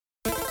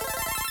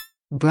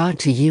Brought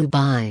to you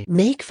by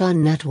Make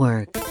Fun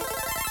Network.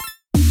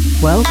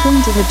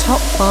 Welcome to the Top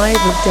 5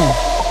 of Death,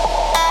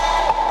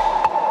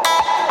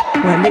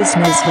 where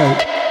listeners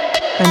vote,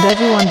 and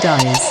everyone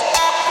dies.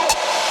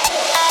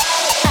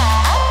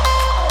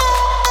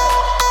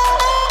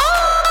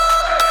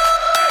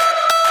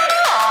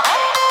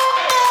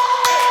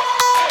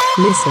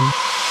 Listen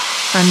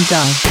and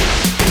die.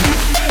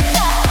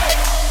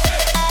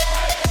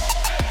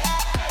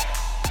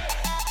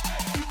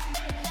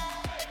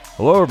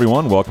 Hello,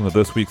 everyone. Welcome to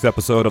this week's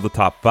episode of the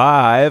Top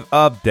 5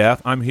 of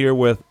Death. I'm here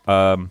with,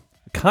 kind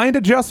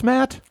of just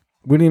Matt.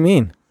 What do you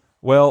mean?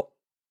 Well,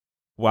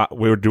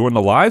 we were doing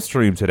the live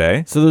stream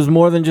today. So there's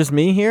more than just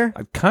me here?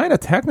 Kind of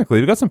technically.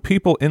 We've got some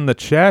people in the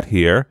chat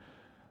here.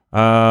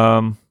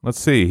 Let's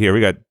see here.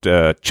 We got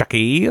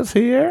Chucky is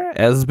here.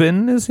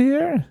 Esben is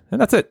here. And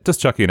that's it. Just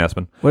Chucky and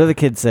Esben. What do the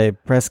kids say?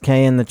 Press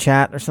K in the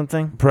chat or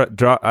something?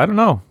 I don't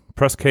know.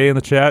 Press K in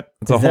the chat.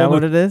 Is that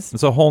what it is?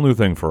 It's a whole new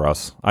thing for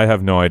us. I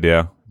have no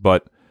idea.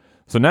 But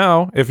so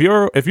now, if you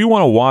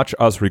want to watch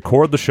us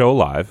record the show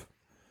live,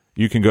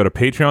 you can go to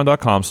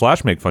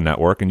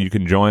patreon.com/MakeFunNetwork, and you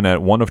can join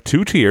at one of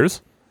two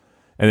tiers,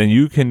 and then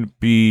you can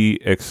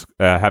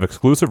have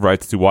exclusive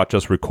rights to watch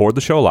us record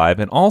the show live,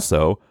 and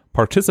also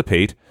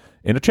participate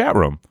in a chat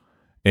room.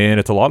 And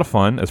it's a lot of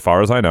fun, as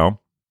far as I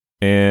know,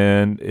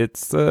 and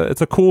it's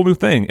a cool new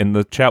thing. And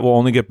the chat will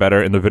only get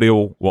better, and the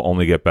video will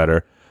only get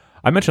better.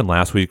 I mentioned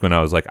last week when I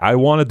was like, I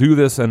want to do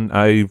this, and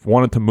I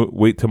wanted to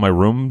wait till my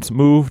room's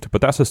moved, but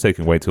that's just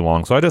taking way too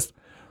long. So I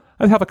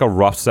have like a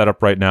rough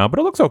setup right now, but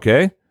it looks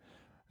okay.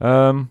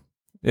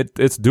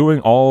 It's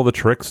doing all the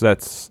tricks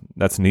that's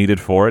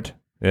needed for it.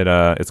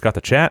 It's got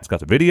the chat, it's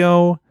got the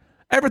video,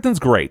 everything's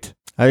great.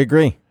 I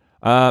agree.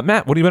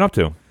 Matt, what have you been up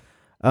to?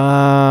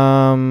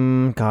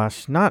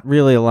 Gosh, not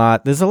really a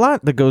lot. There's a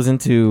lot that goes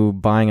into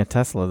buying a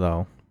Tesla,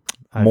 though.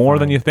 More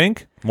than you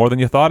think? More than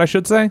you thought, I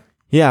should say?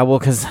 Yeah, well,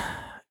 because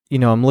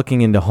I'm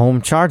looking into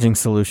home charging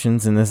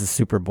solutions, and this is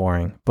super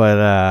boring.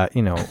 But,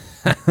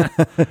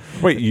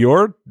 Wait,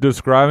 you're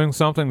describing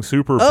something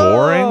super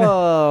boring?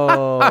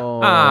 Oh,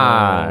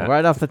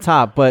 right off the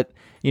top. But,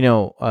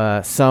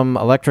 some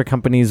electric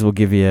companies will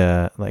give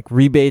you, like,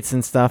 rebates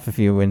and stuff if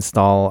you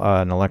install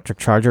an electric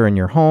charger in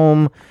your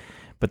home.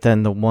 But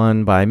then the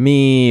one by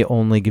me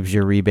only gives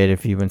you a rebate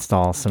if you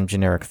install some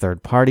generic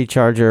third-party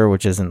charger,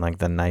 which isn't like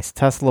the nice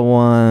Tesla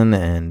one.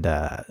 And,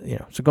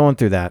 so going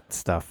through that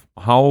stuff.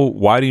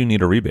 Why do you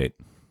need a rebate?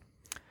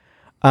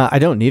 I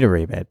don't need a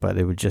rebate, but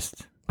it would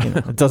just,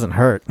 it doesn't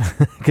hurt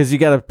because you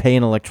got to pay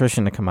an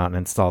electrician to come out and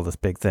install this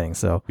big thing.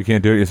 So you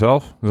can't do it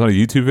yourself? There's not a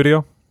YouTube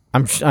video?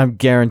 I'm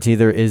guaranteed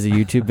there is a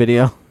YouTube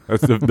video.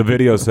 That's the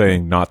video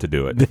saying not to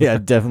do it. Yeah,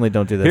 definitely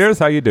don't do this. Here's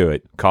how you do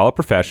it. Call a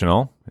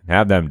professional and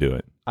have them do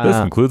it. This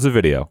includes a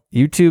video.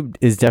 YouTube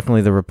is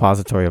definitely the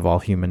repository of all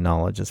human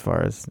knowledge as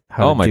far as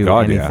how to do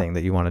anything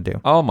that you want to do.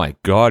 Oh my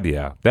God,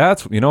 yeah.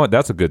 You know what?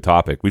 That's a good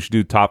topic. We should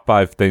do top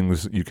 5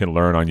 things you can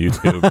learn on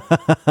YouTube.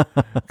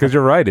 Because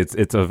you're right.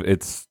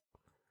 It's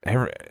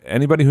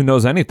anybody who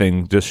knows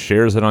anything just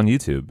shares it on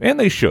YouTube, and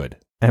they should.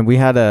 And we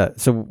had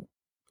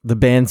the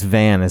band's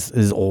van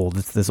is old.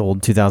 It's this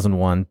old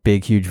 2001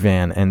 big, huge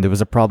van. And there was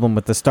a problem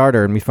with the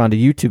starter. And we found a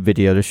YouTube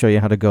video to show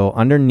you how to go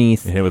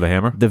underneath hit with a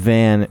hammer? The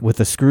van with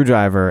a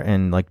screwdriver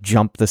and like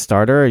jump the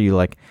starter. You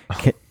like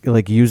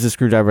use the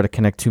screwdriver to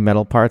connect two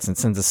metal parts and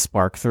sends a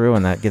spark through,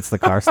 and that gets the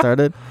car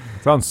started.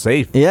 Sounds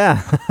safe.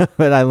 Yeah.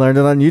 But I learned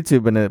it on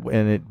YouTube, and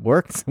it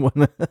worked.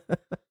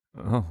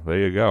 Oh, there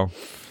you go.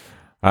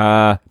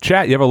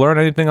 Chat, you ever learn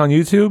anything on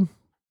YouTube?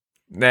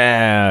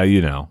 Nah,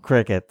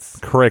 Crickets.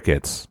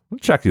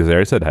 Chucky's there.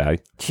 He said hi.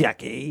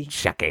 Chucky.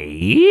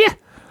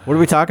 What are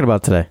we talking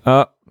about today?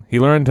 He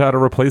learned how to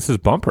replace his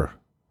bumper.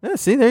 Yeah,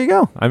 see, there you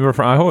go.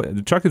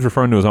 Chucky's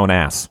referring to his own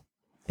ass.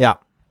 Yeah.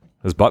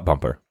 His butt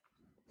bumper.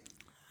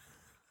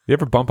 You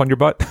ever bump on your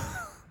butt?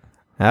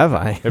 Have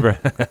I?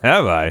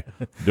 Have I?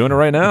 Doing it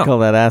right now. I call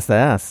that ass to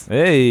ass.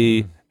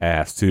 Hey,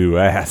 ass to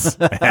ass.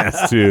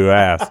 Ass to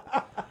ass.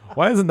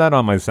 Why isn't that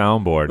on my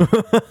soundboard?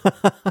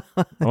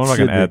 I'm not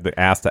going to add the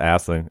ass to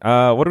ass thing.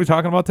 What are we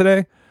talking about today?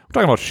 We're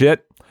talking about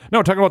shit. No,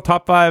 we're talking about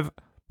top 5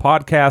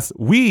 podcasts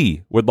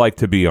we would like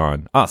to be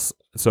on. Us.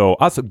 So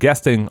us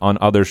guesting on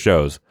other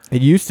shows.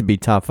 It used to be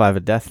top 5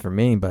 of death for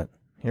me, but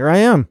here I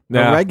am.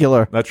 A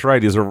regular. That's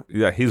right.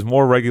 He's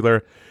more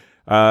regular.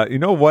 You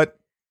know what?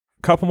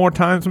 Couple more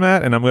times,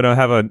 Matt, and I'm going to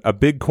have a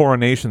big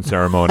coronation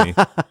ceremony.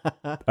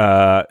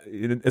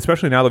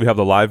 Especially now that we have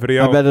the live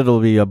video. I bet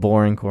it'll be a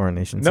boring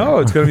coronation ceremony.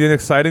 No, it's going to be an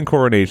exciting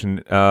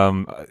coronation.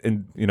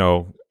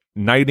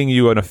 Knighting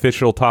you an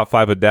official top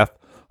 5 of death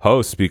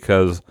host,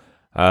 because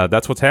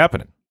that's what's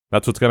happening.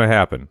 That's what's going to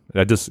happen.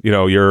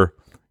 You're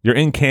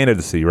in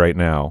candidacy right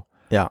now.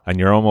 Yeah, and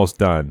you're almost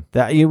done.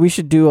 We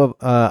should do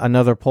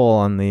another poll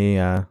on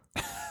the.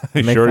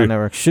 Make Fun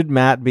Network. Should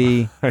Matt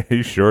be? Are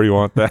you sure you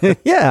want that?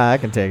 Yeah, I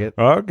can take it.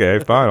 Okay,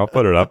 fine. I'll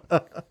put it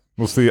up.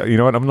 We'll see. You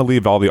know what? I'm going to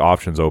leave all the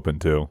options open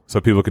too,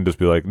 so people can just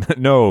be like,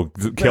 "No,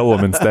 kill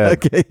him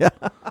instead." Okay. Yeah.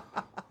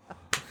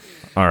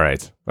 All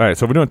right.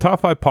 So we're doing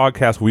top 5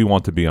 podcasts we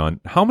want to be on.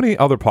 How many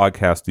other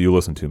podcasts do you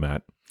listen to,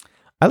 Matt?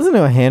 I listen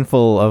to a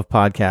handful of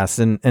podcasts,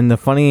 and the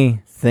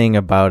funny thing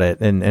about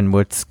it, and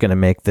what's going to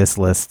make this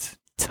list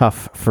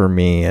tough for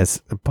me,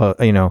 is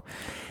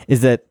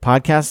that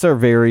podcasts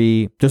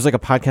are there's like a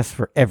podcast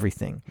for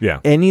everything.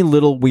 Yeah. Any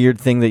little weird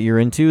thing that you're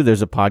into,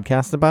 there's a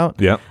podcast about.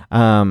 Yeah.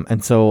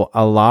 And so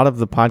a lot of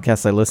the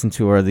podcasts I listen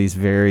to are these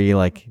very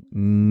like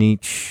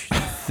niche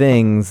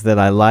things that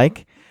I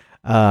like.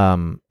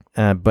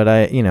 But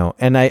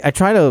I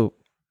try to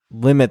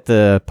limit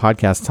the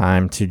podcast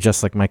time to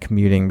just like my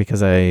commuting,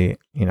 because I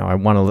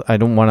don't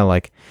want to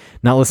like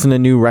not listen to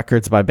new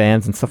records by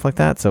bands and stuff like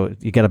that. So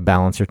you got to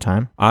balance your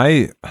time.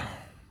 I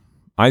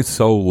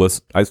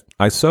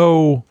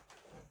so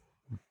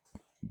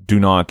do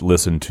not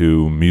listen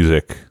to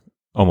music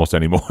almost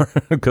anymore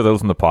because I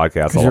listen to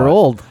podcasts a lot. You're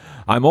old.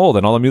 I'm old,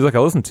 and all the music I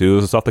listen to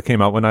is the stuff that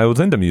came out when I was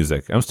into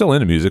music. I'm still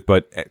into music,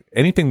 but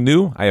anything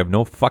new, I have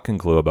no fucking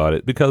clue about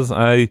it, because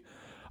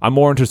I'm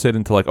more interested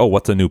into like,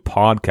 what's a new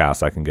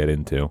podcast I can get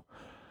into?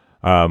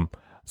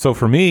 So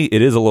for me,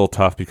 it is a little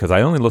tough, because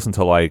I only listen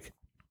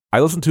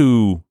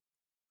to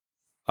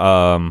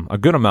a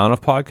good amount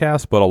of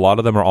podcasts, but a lot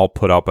of them are all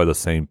put out by the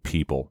same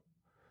people.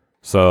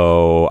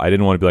 So I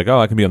didn't want to be like,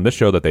 I can be on this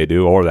show that they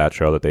do, or that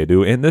show that they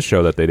do, and this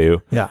show that they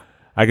do. Yeah.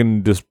 I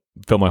can just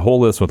fill my whole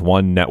list with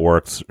one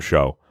network's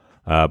show.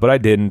 But I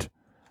didn't.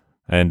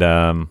 And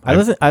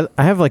I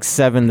have like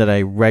 7 that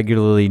I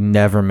regularly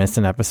never miss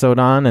an episode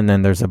on, and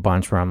then there's a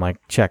bunch where I'm like,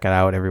 check it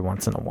out every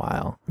once in a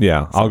while.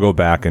 Yeah, I'll go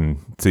back and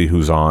see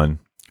who's on.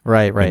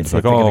 Right. It's So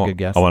like, I think of a good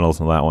guess. I want to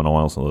listen to that one. I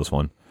want to listen to this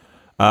one.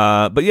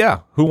 But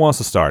yeah, who wants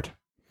to start?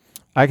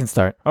 I can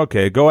start.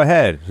 Okay, go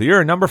ahead. So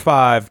you're a number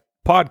 5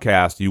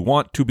 podcast you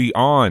want to be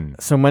on.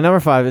 So my number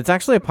 5, it's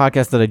actually a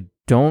podcast that I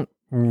don't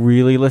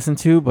really listen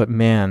to, but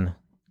man,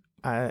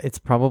 it's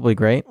probably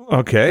great.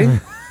 Okay.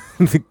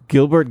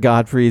 Gilbert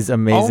Gottfried's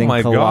amazing Oh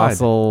my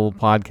Colossal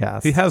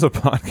podcast. He has a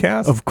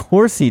podcast? Of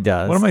course he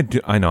does. What am I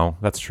doing? I know,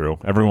 that's true.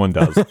 Everyone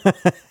does. I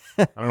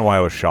don't know why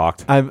I was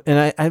shocked.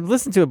 I've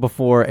listened to it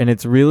before, and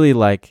it's really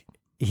like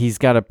he's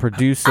got a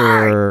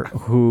producer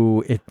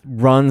who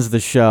runs the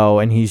show,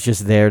 and he's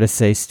just there to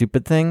say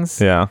stupid things.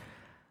 Yeah.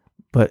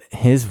 But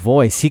his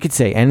voice, he could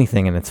say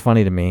anything, and it's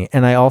funny to me.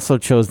 And I also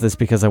chose this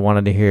because I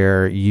wanted to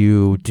hear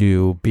you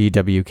do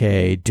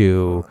BWK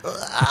do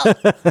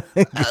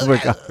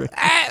Gilbert Gottfried.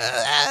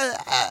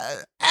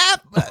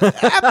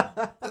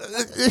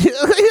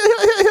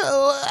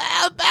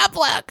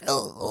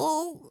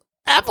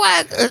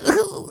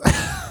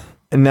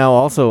 And now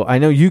also, I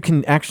know you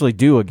can actually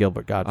do a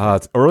Gilbert Gottfried.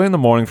 It's early in the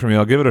morning for me.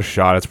 I'll give it a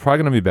shot. It's probably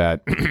going to be bad.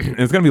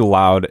 It's going to be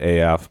loud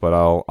AF, but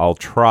I'll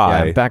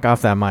try. Yeah, back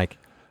off that mic.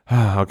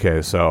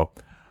 Okay, so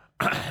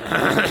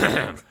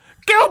Gilbert,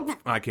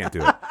 I can't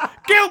do it.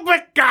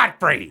 Gilbert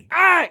Gottfried,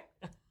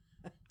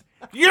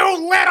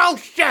 you little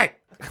shit.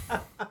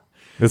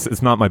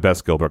 It's not my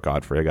best Gilbert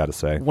Gottfried, I got to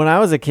say. When I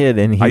was a kid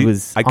and he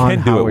was I on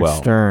can do Howard it well,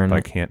 Stern, but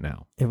I can't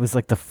now. it was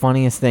like the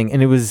funniest thing,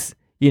 and it was,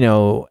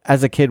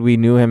 as a kid we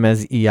knew him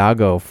as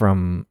Iago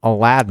from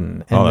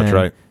Aladdin. And That's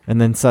right.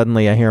 And then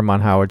suddenly I hear him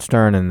on Howard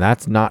Stern, and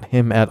that's not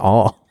him at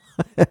all.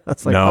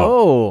 It's like,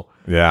 No.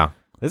 Yeah.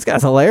 This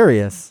guy's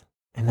hilarious.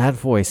 And that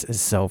voice is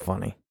so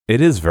funny.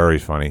 It is very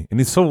funny. And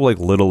he's so like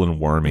little and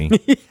wormy,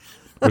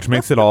 which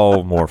makes it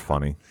all more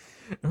funny.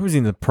 Who's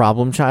in the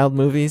Problem Child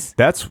movies?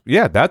 That's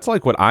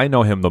like what I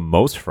know him the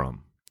most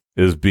from,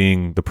 is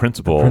being the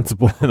principal in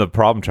the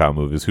Problem Child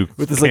movies, who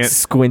With his like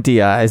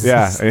squinty eyes.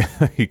 Yeah,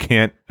 he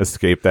can't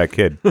escape that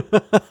kid.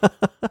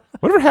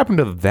 Whatever happened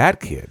to that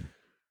kid?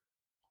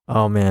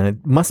 Oh man,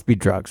 it must be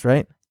drugs,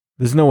 right?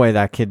 There's no way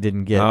that kid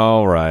didn't get.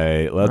 All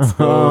right, let's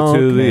go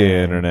to the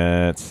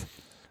internet.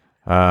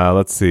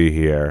 Let's see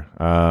here.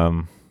 I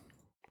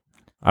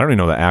don't even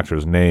know the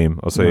actor's name.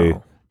 I'll say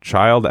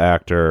child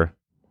actor.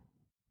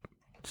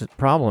 Just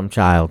Problem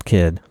Child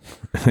kid.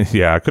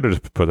 Yeah, I could have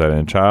just put that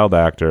in. Child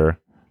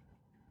actor.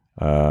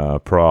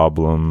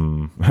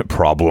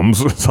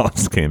 Problems.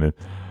 Songs came in.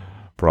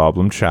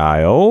 Problem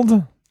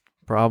child.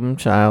 Problem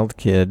Child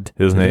kid.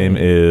 His name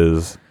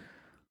is.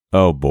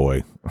 Oh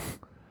boy.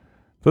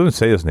 It doesn't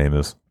say his name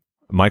is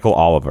Michael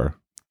Oliver.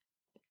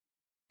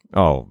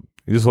 Oh,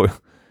 he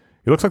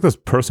looks like this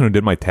person who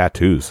did my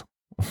tattoos.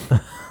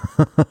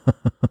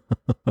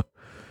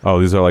 Oh,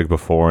 these are like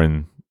before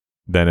and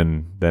then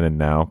and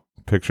now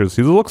pictures.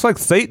 He looks like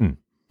Satan.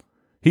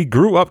 He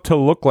grew up to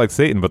look like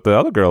Satan, but the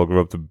other girl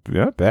grew up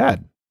to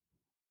bad.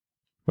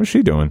 What's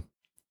she doing?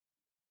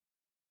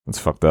 That's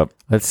fucked up.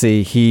 Let's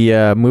see. He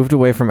moved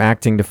away from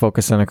acting to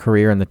focus on a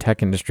career in the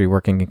tech industry,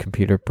 working in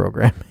computer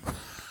programming.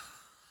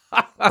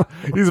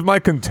 He's my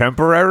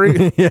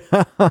contemporary.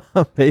 Yeah,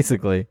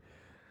 basically.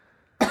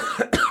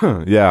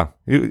 Yeah,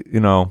 you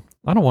know,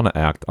 I don't want to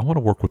act. I want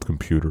to work with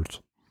computers.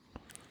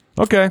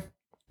 Okay,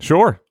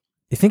 sure.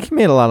 You think he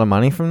made a lot of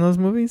money from those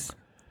movies?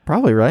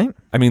 Probably, right?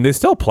 I mean, they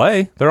still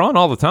play. They're on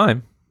all the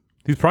time.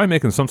 He's probably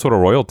making some sort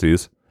of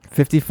royalties.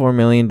 54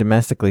 million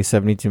domestically,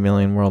 72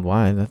 million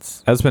worldwide.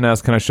 That's Espen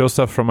asked, can I show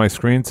stuff from my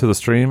screen to the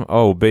stream?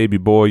 Oh, baby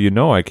boy, you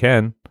know I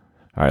can.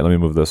 All right, let me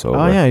move this over.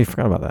 Oh yeah, you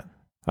forgot about that.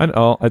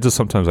 I just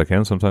sometimes I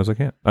can, sometimes I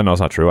can't. I know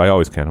it's not true. I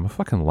always can. I'm a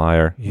fucking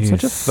liar. I'm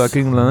such a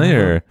fucking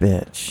liar.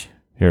 Bitch.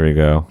 Here we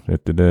go.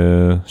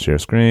 Share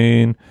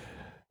screen.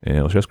 And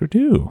we'll share screen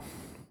too.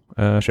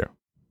 Share.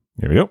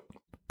 Here we go.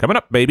 Coming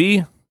up,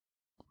 baby.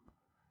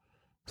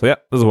 So yeah,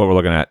 this is what we're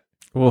looking at.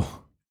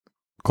 Well,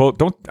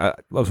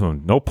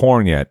 listen, no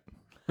porn yet.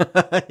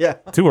 yeah.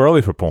 Too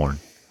early for porn.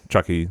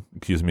 Chucky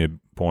accused me of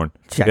porn.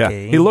 Chucky. Yeah,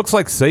 he looks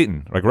like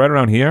Satan. Like right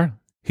around here,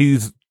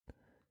 he's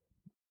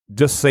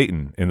just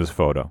Satan in this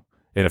photo.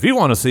 And if you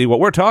want to see what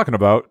we're talking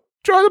about,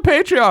 join the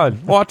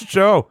Patreon. Watch the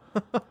show.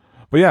 But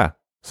yeah,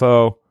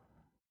 so,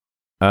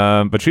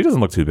 but she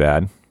doesn't look too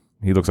bad.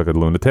 He looks like a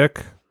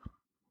lunatic.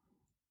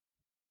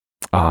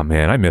 Oh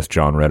man, I miss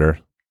John Ritter.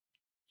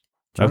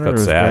 I just got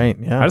sad.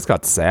 Great, yeah. I just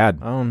got sad.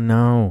 Oh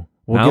no.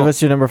 Well, Now- give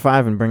us your number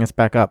 5 and bring us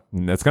back up.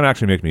 It's going to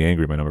actually make me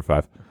angry, my number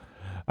 5.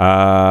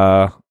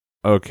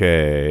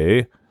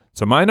 Okay.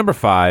 So my number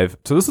 5.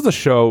 So this is a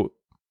show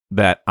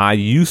that I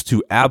used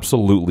to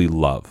absolutely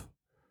love.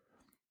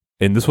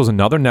 And this was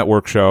another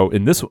network show.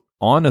 And this,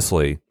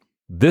 honestly,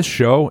 this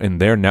show and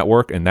their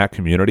network and that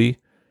community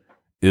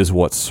is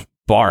what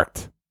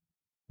sparked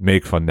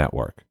Make Fun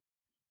Network.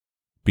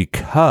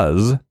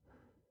 Because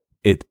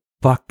it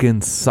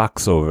fucking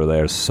sucks over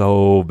there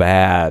so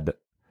bad.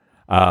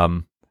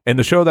 And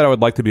the show that I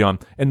would like to be on,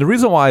 and the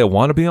reason why I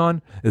want to be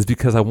on is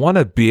because I want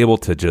to be able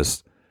to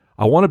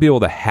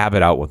have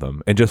it out with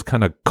them and just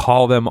kind of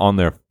call them on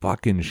their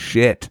fucking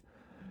shit.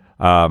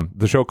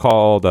 The show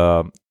called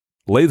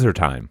Laser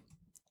Time.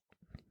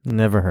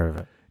 Never heard of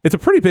it. It's a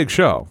pretty big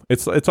show.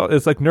 It's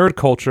like nerd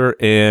culture,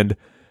 and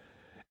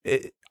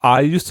I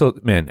used to,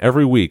 man,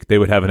 every week they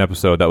would have an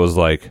episode that was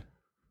like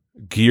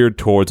geared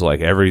towards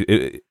like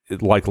it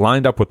like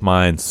lined up with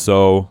mine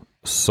so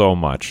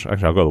much.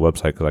 Actually, I'll go to the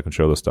website because I can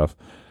show this stuff.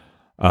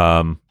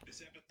 You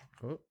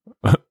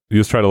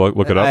just try to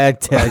look it up. I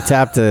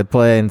tapped to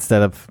play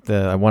instead of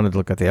I wanted to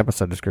look at the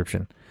episode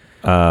description.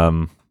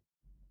 But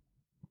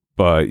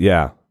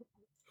yeah,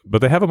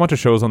 but they have a bunch of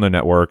shows on their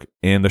network,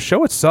 and the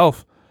show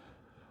itself,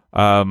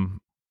 was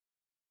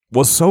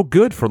so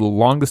good for the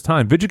longest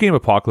time. Video Game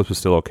Apocalypse was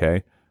still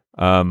okay,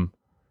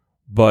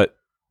 but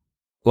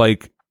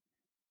like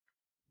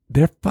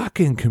their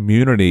fucking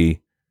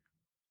community,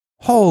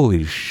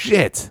 holy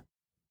shit,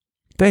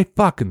 they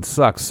fucking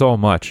suck so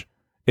much.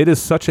 It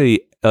is such a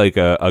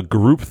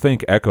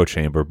groupthink echo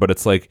chamber, but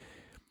it's like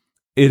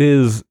it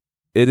is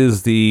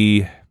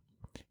the, you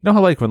know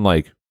how like when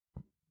like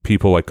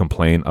people like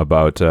complain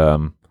about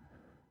like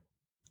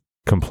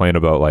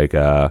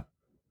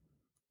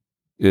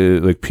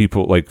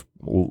people like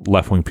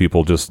left-wing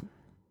people just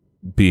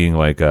being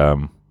like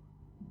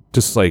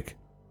just like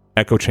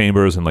echo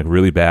chambers and like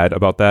really bad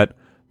about that.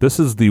 This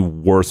is the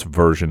worst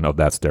version of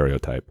that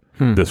stereotype.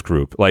 This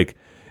group, like,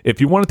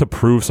 if you wanted to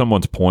prove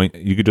someone's point,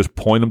 you could just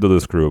point them to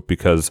this group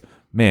because,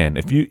 man,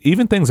 if you,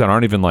 even things that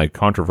aren't even like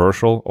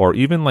controversial or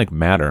even like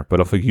matter, but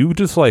if like, you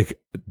just like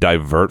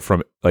divert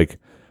from like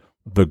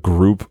the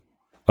group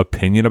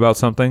opinion about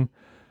something,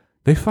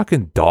 they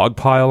fucking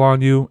dogpile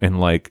on you and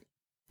like,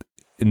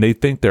 and they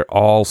think they're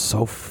all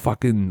so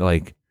fucking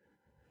like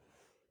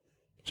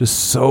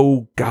just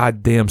so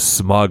goddamn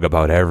smug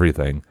about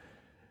everything.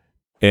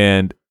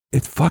 And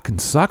it fucking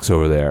sucks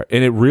over there.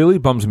 And it really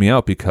bums me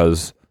out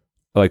because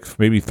like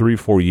maybe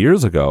 3-4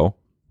 years ago,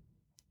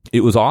 it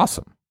was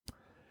awesome.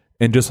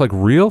 And just like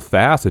real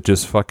fast, it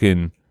just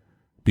fucking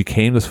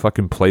became this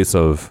fucking place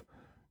of,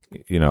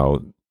 you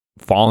know,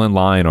 fall in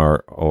line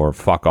or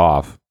fuck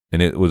off.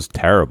 And it was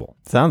terrible.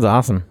 Sounds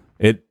awesome.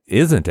 It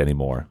isn't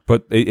anymore.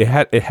 But it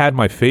had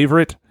my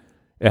favorite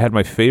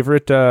comic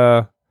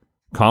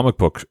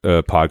book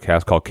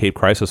podcast called Cape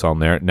Crisis on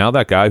there. Now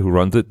that guy who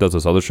runs it does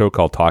this other show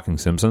called Talking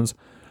Simpsons.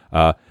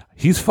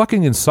 He's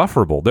fucking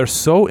insufferable. They're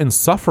so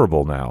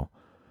insufferable now.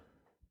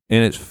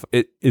 And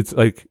it's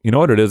like, you know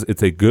what it is?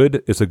 It's a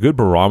good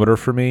barometer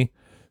for me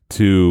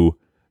to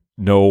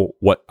know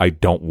what I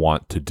don't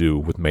want to do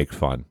with Make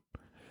Fun.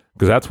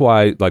 Because that's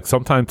why like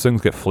sometimes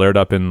things get flared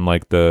up in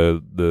like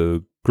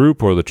the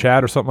group or the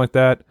chat or something like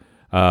that.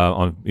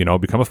 On, you know,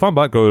 become a fun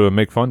bot, go to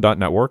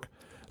makefun.network.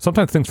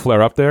 Sometimes things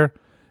flare up there.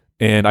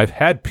 And I've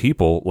had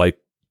people like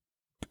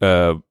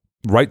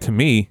write to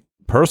me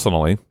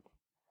personally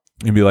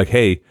and be like,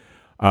 hey,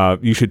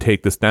 you should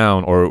take this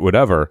down or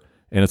whatever.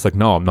 And it's like,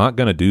 no, I'm not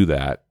going to do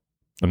that.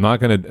 I'm not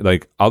going to,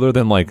 like, other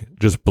than like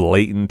just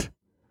blatant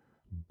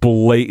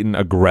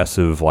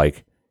aggressive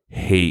like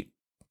hate,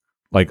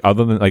 like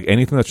other than like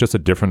anything that's just a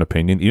different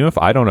opinion, even if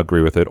I don't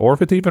agree with it or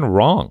if it's even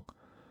wrong,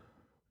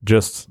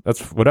 just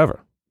that's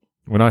whatever.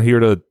 We're not here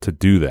to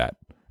do that.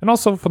 And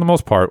also for the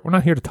most part, we're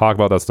not here to talk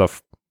about that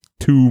stuff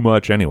too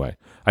much anyway.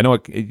 I know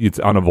it's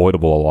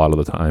unavoidable a lot of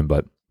the time,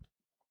 but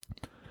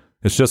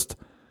it's just,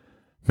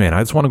 man, I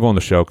just want to go on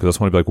the show because I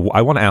just want to be like,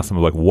 I want to ask them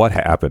like, what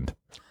happened?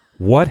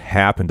 What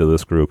happened to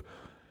this group?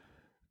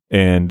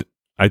 And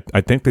I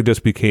think they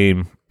just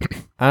became.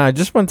 I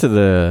just went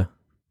to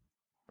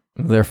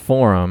their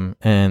forum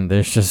and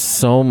there's just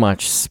so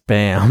much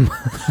spam.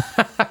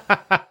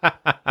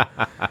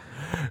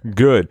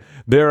 Good.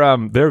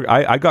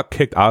 I got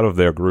kicked out of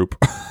their group.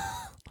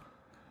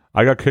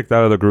 I got kicked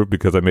out of the group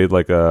because I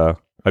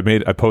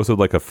posted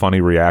like a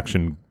funny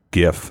reaction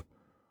GIF.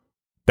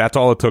 That's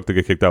all it took to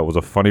get kicked out was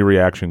a funny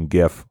reaction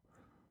GIF.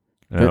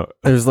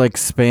 There's like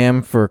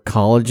spam for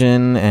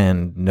collagen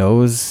and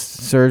nose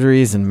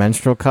surgeries and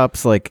menstrual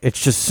cups. Like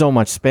it's just so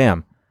much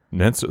spam.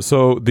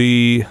 So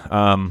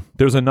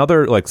there's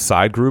another like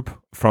side group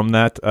from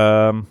that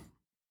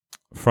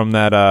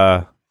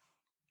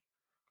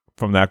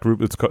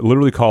group. It's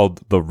literally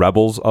called the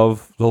Rebels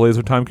of the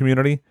Laser Time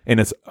Community, and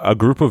it's a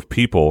group of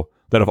people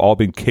that have all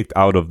been kicked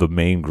out of the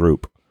main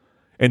group.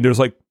 And there's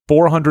like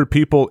 400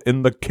 people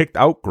in the kicked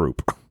out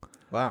group.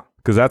 Wow.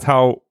 Because that's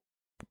how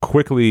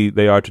quickly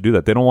they are to do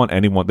that. They don't want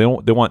anyone. They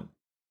don't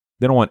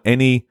want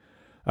any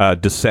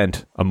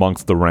dissent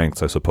amongst the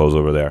ranks, I suppose,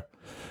 over there.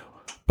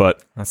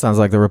 But that sounds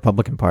like the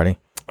Republican Party.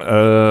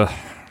 It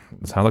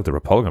sounds like the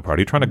Republican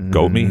Party. Are you trying to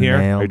goat me here?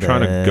 Are you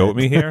trying to goat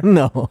me here?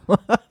 No.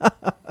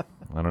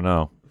 I don't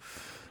know.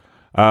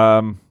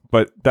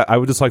 But I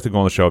would just like to go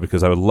on the show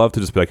because I would love to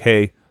just be like,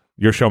 hey,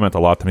 your show meant a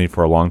lot to me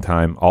for a long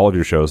time. All of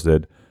your shows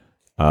did.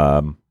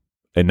 And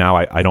now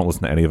I don't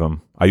listen to any of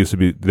them.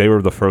 They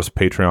were the first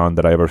Patreon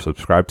that I ever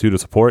subscribed to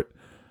support.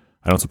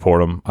 I don't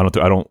support them.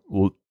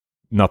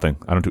 Nothing.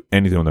 I don't do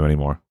anything with them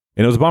anymore.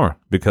 And it was a bummer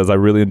because I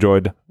really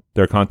enjoyed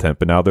their content,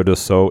 but now they're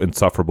just so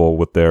insufferable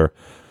with their,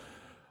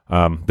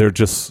 they're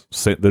just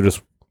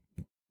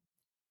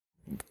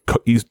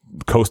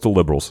coastal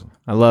liberals.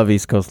 I love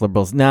East Coast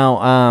liberals.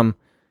 Now,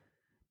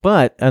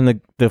 but on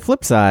the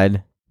flip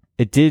side,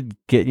 it did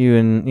get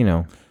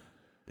you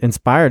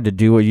inspired to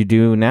do what you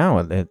do now.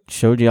 It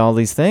showed you all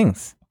these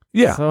things.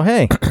 Yeah. So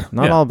hey,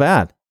 not all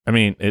bad. I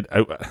mean,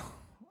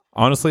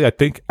 honestly, I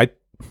think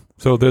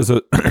so there's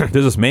there's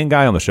this main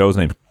guy on the show. His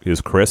name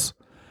is Chris,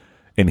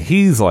 and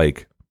he's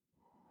like,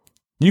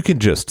 you can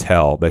just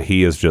tell that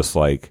he is just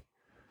like,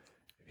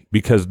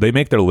 because they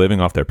make their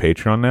living off their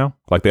Patreon now.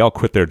 Like they all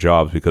quit their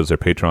jobs because their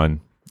Patreon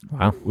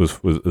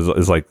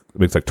is like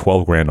makes like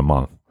 $12,000 a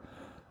month.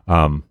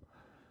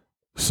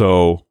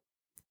 So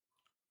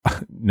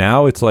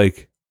now it's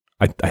like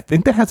I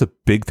think that has a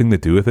big thing to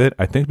do with it.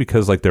 I think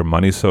because like their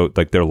money's so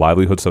like their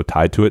livelihood's so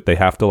tied to it, they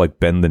have to like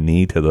bend the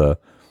knee to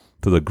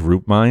the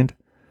group mind.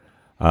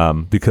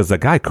 Because the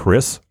guy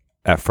Chris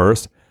at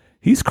first,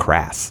 he's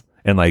crass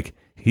and like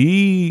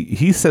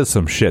he says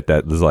some shit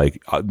that is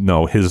like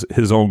no,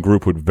 his own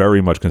group would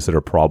very much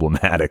consider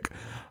problematic.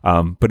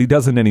 But he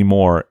doesn't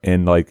anymore,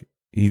 and like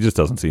he just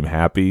doesn't seem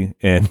happy,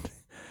 and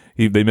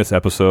they miss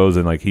episodes,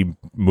 and like he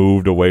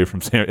moved away from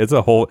Sam. It's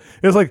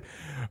like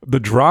the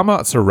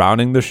drama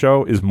surrounding the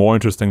show is more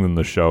interesting than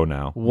the show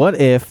now.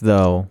 What if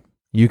though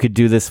you could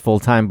do this full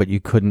time, but you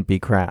couldn't be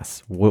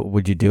crass?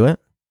 Would you do it?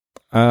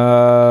 If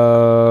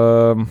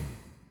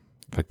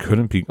I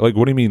couldn't be like,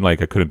 what do you mean?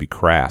 Like I couldn't be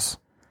crass?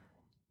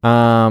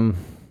 Had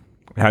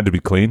to be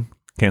clean.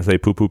 Can't say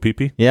poo poo pee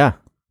pee. Yeah.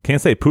 Can't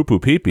say poo poo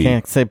pee pee.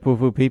 Can't say poo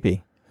poo pee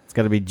pee. It's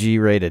got to be G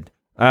rated.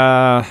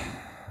 I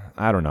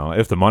don't know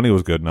if the money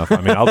was good enough.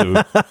 I mean,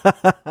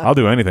 I'll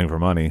do anything for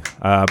money.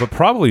 But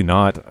probably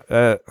not.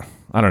 I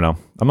don't know.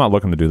 I'm not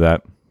looking to do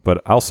that,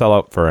 but I'll sell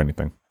out for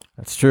anything.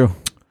 That's true.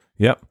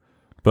 Yep.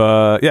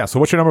 But yeah. So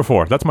what's your number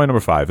 4? That's my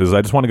number 5. Is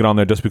I just want to get on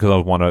there just because I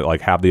want to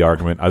like have the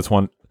argument.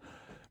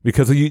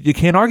 Because you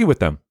can't argue with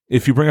them.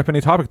 If you bring up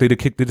any topic, they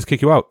just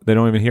kick you out. They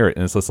don't even hear it,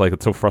 and it's just like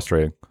it's so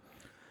frustrating.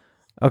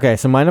 Okay,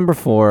 so my number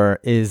 4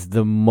 is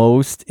the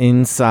most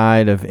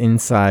inside of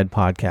inside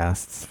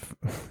podcasts.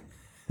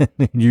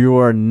 You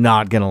are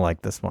not going to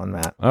like this one,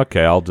 Matt.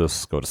 Okay, I'll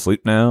just go to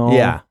sleep now.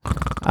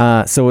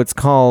 Yeah. So it's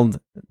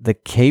called the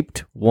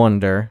Caped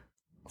Wonder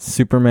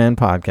Superman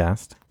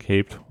Podcast.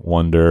 Caped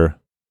Wonder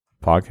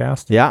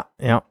Podcast? Yeah.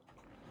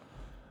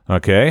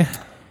 Okay.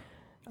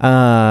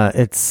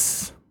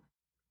 It's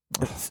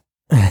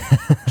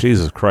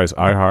Jesus Christ,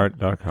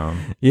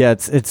 iHeart.com. Yeah,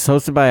 it's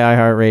hosted by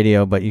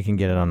iHeartRadio, but you can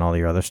get it on all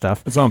your other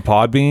stuff. It's on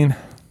Podbean?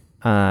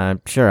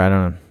 Sure, I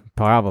don't know.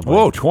 Probably.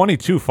 Whoa,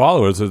 22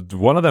 followers. Is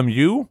one of them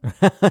you?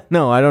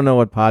 No, I don't know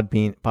what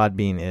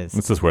Podbean is.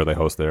 This is where they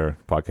host their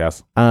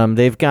podcast.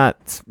 They've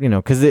got,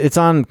 because it's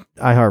on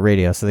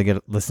iHeartRadio, so they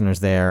get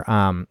listeners there.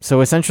 So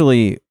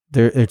essentially,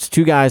 it's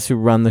 2 guys who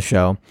run the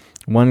show.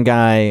 One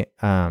guy,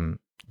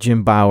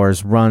 Jim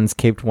Bowers, runs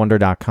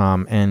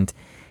CapedWonder.com, and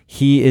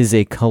he is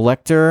a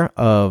collector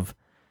of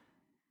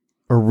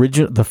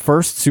the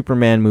first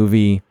Superman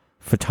movie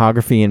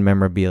photography and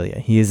memorabilia.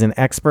 He is an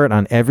expert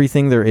on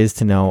everything there is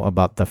to know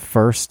about the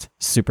first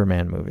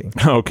Superman movie.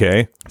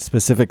 Okay.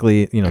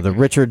 Specifically, the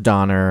Richard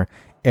Donner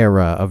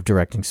era of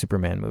directing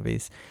Superman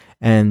movies.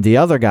 And the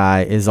other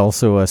guy is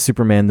also a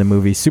Superman the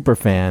movie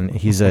superfan.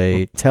 He's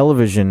a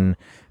television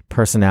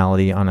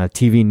personality on a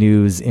TV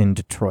news in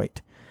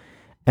Detroit.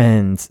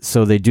 And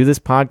so they do this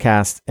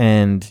podcast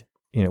and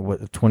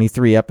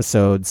 23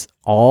 episodes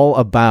all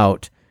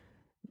about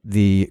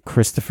the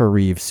Christopher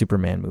Reeve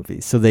Superman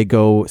movies. So they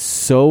go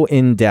so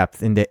in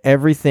depth into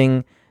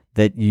everything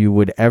that you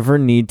would ever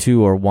need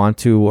to or want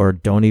to or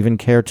don't even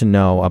care to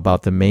know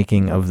about the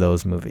making of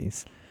those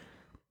movies.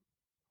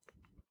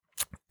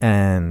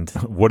 And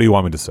What do you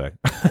want me to say?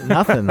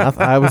 nothing.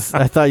 I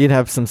thought you'd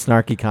have some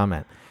snarky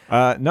comment.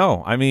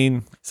 No, I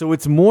mean, So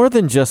it's more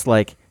than just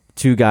like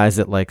two guys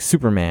that like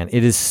Superman.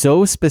 It is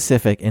so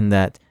specific in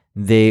that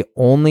they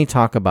only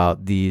talk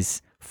about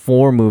these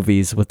 4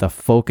 movies with a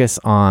focus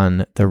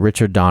on the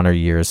Richard Donner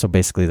years. So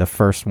basically the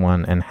first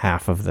one and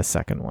half of the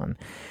second one.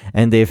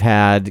 And they've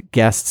had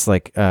guests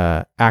like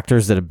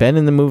actors that have been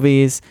in the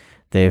movies.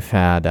 They've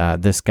had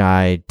this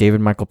guy,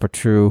 David Michael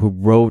Patru, who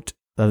wrote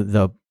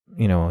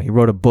he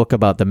wrote a book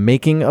about the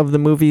making of the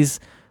movies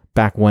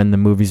back when the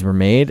movies were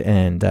made.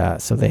 And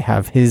so they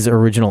have his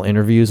original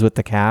interviews with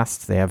the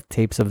cast. They have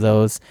tapes of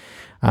those.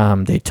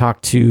 They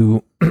talked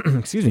to,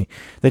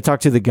 they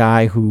talked to the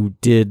guy who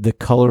did the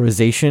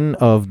colorization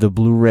of the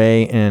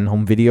Blu-ray and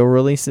home video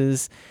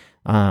releases.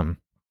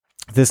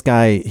 This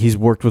guy, he's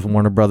worked with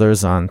Warner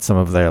Brothers on some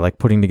of their, like,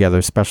 putting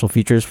together special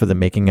features for the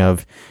making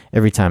of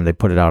every time they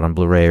put it out on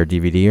Blu-ray or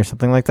DVD or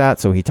something like that.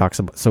 So he talks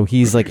about, so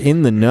he's like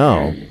in the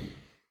know.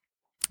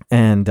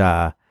 And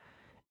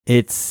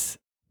it's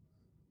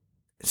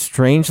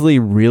strangely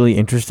really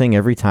interesting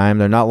every time.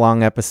 They're not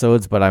long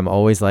episodes, but I'm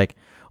always like,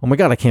 oh my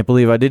God, I can't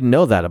believe I didn't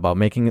know that about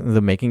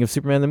the making of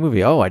Superman the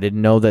movie. Oh, I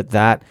didn't know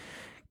that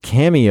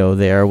cameo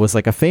there was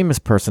like a famous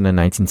person in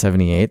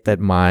 1978 that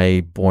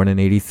my born in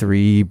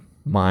 83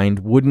 mind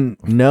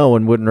wouldn't know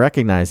and wouldn't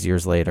recognize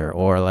years later.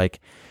 Or like,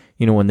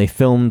 when they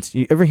filmed,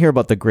 you ever hear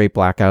about the Great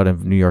Blackout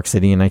of New York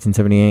City in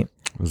 1978?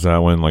 is that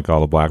when like all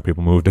the black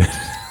people moved in?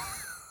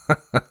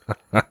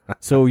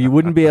 So you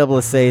wouldn't be able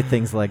to say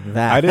things like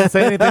that. I didn't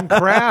say anything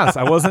crass.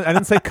 I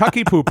didn't say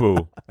cucky poo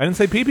poo. I didn't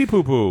say pee pee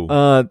poo poo.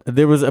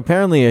 There was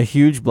apparently a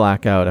huge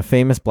blackout, a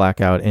famous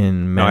blackout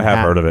in Manhattan. No, I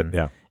have heard of it,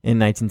 yeah. In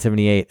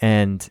 1978,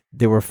 and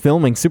they were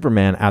filming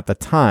Superman at the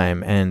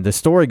time, and the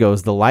story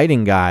goes the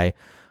lighting guy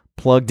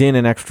plugged in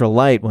an extra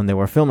light when they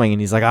were filming, and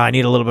he's like, I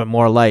need a little bit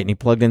more light, and he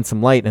plugged in some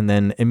light, and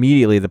then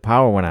immediately the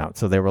power went out.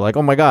 So they were like,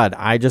 oh my God,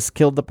 I just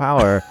killed the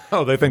power.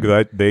 Oh, they think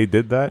that they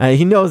did that?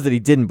 He knows that he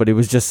didn't, but it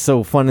was just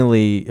so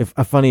funny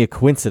a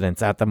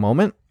coincidence at the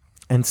moment.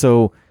 And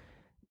so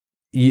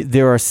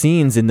there are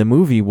scenes in the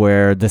movie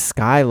where the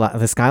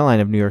skyline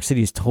of New York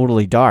City is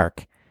totally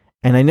dark.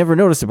 And I never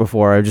noticed it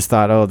before. I just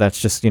thought, oh,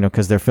 that's just,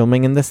 because they're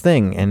filming in this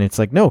thing. And it's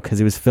like, no, because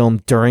it was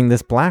filmed during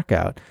this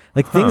blackout.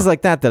 Like things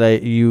like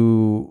that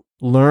you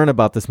learn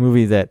about this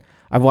movie that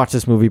I've watched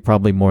this movie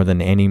probably more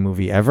than any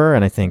movie ever.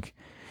 And I think,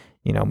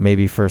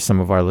 maybe for some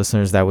of our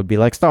listeners, that would be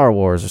like Star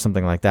Wars or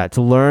something like that.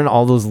 To learn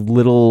all those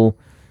little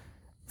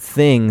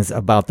things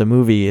about the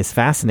movie is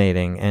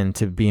fascinating and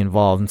to be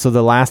involved. And so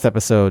the last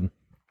episode,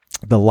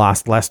 the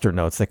Lost Lester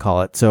notes, they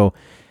call it. So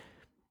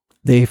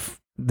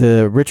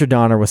the Richard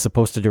Donner was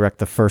supposed to direct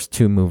the first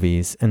 2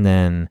 movies, and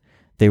then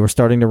they were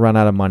starting to run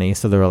out of money.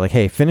 So they were like,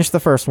 hey, finish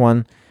the first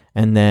one,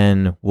 and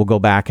then we'll go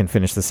back and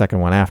finish the second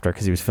one after,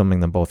 because he was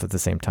filming them both at the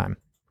same time.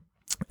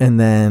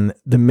 And then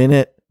the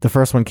minute the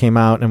first one came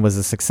out and was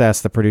a success,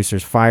 the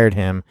producers fired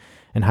him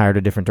and hired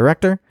a different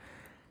director.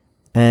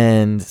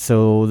 And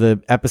so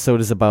the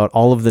episode is about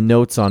all of the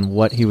notes on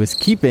what he was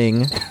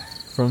keeping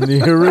from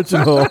the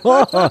original.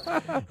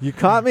 You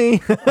caught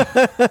me.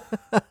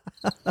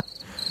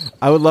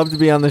 I would love to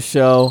be on the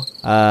show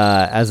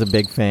as a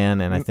big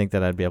fan, and I think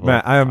that I'd be able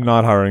to. I am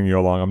not hiring you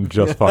along. I'm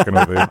just fucking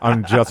with you.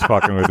 I'm just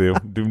fucking with you.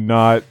 Do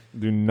not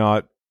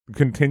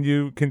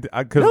continue.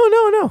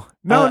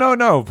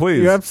 No,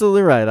 please. You're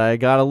absolutely right. I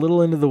got a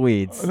little into the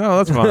weeds.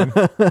 No, that's fine.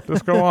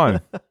 Just go on.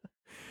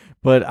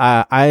 But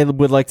I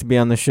would like to be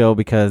on the show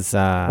because...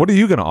 what are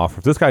you going to offer?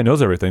 If this guy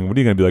knows everything, what are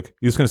you going to be like?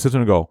 You're just going to sit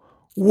there and go,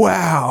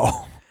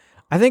 wow.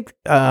 I think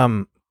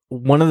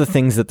one of the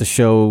things that the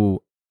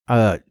show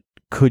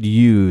could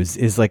use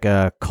is like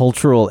a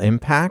cultural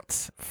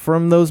impact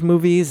from those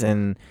movies.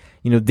 And,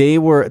 these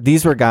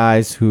were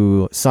guys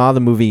who saw the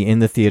movie in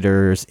the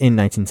theaters in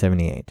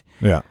 1978.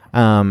 Yeah.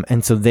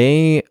 And so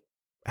they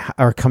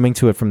are coming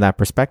to it from that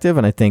perspective.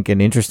 And I think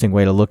an interesting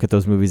way to look at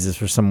those movies is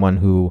for someone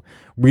who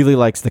really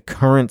likes the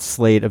current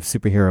slate of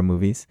superhero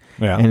movies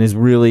and is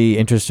really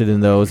interested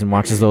in those and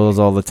watches those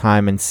all the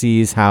time and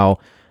sees how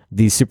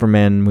these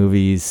Superman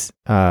movies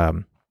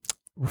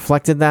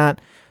reflected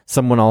that.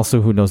 Someone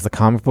also who knows the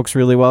comic books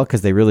really well,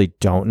 because they really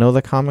don't know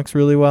the comics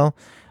really well.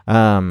 They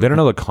don't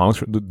know the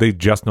comics. They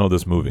just know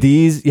this movie.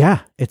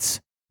 It's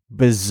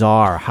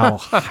bizarre how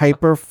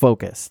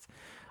hyper-focused.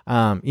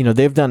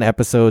 They've done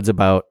episodes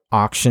about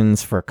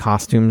auctions for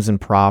costumes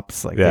and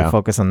props. They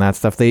focus on that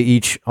stuff.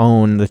 The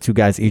 2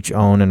 guys each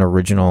own an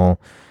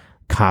original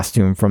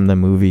costume from the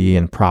movie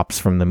and props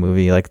from the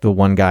movie. Like the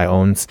one guy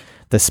owns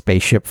the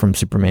spaceship from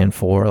Superman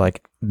 4,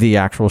 like the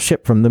actual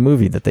ship from the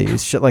movie that they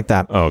use. Shit like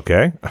that.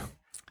 Okay.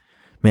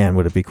 Man,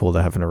 would it be cool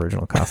to have an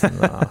original costume?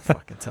 I'll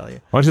fucking tell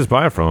you. Why don't you just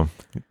buy it from him?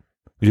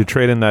 You should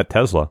trade in that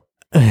Tesla.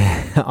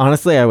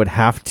 Honestly, I would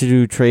have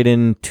to trade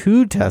in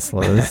 2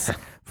 Teslas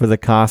for the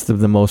cost of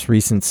the most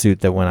recent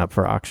suit that went up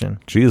for auction.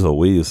 Jeez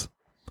Louise.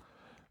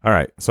 All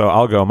right, so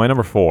I'll go. My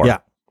number 4. Yeah.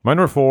 My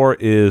number 4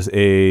 is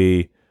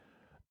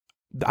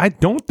I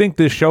don't think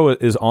this show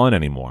is on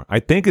anymore. I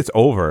think it's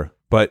over,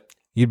 but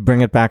You'd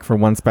bring it back for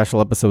one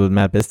special episode with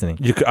Matt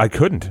Bistany. I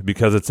couldn't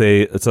because it's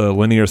a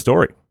linear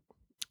story.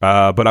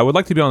 But I would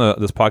like to be on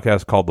this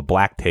podcast called The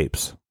Black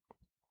Tapes.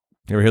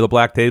 You ever hear The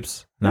Black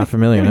Tapes? Not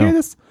familiar. You No. hear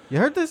this? You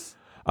heard this?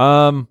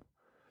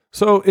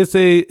 So it's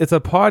a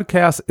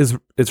podcast.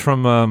 It's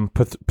from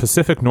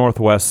Pacific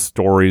Northwest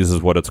Stories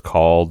is what it's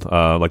called.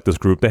 Like this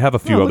group, they have a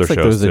few other looks like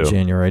shows there was too. a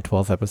January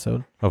 12th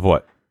episode Of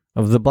what?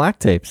 of the Black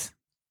Tapes.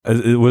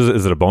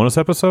 Is it a bonus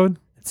episode?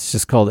 It's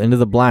just called Into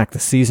the Black, the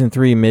season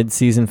 3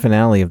 mid-season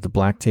finale of the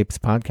Black Tapes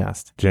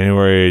podcast.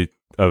 January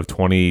of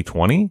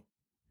 2020.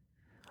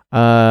 You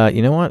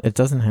know what? It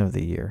doesn't have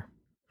the year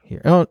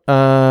here.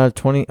 Oh,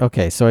 20.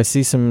 Okay, so I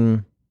see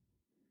some.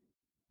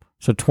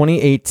 So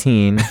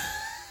 2018. No.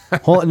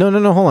 Hold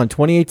on.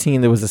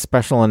 2018, there was a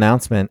special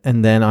announcement,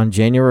 and then on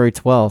January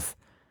 12th,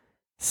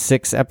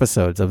 6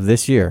 episodes of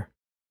this year.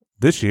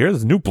 This year,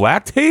 there's new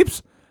Black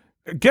Tapes.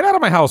 Get out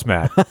of my house,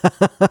 Matt.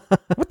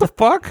 What the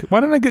fuck? Why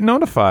didn't I get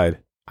notified?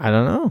 I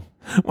don't know.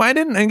 Why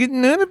didn't I get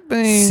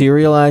notified?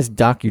 Serialized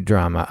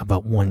docudrama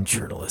about one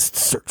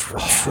journalist's search for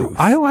truth.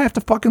 I have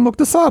to fucking look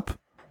this up.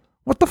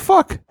 What the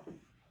fuck?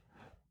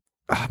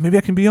 Maybe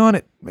I can be on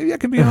it.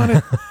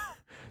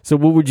 So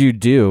what would you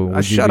do?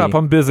 Would you Shut up.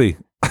 I'm busy.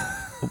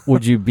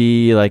 Would you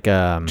be like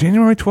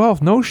January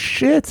 12th. No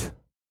shit.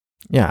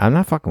 Yeah, I'm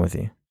not fucking with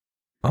you.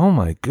 Oh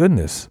my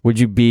goodness. Would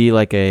you be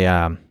like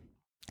a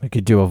I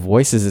could do a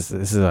voice? This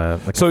is a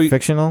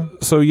fictional?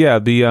 So yeah,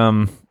 the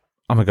oh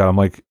my god, I'm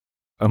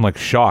like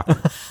shocked.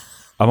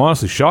 I'm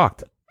honestly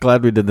shocked.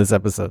 Glad we did this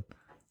episode.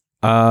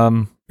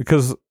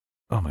 Because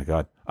oh my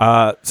god.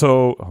 Oh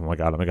my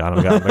god.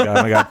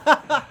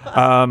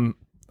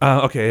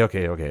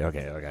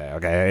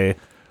 Okay.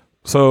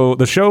 So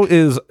the show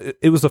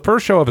it was the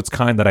first show of its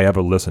kind that I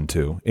ever listened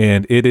to,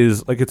 and it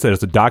is, like it said,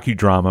 it's a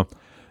docudrama.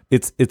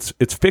 It's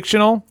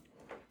fictional,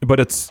 but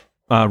it's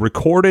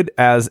recorded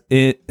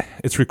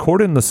it's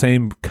recorded in the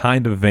same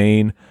kind of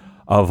vein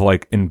of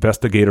like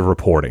investigative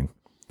reporting,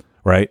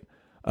 right?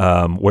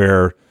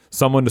 Where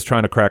someone is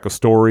trying to crack a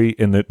story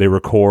and they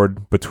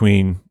record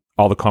between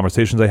all the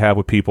conversations they have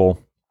with people,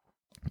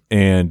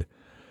 and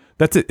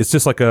that's it. It's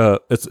just like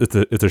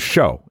it's a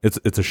show.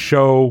 It's a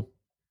show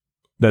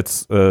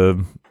that's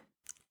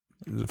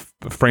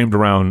framed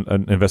around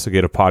an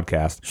investigative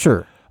podcast.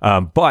 Sure.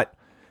 But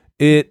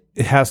it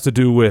has to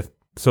do with,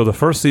 so the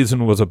first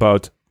season was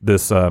about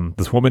this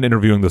woman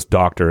interviewing this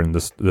doctor, and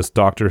this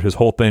doctor, his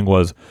whole thing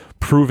was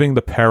proving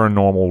the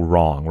paranormal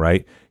wrong,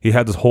 right? He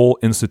had this whole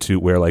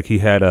institute where like he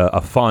had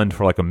a fund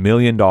for like $1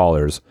 million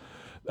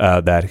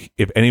that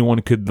if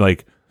anyone could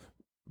like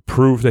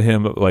prove to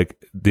him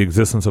like the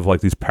existence of like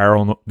these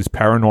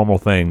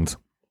paranormal things,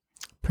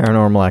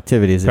 paranormal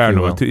activities, if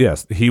you will.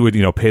 Yes, he would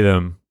pay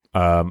them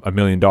 $1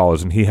 million,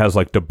 and he has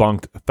like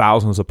debunked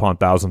thousands upon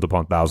thousands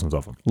upon thousands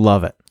of them.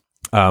 Love it.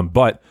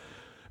 But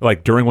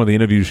like during one of the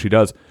interviews she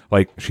does,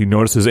 like she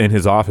notices in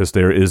his office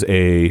there is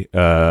a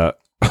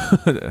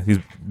he's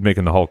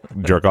making the Hulk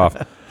jerk off.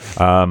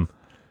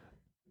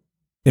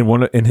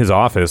 In his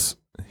office,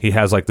 he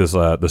has like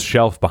this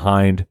shelf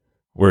behind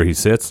where he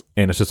sits,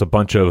 and it's just a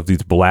bunch of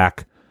these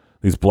black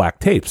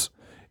tapes.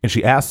 And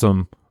she asks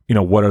him,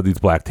 what are these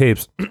black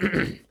tapes?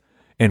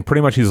 And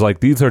pretty much he's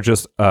like, this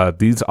is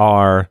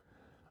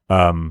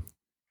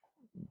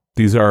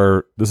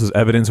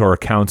evidence or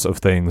accounts of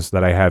things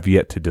that I have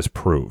yet to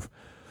disprove.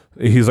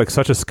 He's like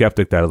such a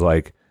skeptic that is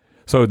like,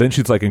 so then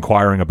she's like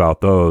inquiring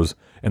about those,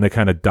 and they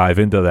kind of dive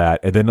into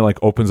that, and then it like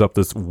opens up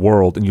this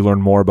world, and you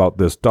learn more about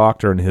this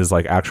doctor and his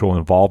like actual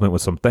involvement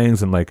with some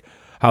things, and like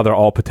how they're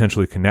all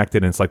potentially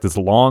connected. And it's like this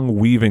long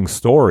weaving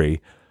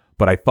story,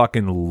 but I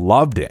fucking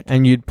loved it.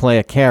 And you'd play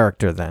a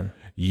character then?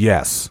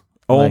 Yes.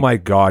 Oh Like- my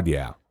god,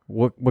 yeah.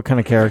 What kind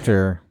of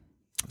character?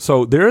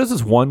 So there is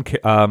this one,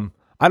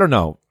 I don't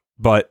know,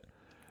 but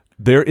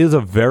there is a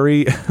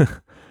very,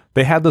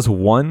 they had this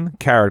one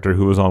character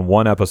who was on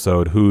one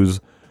episode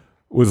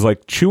was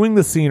like chewing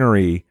the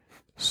scenery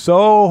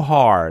so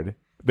hard,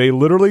 they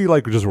literally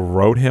like just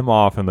wrote him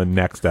off in the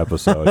next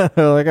episode. Like,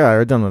 all right,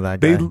 we're done with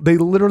that guy. They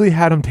literally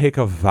had him take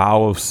a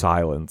vow of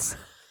silence.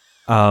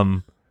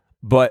 And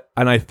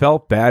I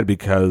felt bad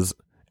because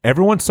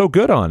everyone's so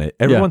good on it.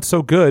 Everyone's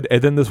so good.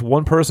 And then this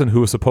one person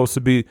who was supposed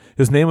to be,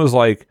 his name was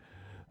like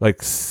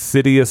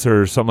Sidious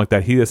or something like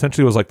that. He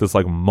essentially was like this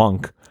like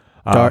monk.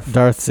 Darth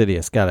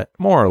Sidious, got it.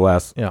 More or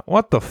less. Yeah.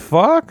 What the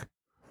fuck?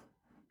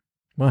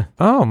 What?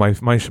 Oh, my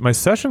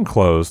session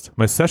closed.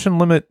 My session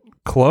limit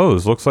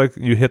closed. Looks like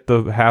you hit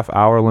the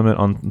half-hour limit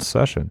on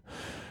session.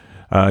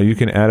 You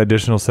can add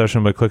additional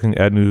session by clicking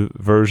add new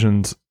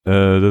versions,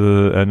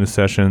 add new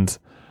sessions.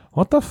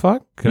 What the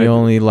fuck? Can you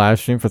only live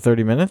stream for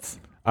 30 minutes?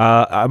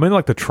 I'm in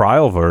like the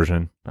trial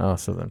version. Oh,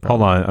 so then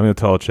Hold on, I'm gonna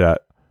tell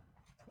chat.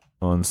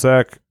 1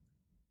 sec.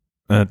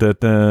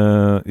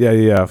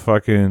 Yeah,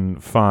 fucking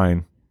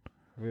fine.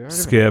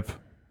 Skip.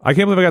 I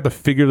can't believe I got to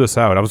figure this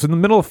out. I was in the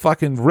middle of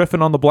fucking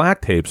riffing on the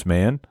black tapes,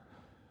 man.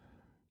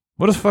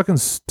 What a fucking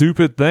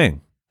stupid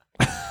thing.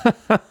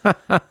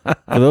 For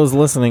those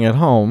listening at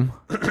home,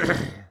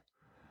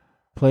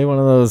 play one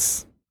of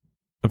those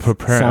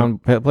Prepare.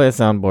 Play a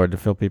soundboard to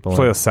fill people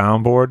Play a in.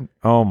 soundboard.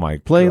 Oh my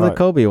Play god! the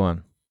Kobe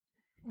one.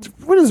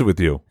 What is it with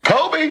you,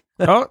 Kobe?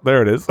 Oh,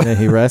 there it is. May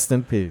he rest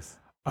in peace.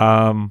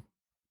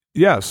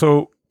 Yeah.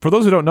 So for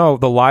those who don't know,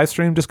 the live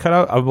stream just cut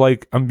out.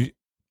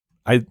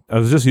 I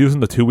was just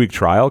using the 2-week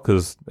trial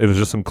because it was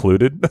just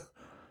included,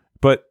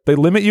 but they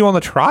limit you on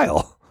the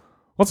trial.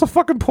 What's the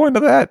fucking point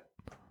of that?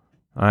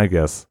 I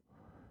guess.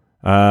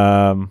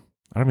 I don't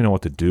even know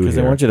what to do Because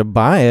here. they want you to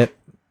buy it.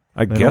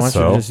 I They don't guess want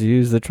you so. to just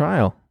use the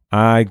trial.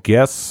 I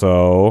guess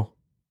so.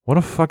 What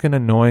a fucking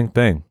annoying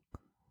thing.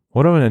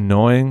 What an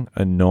annoying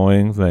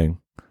thing.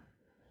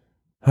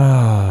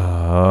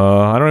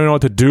 I don't even know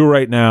what to do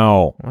right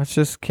now. Let's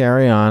just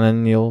carry on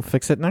and you'll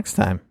fix it next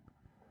time.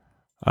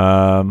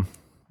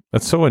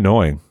 That's so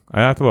annoying.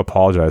 I have to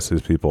apologize to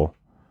these people.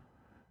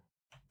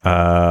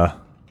 Hold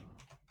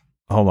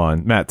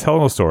on. Matt, tell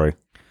them a story.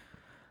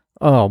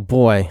 Oh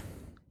boy.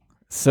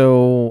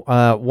 So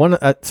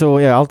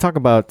I'll talk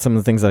about some of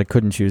the things that I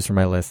couldn't choose from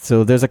my list.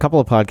 So there's a couple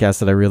of podcasts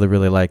that I really,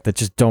 really like that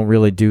just don't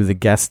really do the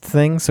guest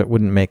thing, so it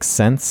wouldn't make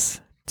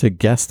sense to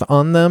guest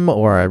on them,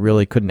 or I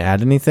really couldn't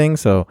add anything.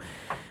 So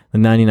the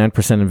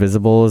 99%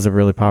 Invisible is a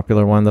really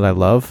popular one that I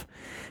love,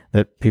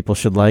 that people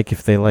should like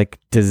if they like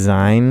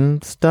design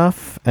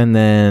stuff. And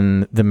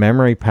then the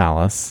Memory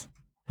Palace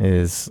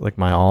is like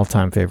my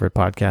all-time favorite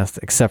podcast,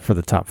 except for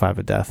the Top 5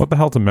 of Death. What the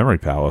hell's a memory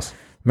palace?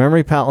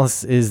 Memory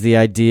Palace is the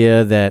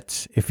idea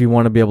that if you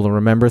want to be able to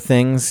remember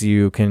things,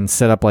 you can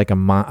set up like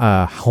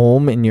a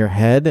home in your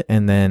head,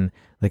 and then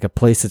like a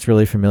place that's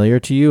really familiar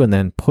to you, and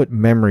then put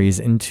memories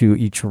into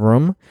each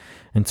room.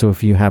 And so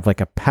if you have like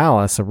a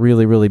palace, a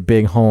really, really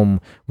big home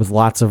with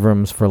lots of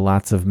rooms for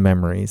lots of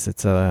memories,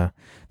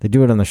 they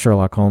do it on the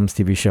Sherlock Holmes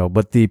TV show.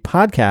 But the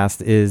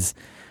podcast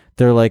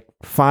they're like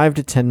 5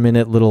 to 10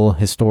 minute little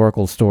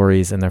historical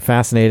stories, and they're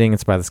fascinating.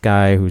 It's by this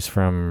guy who's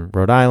from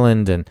Rhode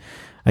Island, and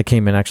I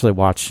came and actually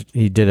watched.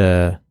 He did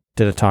a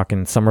talk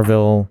in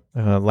Somerville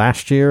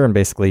last year, and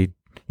basically,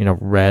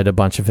 read a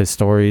bunch of his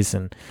stories,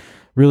 and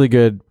really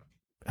good.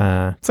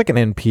 It's like an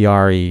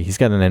NPR-y. He's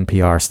got an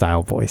NPR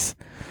style voice,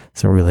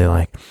 so really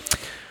like,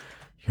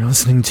 you're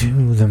listening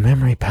to the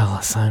Memory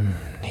Palace. I'm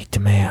Nate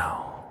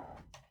DeMeo,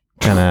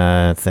 kind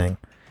of thing.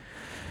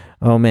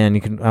 Oh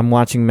man, I'm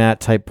watching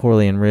Matt type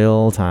poorly in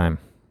real time.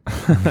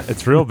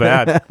 It's real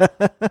bad.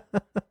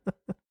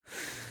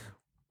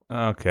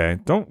 Okay.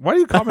 Why do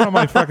you comment on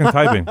my fucking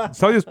typing?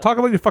 Talk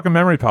about your fucking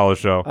Memory Palace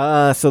show.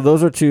 So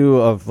those are two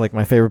of like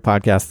my favorite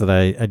podcasts that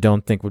I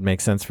don't think would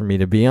make sense for me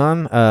to be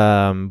on.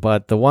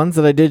 But the ones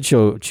that I did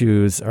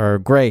choose are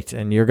great,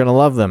 and you're gonna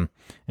love them.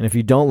 And if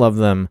you don't love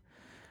them,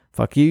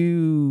 fuck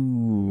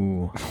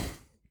you.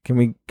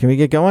 Can we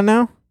get going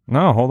now?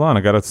 No, hold on.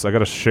 I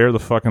gotta share the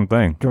fucking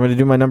thing. Do you want me to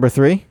do my number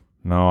 3?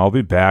 No, I'll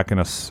be back in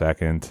a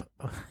second.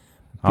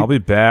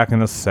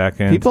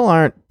 People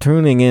aren't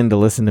tuning in to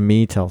listen to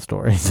me tell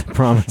stories, I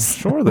promise.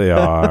 Sure they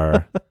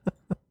are.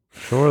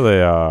 Sure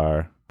they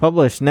are.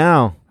 Publish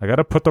now. I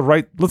gotta put the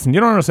right... Listen,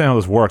 you don't understand how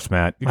this works,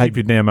 Matt. You keep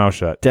your damn mouth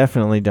shut.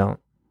 Definitely don't.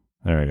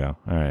 There we go.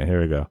 All right,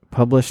 here we go.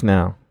 Publish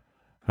now.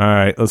 All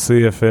right, let's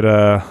see if it...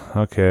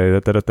 Okay,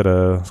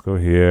 let's go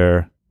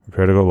here.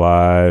 Prepare to go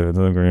live into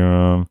the green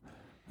room.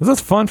 Is this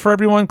fun for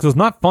everyone? Because it's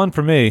not fun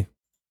for me.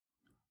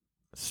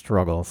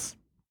 Struggles.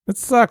 It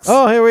sucks.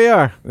 Oh, here we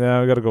are.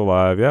 Yeah, we gotta go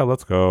live. Yeah,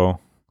 let's go.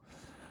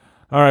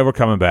 All right, we're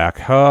coming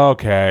back.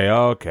 Okay.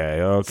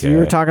 So you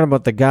were talking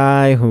about the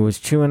guy who was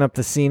chewing up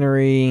the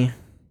scenery.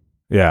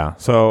 Yeah,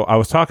 so I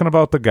was talking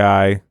about the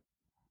guy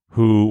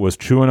who was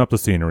chewing up the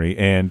scenery,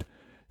 and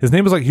his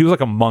name was he was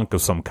like a monk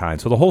of some kind.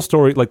 So the whole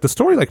story, the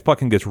story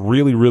fucking gets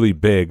really, really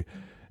big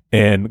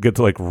and gets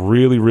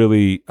really,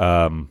 really,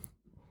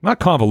 not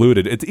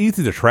convoluted. It's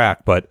easy to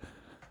track, but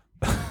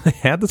they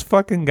had this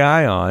fucking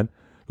guy on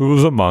who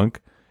was a monk,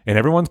 and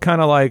everyone's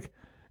kind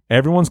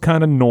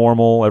of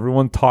normal.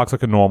 Everyone talks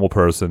like a normal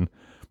person.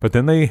 But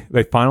then they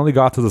finally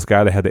got to this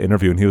guy they had to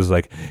interview, and he was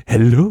like,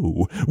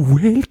 hello,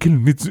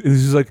 welcome.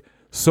 He's like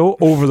so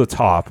over the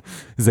top.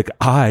 He's like,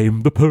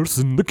 I'm the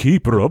person, the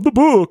keeper of the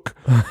book.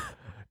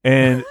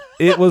 And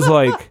it was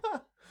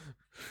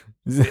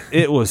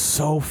it was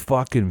so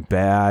fucking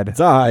bad. It's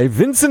I,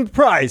 Vincent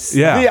Price,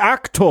 Yeah. the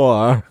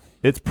actor.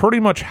 It's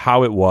pretty much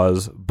how it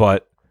was,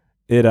 but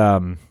it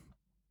then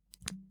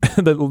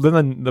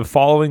the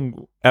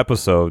following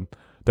episode,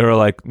 they were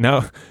like,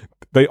 now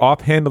they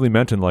offhandedly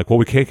mentioned well,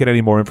 we can't get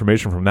any more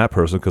information from that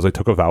person because they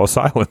took a vow of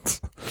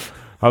silence.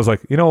 I was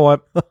like, you know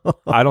what?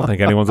 I don't think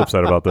anyone's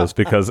upset about this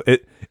because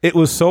it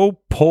was so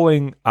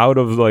pulling out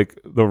of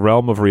the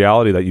realm of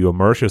reality that you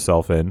immerse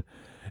yourself in.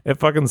 It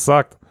fucking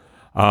sucked.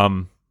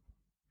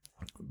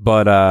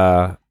 But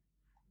I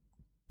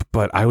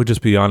would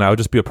just be I would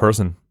just be a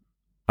person.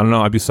 I don't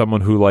know. I'd be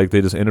someone who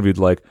they just interviewed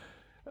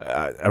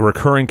a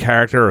recurring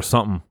character or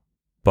something.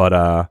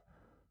 But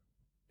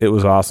it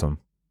was awesome.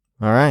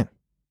 All right.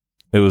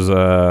 It was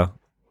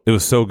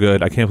so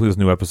good. I can't believe this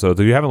new episode.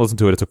 If you haven't listened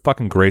to it, it's a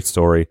fucking great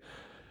story.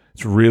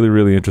 It's really,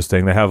 really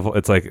interesting.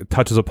 It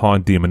touches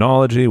upon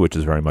demonology, which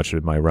is very much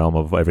in my realm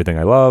of everything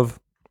I love.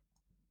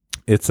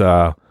 It's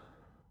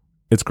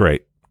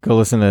great. Go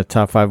listen to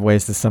Top 5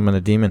 Ways to Summon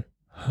a Demon.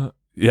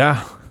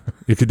 Yeah,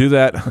 you could do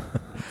that.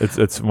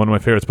 It's one of my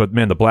favorites. But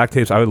man, the Black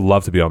Tapes, I would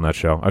love to be on that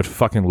show. I would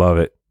fucking love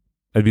it.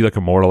 I'd be like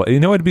immortal. You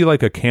know, it'd be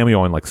like a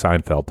cameo on like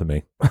Seinfeld to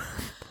me. Yeah.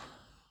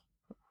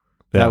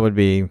 That would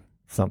be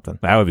something.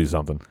 That would be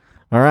something.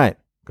 All right.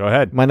 Go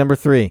ahead. My number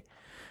 3.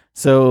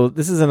 So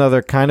this is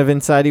another kind of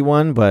insidey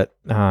one, but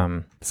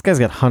this guy's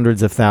got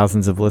hundreds of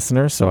thousands of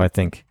listeners, so I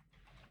think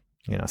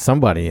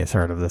somebody has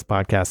heard of this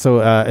podcast. So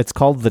it's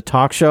called The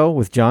Talk Show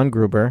with John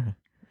Gruber.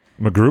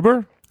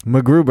 MacGruber?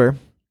 MacGruber.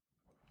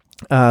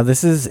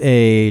 This is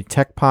a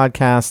tech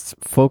podcast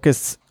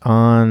focused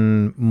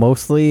on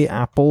mostly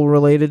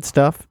Apple-related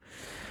stuff.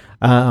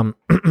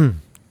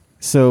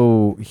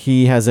 So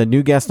he has a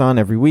new guest on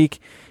every week.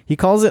 He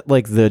calls it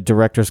like the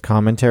director's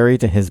commentary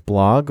to his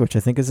blog, which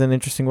I think is an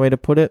interesting way to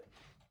put it.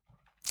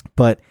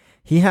 But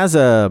he has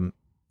a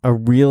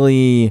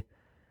really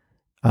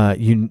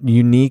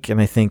unique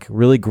and I think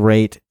really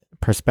great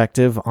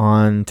perspective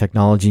on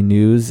technology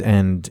news,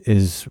 and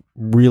is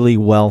really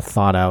well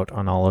thought out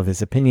on all of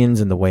his opinions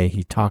and the way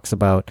he talks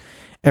about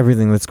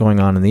everything that's going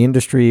on in the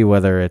industry,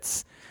 whether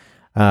it's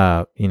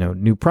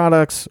new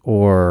products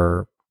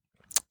or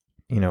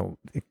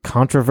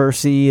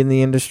controversy in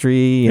the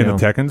industry, in the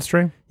tech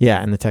industry.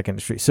 Yeah, in the tech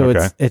industry. So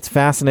Okay. it's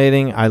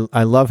fascinating.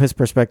 I love his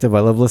perspective.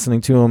 I love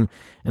listening to him,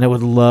 and I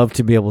would love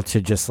to be able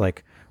to just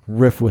like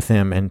riff with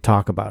him and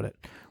talk about it.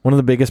 One of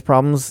the biggest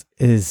problems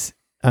is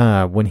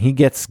when he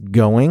gets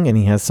going and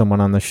he has someone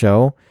on the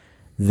show,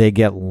 they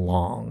get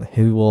long.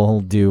 He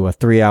will do a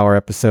 3-hour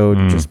episode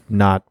and just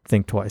not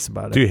think twice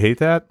about it. Do you hate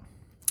that?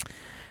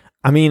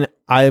 I mean,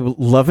 I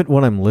love it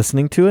when I'm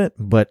listening to it,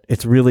 but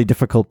it's really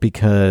difficult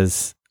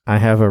because I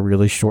have a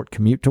really short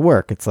commute to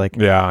work. It's like,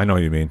 Yeah, I know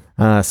what you mean.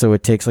 so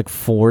it takes like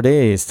 4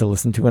 days to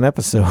listen to an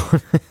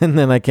episode, and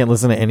then I can't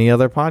listen to any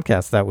other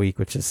podcast that week,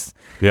 which is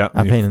Yeah,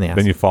 a pain in the ass.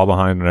 Then you fall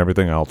behind on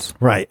everything else.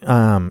 Right.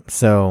 I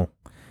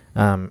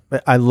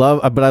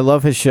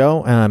love his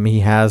show. He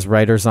has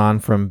writers on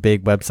from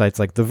big websites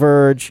like The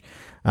Verge.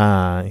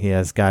 He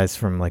has guys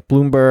from like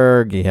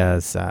Bloomberg. He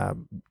has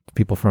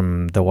people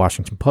from the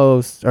Washington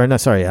Post, or no,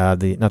 sorry, not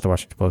the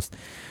Washington Post.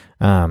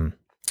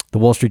 The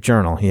Wall Street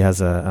Journal. He has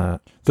The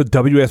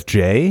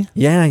WSJ?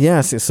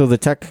 yes. So the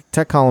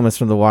tech columnist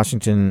from the Wall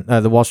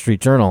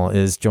Street Journal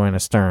is Joanna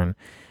Stern,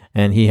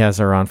 and he has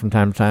her on from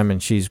time to time,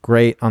 and she's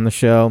great on the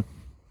show.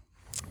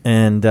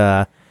 And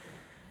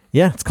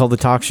it's called The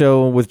Talk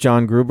Show with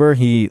John Gruber.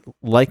 He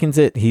likens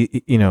it.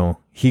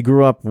 He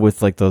grew up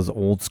with like those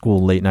old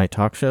school late night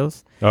talk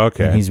shows.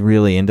 Okay. And he's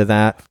really into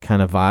that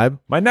kind of vibe.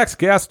 My next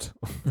guest.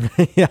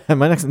 Yeah,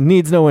 my next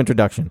needs no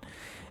introduction.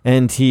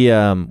 And he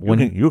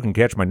You can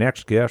catch my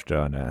next guest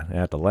on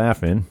at the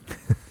Laugh-In.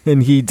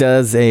 and he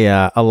does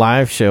a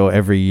live show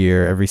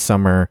every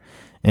summer,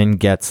 and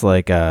gets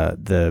like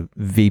the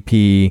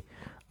VP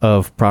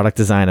of product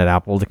design at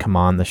Apple to come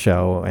on the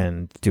show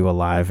and do a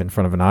live in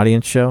front of an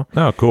audience show.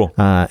 Oh, cool.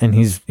 And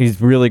he's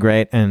really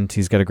great, and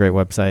he's got a great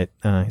website.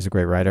 He's a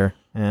great writer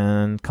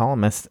and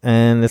columnist,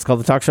 and it's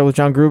called The Talk Show with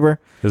John Gruber.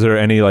 Is there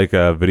any like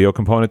video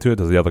component to it?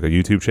 Does he have like a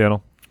YouTube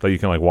channel that you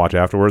can like watch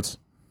afterwards?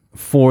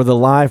 For the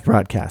live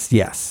broadcast,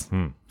 yes.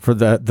 For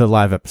the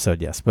live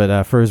episode, yes.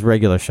 But for his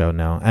regular show,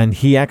 no. And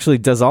he actually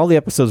does all the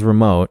episodes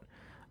remote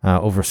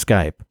over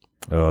Skype.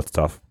 Oh, that's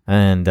tough.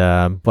 And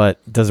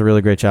but does a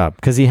really great job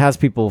because he has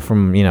people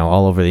from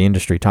all over the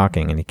industry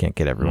talking, and he can't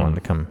get everyone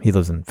to come. He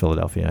lives in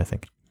Philadelphia, I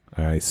think.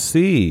 I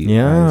see.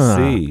 Yeah, I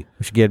see.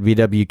 We should get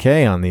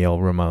BWK on the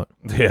old remote.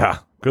 Yeah.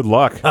 Good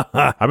luck.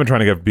 I've been trying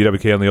to get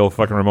BWK on the old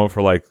fucking remote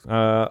for like,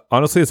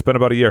 honestly, it's been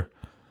about a year.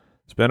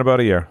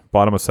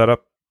 Bought him a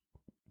setup.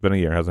 Been a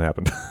year. Hasn't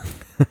happened.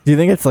 Do you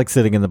think it's like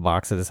sitting in the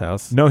box at his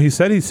house? No, he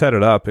said he set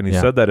it up, and he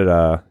said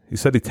that he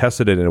said he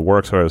tested it and it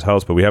works for his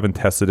house, but we haven't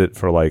tested it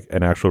for like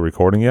an actual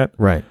recording yet.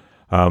 Right.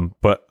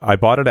 But I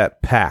bought it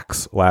at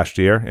PAX last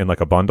year in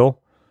like a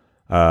bundle.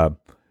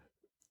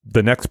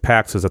 The next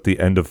PAX is at the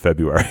end of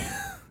February.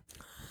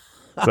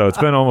 So it's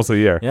been almost a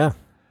year. Yeah.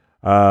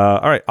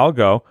 All right, I'll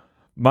go.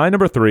 My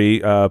number 3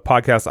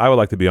 podcast I would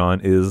like to be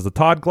on is the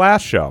Todd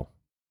Glass Show.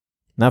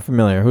 Not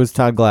familiar. Who's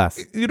Todd Glass?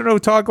 You don't know who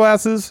Todd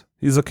Glass is?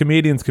 He's a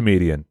comedian's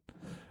comedian.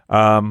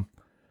 I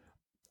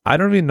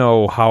don't even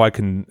know how I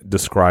can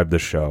describe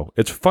this show.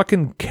 It's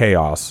fucking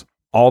chaos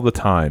all the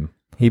time.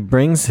 He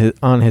brings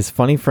on his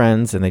funny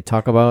friends, and they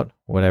talk about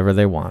whatever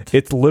they want.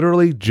 It's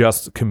literally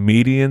just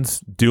comedians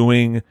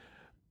doing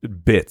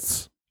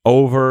bits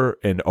over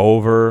and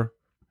over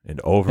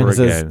and over And it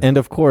says, again. and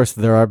of course,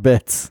 there are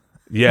bits.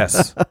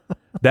 Yes.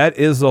 That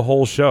is the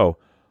whole show.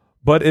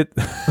 But it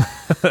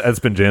that's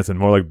been Jansen,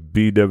 more like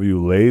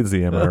BW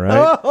lazy, am I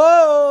right?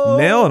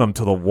 Nailing them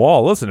to the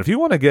wall. Listen, if you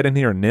want to get in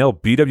here and nail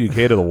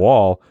BWK to the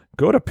wall,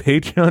 go to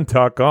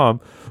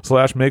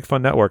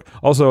patreon.com/makefunnetwork.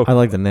 Also, I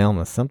like the nail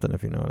to something,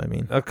 if you know what I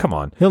mean. come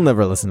on. He'll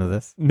never listen to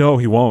this. No,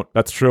 he won't.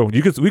 That's true.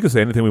 We could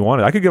say anything we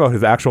wanted. I could give out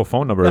his actual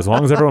phone number. As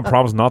long as everyone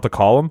promised not to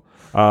call him,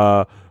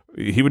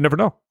 he would never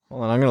know.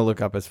 Hold on, I'm going to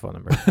look up his phone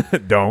number.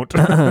 Don't.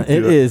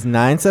 It is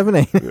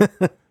 978.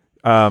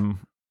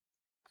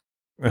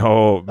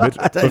 Oh, Mitch,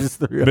 I just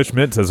threw it. Mitch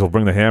Mint says he'll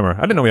bring the hammer.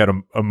 I didn't know we had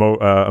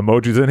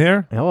emojis in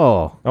here.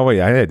 Oh, Oh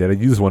wait, I did. I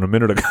used one a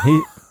minute ago.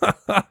 he,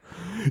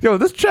 Yo,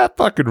 this chat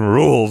fucking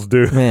rules,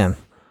 dude. man,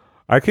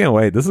 I can't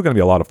wait. This is gonna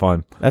be a lot of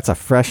fun. that's a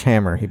fresh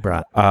hammer he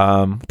brought.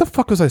 What the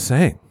fuck was I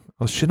saying?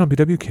 I was shitting on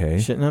BWK.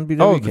 Shitting on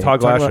BWK. Oh, the Todd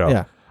Glass show.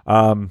 Yeah.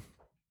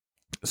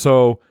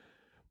 So,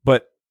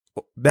 but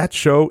that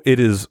show, it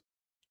is,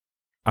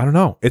 I don't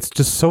know. It's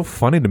just so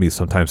funny to me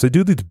sometimes. They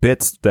do these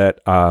bits that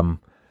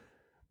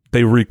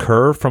they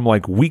recur from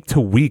like week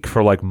to week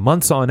for like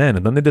months on end,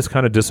 and then they just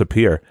kind of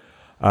disappear.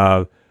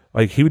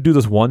 Like he would do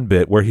this one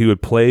bit where he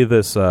would play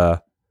this,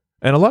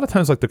 and a lot of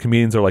times like the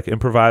comedians are like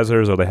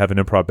improvisers or they have an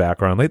improv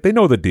background. They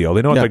know the deal.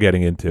 They know what they're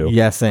getting into.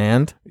 Yes,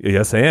 and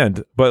Yes,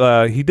 and.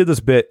 But he did this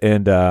bit,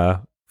 and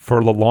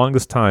for the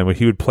longest time, when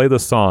he would play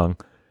this song,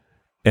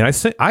 and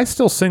I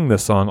still sing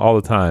this song all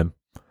the time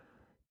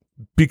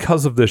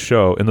because of this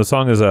show. And the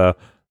song is the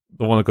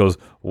one that goes,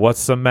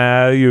 "What's the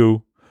matter,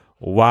 you?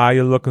 Why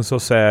you looking so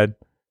sad?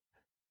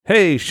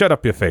 Hey, shut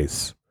up your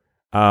face."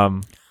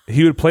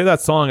 He would play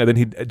that song, and then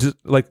he'd just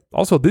like.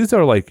 Also, these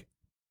are like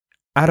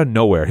out of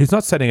nowhere. He's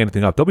not setting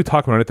anything up. They'll be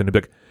talking about anything. He'll be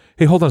like,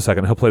 "Hey, hold on a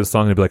second." He'll play the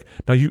song, and he'll be like,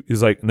 "No, you."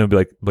 He's like, and they'll be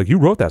like, "You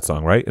wrote that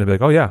song, right?" And they'll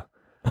be like, "Oh yeah."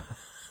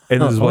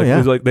 And it's like, yeah.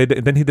 he's like,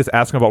 then he just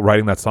ask him about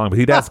writing that song, but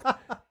he'd ask,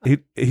 he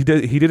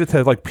did it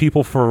to like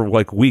people for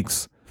like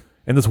weeks,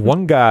 and this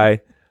one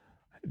guy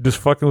just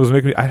fucking was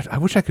making me. I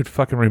wish I could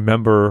fucking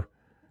remember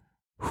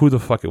who the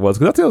fuck it was,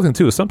 because that's the other thing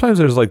too. Is sometimes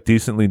there's like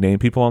decently named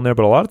people on there,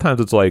 but a lot of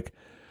times it's like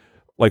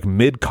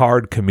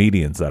mid-card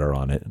comedians that are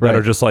on it that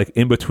are just like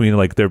in between,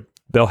 like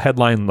they'll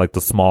headline like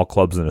the small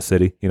clubs in a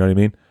city. You know what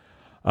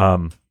I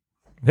mean?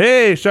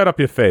 Hey, shut up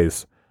your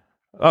face.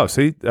 Oh,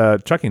 see,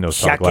 Chucky knows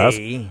Todd Glass.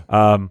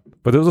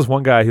 But there was this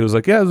one guy, he was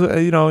like, yeah,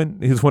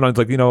 and he just went on,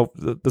 like,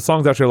 the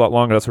song's actually a lot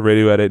longer. That's a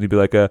radio edit. And he'd be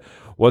like,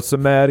 what's the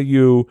matter,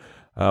 you?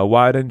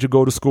 Why didn't you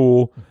go to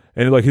school?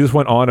 And like he just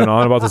went on and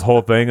on about this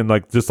whole thing, and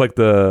like just like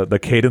the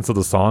cadence of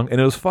the song, and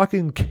it was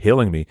fucking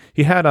killing me.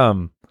 He had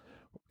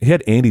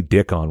Andy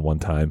Dick on one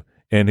time,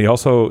 and he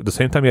also, the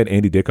same time he had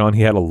Andy Dick on,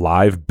 he had a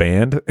live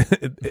band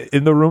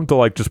in the room to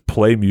like just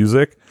play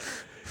music.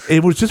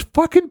 It was just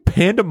fucking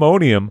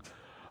pandemonium.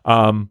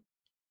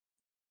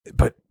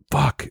 But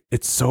fuck,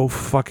 it's so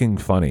fucking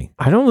funny.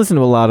 I don't listen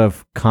to a lot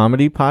of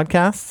comedy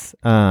podcasts.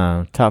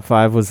 Top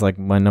 5 was like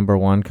my number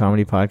one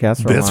comedy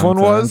podcast. For This a long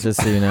one time, was?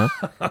 just so you know.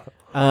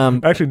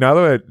 Actually, now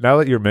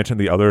that you're mentioning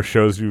the other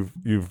shows you've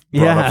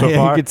brought up so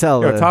far, you could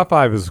tell. Top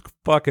 5 is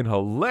fucking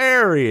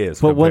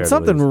hilarious. But when compared to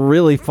something this.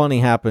 really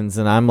funny happens,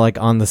 and I'm like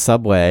on the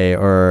subway,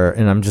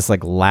 and I'm just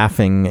like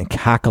laughing and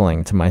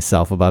cackling to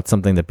myself about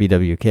something that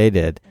BWK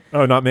did.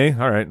 Oh, not me.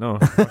 All right, no.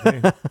 Fuck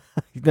me.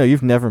 No,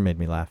 you've never made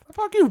me laugh.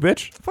 Fuck you,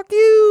 bitch. Fuck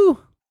you.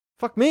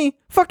 Fuck me.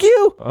 Fuck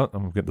you. Oh,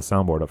 I'm getting the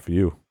soundboard up for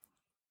you.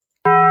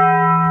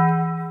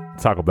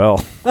 Taco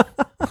Bell.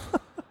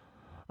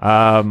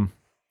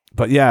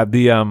 But yeah,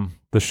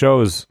 the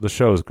show is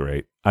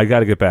great. I got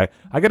to get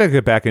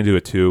back into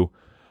it too.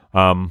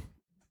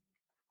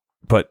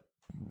 But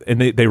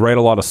they write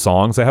a lot of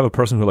songs. They have a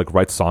person who like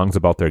writes songs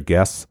about their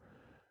guests,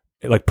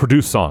 like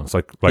produce songs,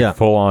 like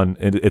full on.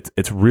 And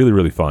it's really,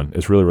 really fun.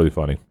 It's really, really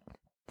funny.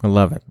 I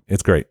love it.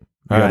 It's great.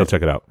 You gotta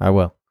check it out. I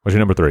will. What's your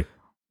number 3?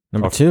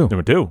 Number 2.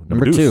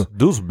 Number two.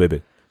 Deuce,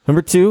 baby.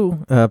 Number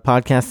 2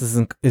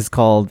 podcast is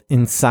called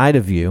Inside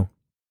of You.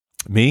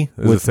 Me?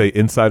 Does it say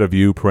inside of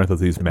you,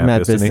 parentheses,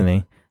 Matt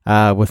Bistany?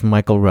 With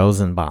Michael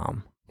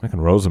Rosenbaum. Michael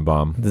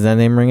Rosenbaum. Does that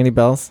name ring any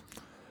bells?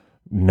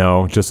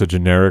 No, just a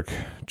generic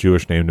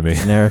Jewish name to me.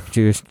 Generic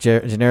Jew.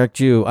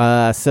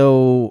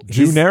 So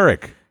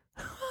Generic.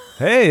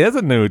 Hey, that's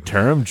a new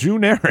term,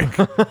 generic.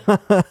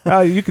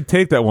 You could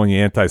take that one, you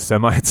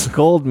anti-Semites.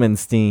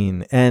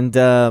 Goldmanstein.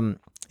 And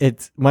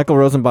it's Michael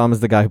Rosenbaum is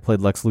the guy who played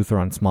Lex Luthor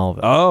on Smallville.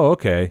 Oh,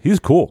 okay. He's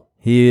cool.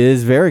 He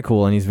is very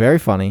cool, and he's very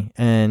funny,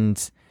 and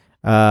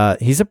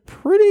he's a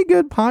pretty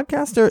good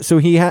podcaster. So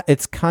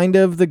it's kind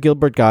of the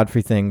Gilbert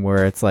Godfrey thing,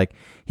 where it's like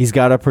he's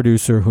got a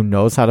producer who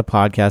knows how to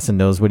podcast and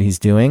knows what he's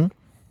doing,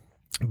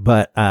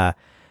 but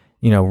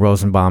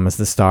Rosenbaum is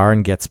the star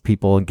and gets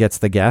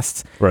the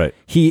guests. Right.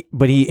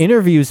 But he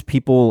interviews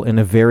people in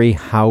a very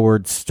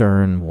Howard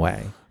Stern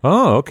way.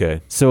 Oh,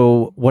 okay.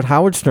 So what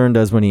Howard Stern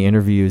does when he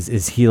interviews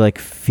is he like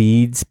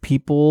feeds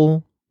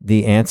people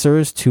the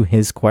answers to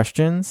his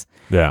questions.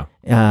 Yeah.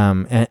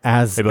 And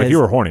as you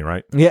were horny,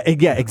 right? Yeah,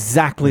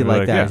 exactly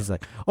like that. Yeah. He's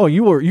like, "Oh,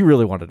 you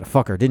really wanted to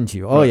fuck her, didn't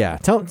you? Oh, right.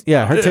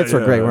 Yeah. Her tits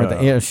were great, weren't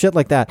they? Shit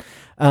like that."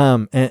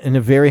 And in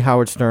a very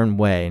Howard Stern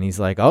way. And he's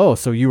like, "Oh,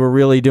 so you were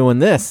really doing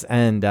this?"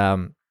 And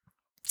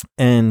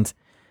as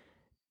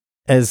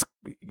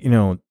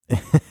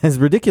as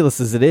ridiculous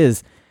as it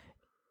is,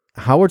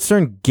 Howard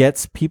Stern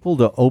gets people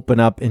to open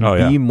up and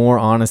be more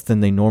honest than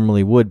they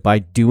normally would by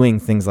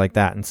doing things like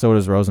that, and so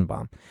does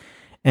Rosenbaum.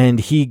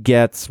 And he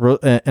gets,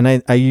 and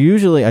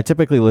I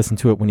typically listen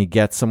to it when he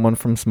gets someone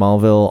from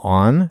Smallville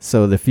on.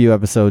 So the few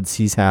episodes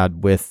he's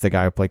had with the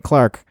guy who played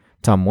Clark,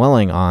 Tom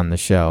Welling, on the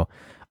show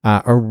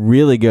are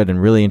really good and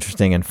really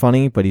interesting and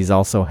funny. But he's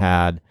also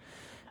had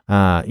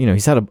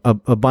He's had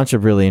a bunch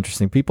of really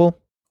interesting people.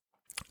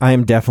 I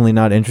am definitely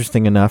not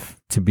interesting enough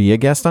to be a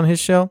guest on his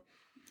show,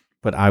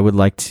 but I would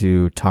like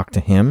to talk to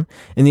him.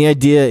 And the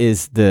idea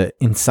is the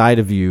inside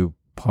of you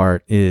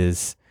part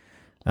is,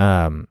 he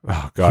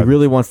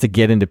really wants to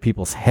get into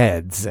people's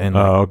heads and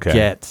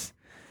get,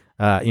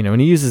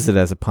 and he uses it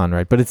as a pun,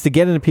 right? But it's to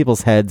get into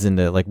people's heads and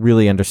to like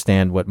really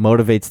understand what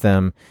motivates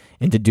them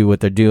and to do what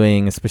they're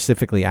doing,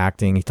 specifically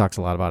acting. He talks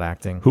a lot about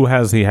acting. Who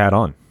has he had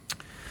on?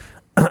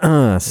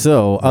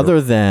 So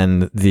other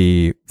than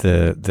the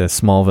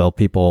Smallville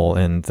people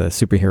and the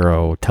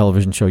superhero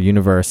television show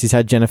universe, he's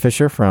had Jenna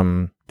Fisher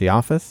from The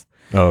Office.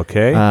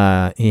 Okay.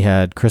 He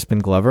had Crispin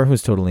Glover,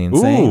 who's totally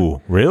insane.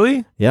 Ooh,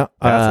 really? Yeah.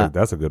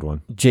 That's a good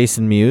one.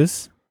 Jason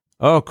Mewes.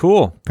 Oh,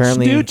 cool.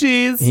 Apparently,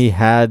 Stooges. He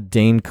had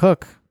Dane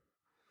Cook.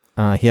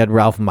 He had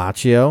Ralph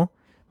Macchio,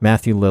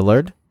 Matthew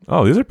Lillard.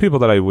 Oh, these are people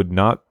that I would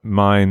not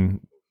mind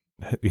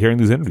hearing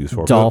these interviews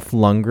for. Dolph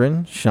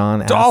Lundgren,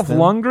 Sean Dolph Astin.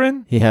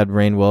 Lundgren? He had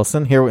Rainn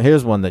Wilson.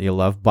 Here's one that you'll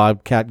love.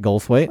 Bobcat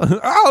Goldthwait.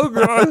 Oh,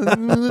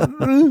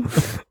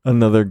 God.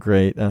 Another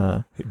great...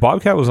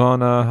 Bobcat was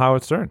on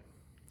Howard Stern.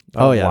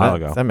 A while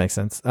ago. That makes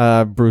sense.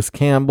 Bruce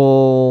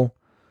Campbell.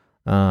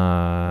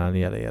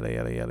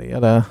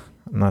 Yada.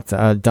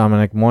 Not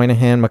Dominic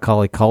Moynihan,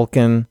 Macaulay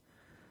Culkin.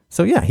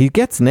 So, yeah, he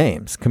gets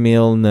names.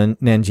 Camille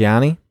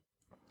Nanjiani.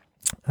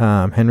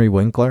 Henry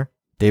Winkler.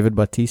 David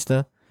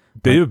Bautista.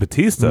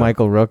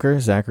 Michael Rooker,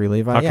 Zachary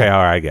Levi. Okay,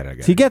 all right, I get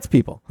it. So he gets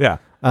people. Yeah.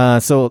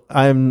 So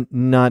I'm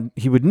not,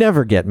 he would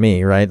never get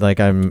me, right? Like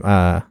I'm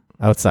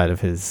outside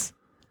of his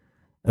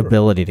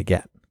ability to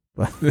get.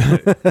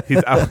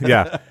 He's out,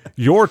 yeah.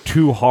 You're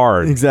too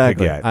hard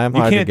exactly. to get. I'm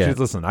you hard can't to get. Just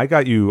listen, I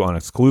got you on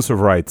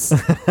exclusive rights.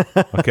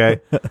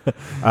 Okay.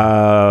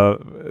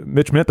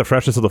 Mitch Mint, the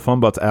freshest of the fun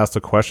butts, asked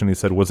a question. He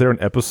said, was there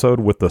an episode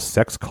with the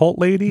sex cult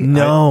lady?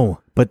 No,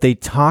 but they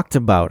talked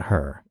about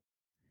her.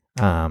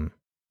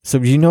 So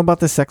do you know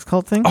about the sex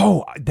cult thing?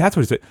 Oh, that's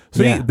what he said.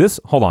 So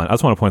hold on. I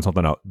just want to point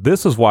something out.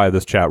 This is why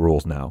this chat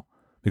rules now.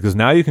 Because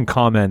now you can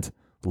comment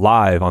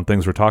live on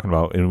things we're talking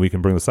about and we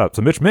can bring this up.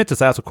 So Mitch Mint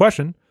just asked a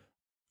question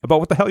about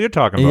what the hell you're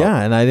talking about.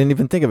 Yeah, and I didn't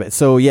even think of it.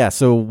 So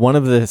so one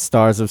of the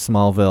stars of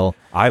Smallville.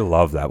 I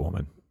love that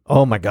woman.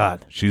 Oh my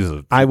God.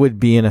 I would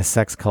be in a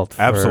sex cult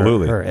for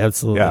absolutely. her.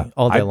 Absolutely. Yeah.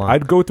 All day long.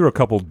 I'd go through a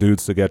couple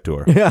dudes to get to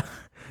her. Yeah.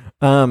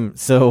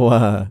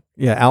 Allison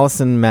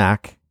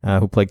Mack,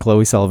 who played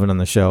Chloe Sullivan on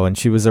the show, and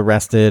she was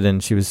arrested,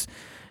 and she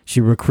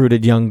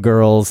recruited young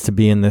girls to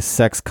be in this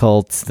sex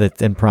cult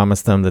and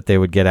promised them that they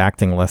would get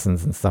acting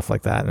lessons and stuff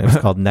like that. And it was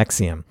called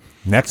NXIVM.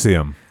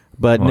 NXIVM.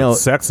 But no,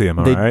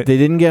 Sexium, they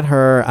didn't get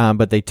her,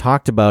 but they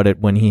talked about it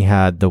when he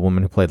had the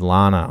woman who played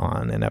Lana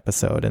on an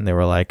episode, and they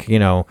were like,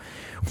 in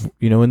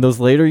those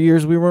later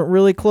years we weren't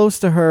really close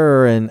to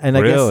her, and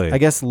really? I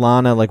guess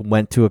Lana like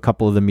went to a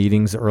couple of the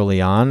meetings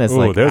early on as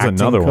like there's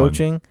acting another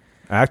coaching. One.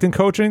 Acting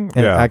coaching?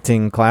 And yeah.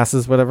 acting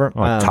classes, whatever.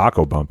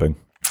 Taco bumping.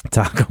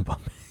 Taco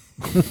bumping.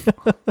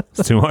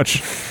 It's too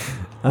much.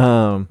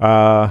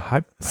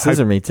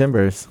 Scissor Me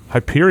Timbers.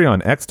 Hyperion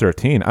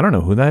X13. I don't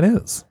know who that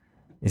is.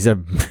 He's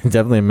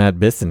definitely a Matt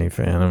Bistany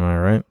fan, am I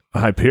right?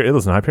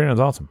 Listen, Hyperion's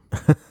awesome.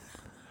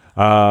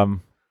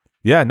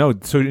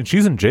 So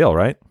she's in jail,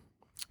 right?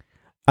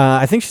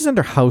 I think she's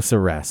under house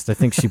arrest. I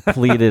think she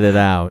pleaded it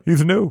out.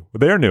 He's new.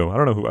 They're new. I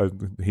don't know who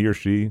he or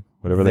she,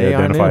 whatever they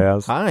identify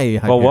as.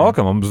 Hi. Well,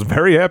 welcome. I'm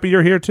very happy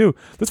you're here too.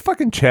 This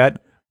fucking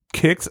chat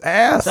kicks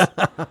ass.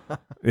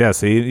 Yeah,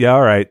 see? Yeah,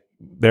 all right.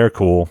 They're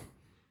cool.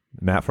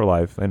 Matt for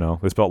life. They know.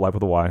 They spelled life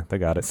with a Y. They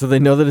got it. So they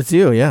know that it's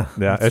you, yeah.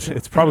 Yeah,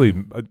 it's probably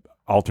an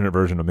alternate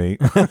version of me.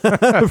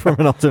 From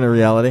an alternate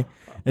reality.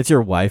 It's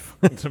your wife.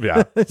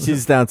 Yeah.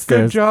 She's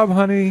downstairs. Good job,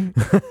 honey.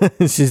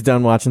 She's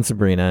done watching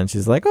Sabrina, and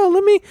she's like, "Oh,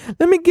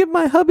 let me give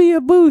my hubby a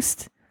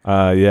boost."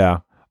 Yeah.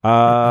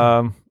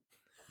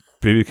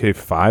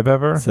 BBK5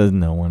 ever? Says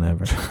no one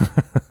ever.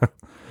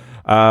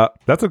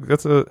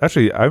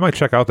 Actually, I might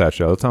check out that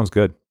show. That sounds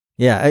good.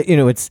 Yeah,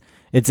 it's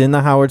in the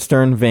Howard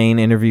Stern vein,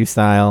 interview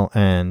style,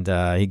 and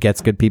he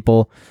gets good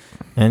people,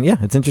 and yeah,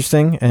 it's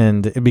interesting,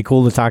 and it'd be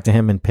cool to talk to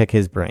him and pick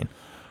his brain.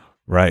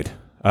 Right.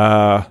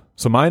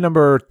 So my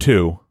number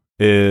 2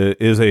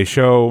 is a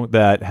show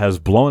that has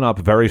blown up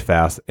very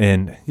fast.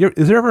 And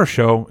is there ever a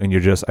show and I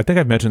think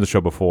I've mentioned the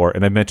show before,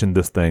 and I mentioned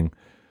this thing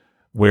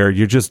where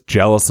you're just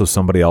jealous of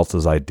somebody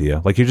else's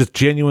idea. Like you're just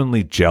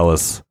genuinely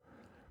jealous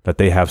that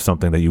they have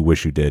something that you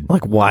wish you did.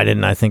 Like, why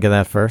didn't I think of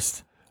that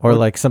first? Or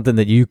like something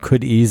that you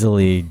could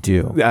easily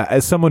do.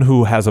 As someone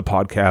who has a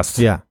podcast,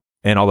 yeah,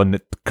 and all the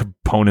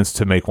components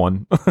to make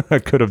one, I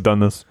could have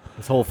done this.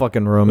 This whole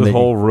fucking room. This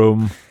whole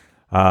room.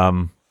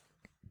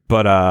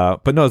 But no,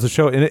 it's a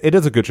show, and it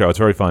is a good show. It's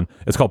very fun.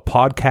 It's called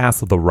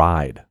Podcast The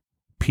Ride,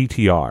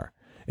 PTR.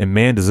 And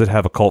man, does it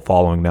have a cult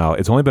following now.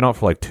 It's only been out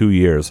for like 2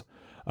 years.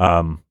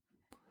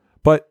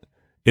 But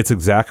it's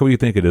exactly what you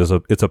think it is.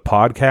 It's a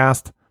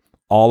podcast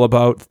all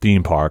about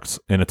theme parks,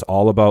 and it's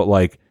all about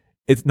like,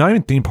 it's not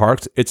even theme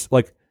parks. It's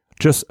like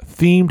just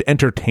themed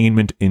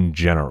entertainment in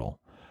general.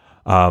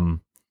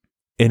 And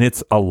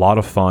it's a lot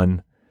of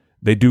fun.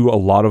 They do a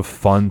lot of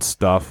fun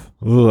stuff.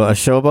 Ooh, a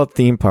show about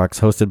theme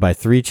parks hosted by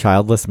 3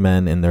 childless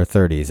men in their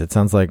 30s. It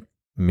sounds like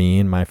me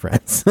and my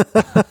friends.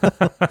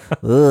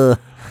 Ugh.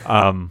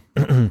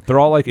 They're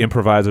all like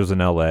improvisers in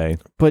LA.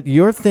 But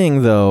your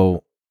thing,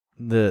 though,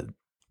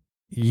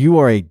 you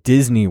are a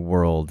Disney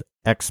World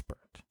expert.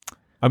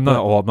 I'm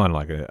not. Well, I'm not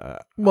like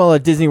a. Well, a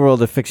Disney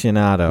World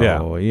aficionado.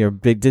 Yeah. You're a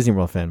big Disney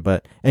World fan,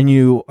 and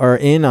you are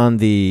in on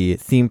the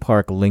theme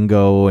park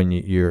lingo, and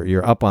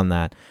you're up on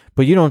that.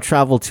 But you don't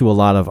travel to a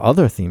lot of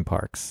other theme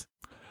parks.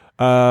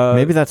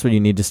 Maybe that's what you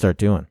need to start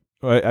doing.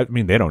 I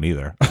mean, they don't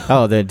either.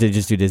 Oh, they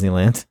just do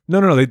Disneyland?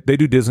 No. They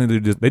do Disney.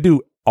 They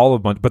do all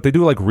of bunch, but they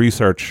do like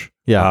research.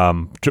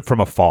 Yeah.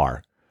 From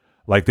afar,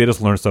 like they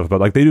just learn stuff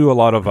about. Like they do a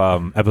lot of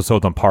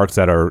episodes on parks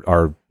that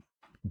are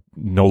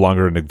no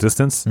longer in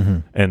existence,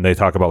 and they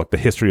talk about like the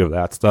history of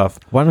that stuff.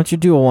 Why don't you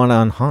do a one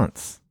on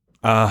haunts?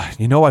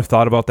 I've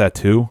thought about that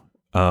too.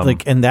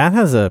 And that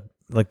has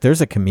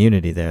there's a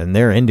community there, and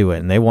they're into it,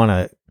 and they want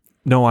to.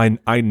 No,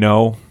 I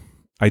know.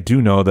 I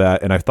do know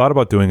that, and I've thought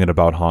about doing it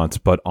about haunts,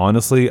 but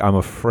honestly, I'm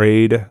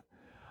afraid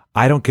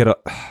I don't get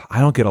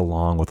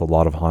along with a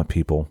lot of haunt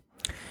people.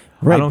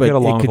 Right, I don't get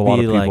along with a lot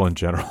of people in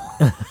general.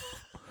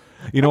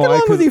 You know, I get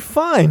along with you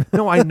fine.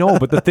 No, I know,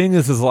 but the thing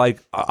is like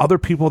other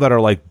people that are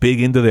like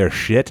big into their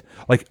shit,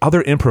 like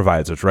other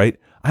improvisers, right?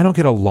 I don't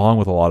get along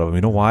with a lot of them.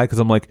 You know why? Because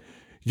I'm like,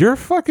 you're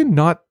fucking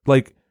not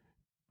like.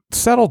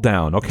 Settle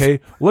down,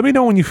 okay? Let me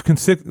know when you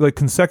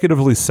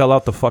consecutively sell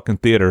out the fucking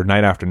theater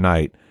night after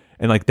night,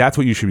 and like that's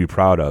what you should be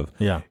proud of.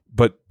 Yeah,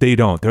 but they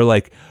don't. They're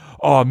like,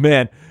 oh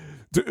man,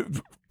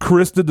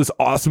 Chris did this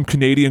awesome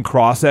Canadian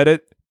cross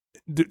edit.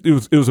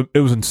 It was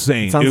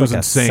insane. It sounds was like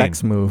insane. A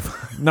sex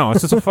move. No,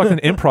 it's just a fucking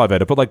improv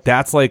edit. But like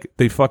that's like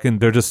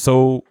they're just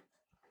so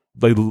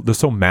they're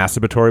so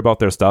masturbatory about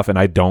their stuff, and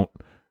I don't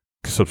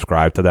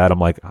subscribe to that. I'm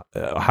like,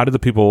 how did the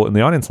people in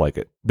the audience like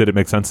it? Did it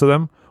make sense to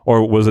them?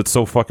 Or was it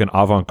so fucking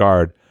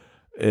avant-garde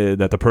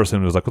that the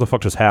person was like, what the fuck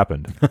just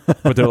happened?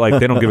 But they're like,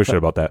 they don't give a shit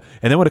about that.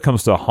 And then when it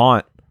comes to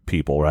haunt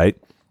people, right?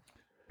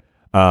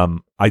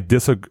 I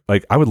disagree.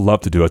 Like, I would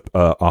love to do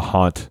a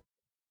haunt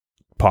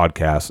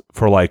podcast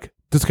for like,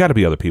 there's got to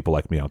be other people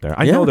like me out there.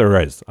 I know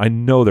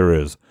there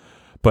is.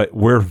 But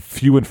we're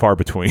few and far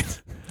between.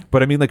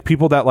 But I mean, like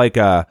people that like,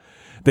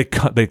 they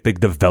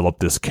develop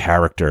this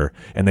character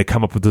and they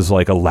come up with this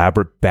like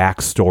elaborate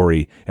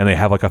backstory and they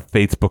have like a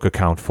Facebook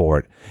account for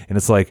it. And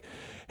it's like,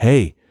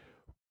 hey,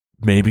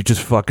 maybe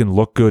just fucking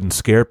look good and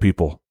scare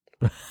people.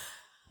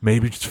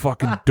 Maybe just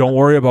fucking don't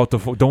worry about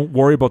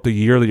the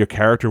year that your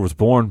character was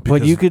born.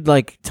 But you could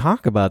like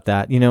talk about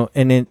that, you know,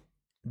 and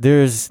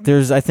there's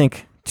I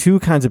think 2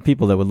 kinds of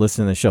people that would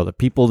listen to the show. The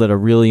people that are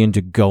really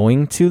into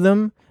going to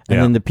them,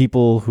 and then the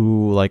people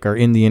who like are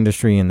in the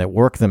industry and that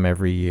work them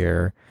every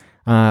year.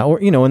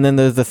 And then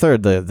there's the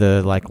third,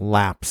 the like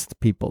lapsed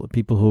people, the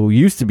people who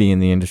used to be in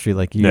the industry,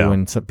 like you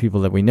and some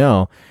people that we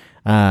know,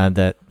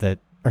 that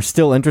are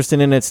still interested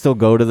in it, still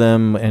go to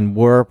them and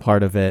were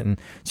part of it. And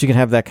so you can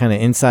have that kind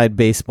of inside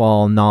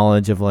baseball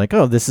knowledge of like,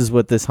 oh, this is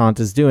what this haunt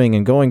is doing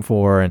and going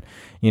for. And,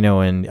 you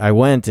know, and I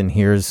went and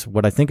here's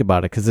what I think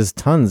about it. 'Cause there's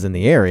tons in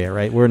the area,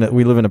 right?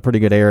 We live in a pretty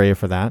good area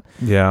for that.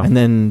 Yeah. And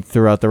then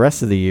throughout the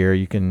rest of the year,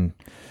 you can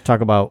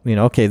talk about, you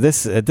know, okay, at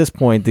this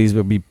point, these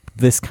would be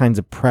this kinds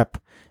of prep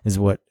is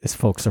what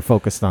folks are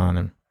focused on.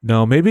 And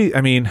no, maybe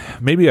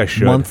I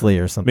should monthly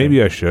or something.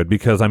 Maybe I should,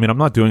 because I mean I'm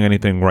not doing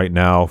anything right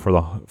now for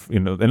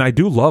and I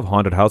do love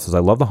haunted houses. I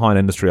love the haunt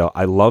industry.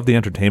 I love the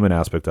entertainment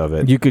aspect of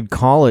it. You could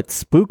call it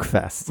Spook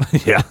Fest.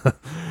 Yeah,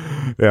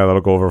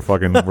 that'll go over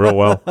fucking real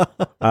well.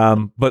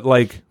 But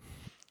like,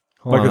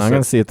 Hold on, I'm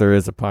gonna see if there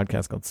is a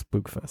podcast called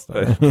Spook Fest.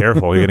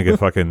 Careful, you're gonna get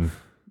fucking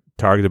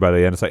targeted by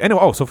the end. It's like,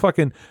 anyway, so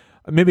fucking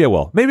maybe I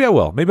will. Maybe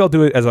I'll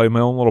do it as my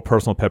own little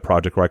personal pet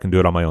project where I can do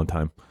it on my own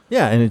time.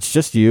 Yeah, and it's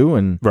just you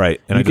and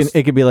right. And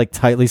it could be like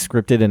tightly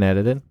scripted and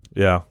edited.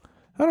 Yeah,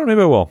 I don't know.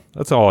 Maybe I will.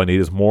 That's all I need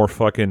is more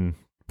fucking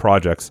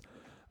projects.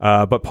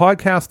 But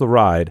Podcast the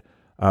Ride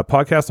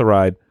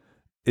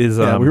is.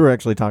 We were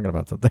actually talking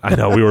about something. I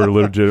know we were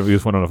legit. We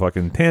just went on a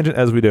fucking tangent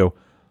as we do.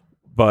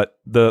 But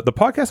the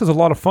podcast is a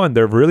lot of fun.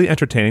 They're really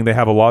entertaining. They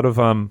have a lot of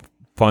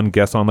fun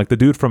guests on. Like the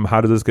dude from How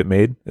Did This Get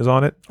Made is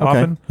on it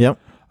often. Yep.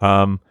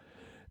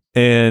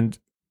 And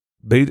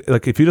they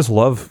like if you just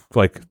love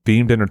like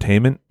themed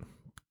entertainment.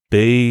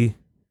 They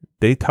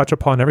touch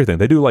upon everything.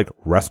 They do like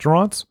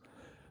restaurants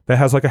that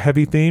has like a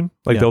heavy theme.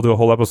 Like they'll do a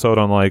whole episode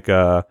on like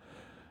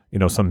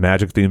some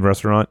magic themed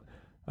restaurant.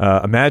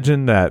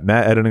 Imagine that,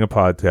 Matt editing a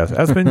podcast.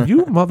 Espen,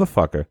 you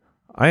motherfucker.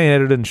 I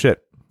ain't editing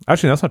shit.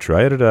 Actually, that's not true.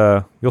 I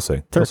edited you'll see.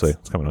 Turts. You'll see.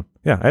 It's coming on.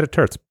 Yeah, I edit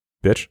Turts,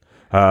 bitch.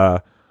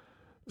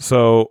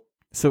 So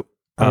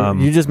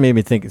you just made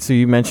me think. So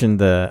you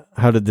mentioned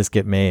How Did This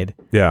Get Made?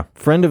 Yeah.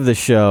 Friend of the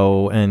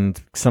show and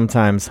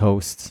sometimes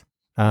host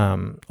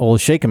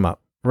old Shake 'Em Up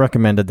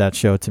recommended that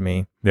show to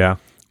me. Yeah.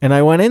 And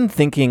I went in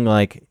thinking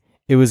like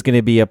it was going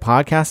to be a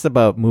podcast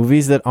about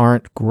movies that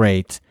aren't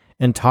great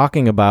and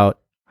talking about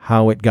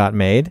how it got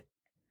made,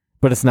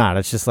 but it's not.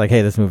 It's just like,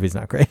 hey, this movie's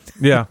not great.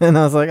 Yeah. And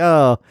I was like,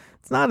 oh,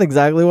 it's not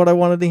exactly what I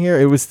wanted to hear.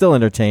 It was still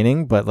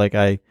entertaining, but like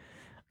I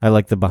I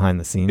like the behind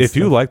the scenes. If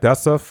you like that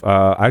stuff,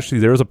 actually,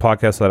 there is a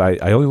podcast that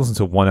I only listened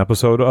to one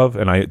episode of,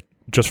 and I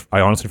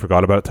honestly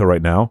forgot about it till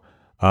right now.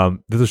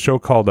 There's a show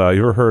called, you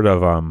ever heard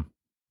of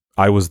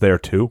I Was There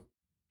Too?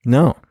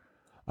 No.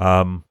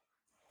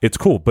 It's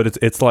cool, but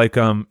it's like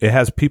it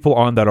has people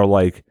on that are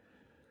like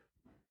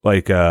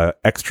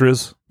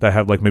extras that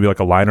have like maybe like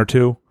a line or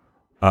two,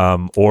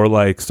 or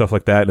like stuff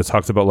like that, and it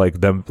talks about like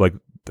them like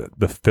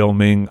the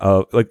filming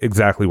of like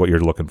exactly what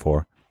you're looking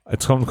for.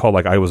 It's something called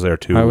like I Was There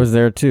Too. I Was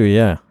There Too,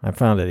 yeah. I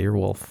found it,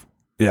 Earwolf.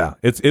 Yeah,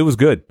 it was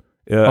good.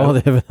 They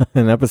have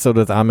an episode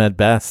with Ahmed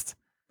Best.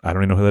 I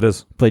don't even know who that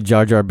is. Played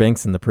Jar Jar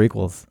Binks in the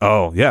prequels.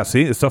 Oh yeah,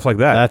 see, it's stuff like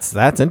that.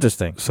 That's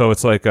interesting. So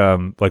it's like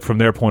from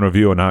their point of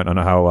view, and I don't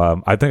know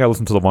how. I think I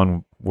listened to the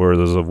one where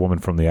there's a woman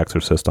from The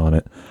Exorcist on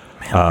it.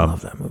 Man, I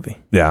love that movie.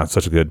 Yeah, it's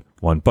such a good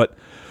one. But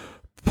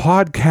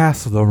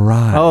Podcast The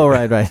Ride. Oh,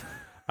 right.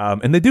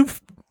 And they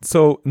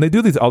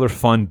do these other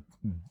fun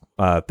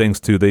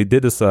things too. They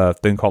did this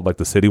thing called like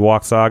the City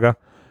Walk Saga,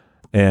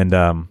 and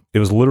it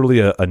was literally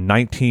a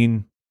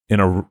 19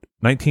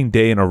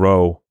 day in a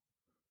row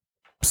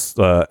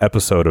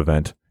episode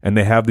event, and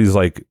they have these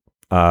like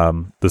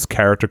this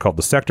character called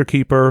the Sector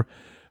Keeper,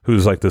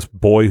 who's like this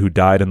boy who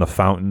died in the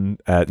fountain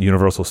at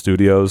Universal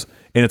Studios,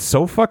 and it's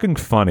so fucking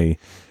funny,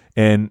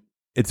 and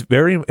it's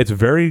very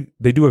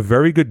they do a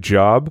very good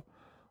job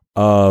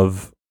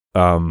of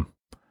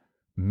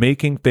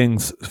making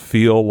things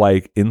feel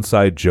like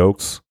inside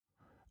jokes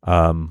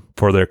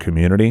for their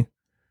community.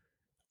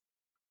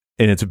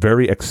 And it's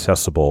very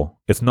accessible.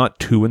 It's not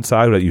too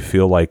inside that you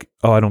feel like,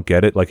 oh, I don't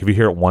get it. Like if you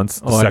hear it once,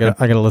 I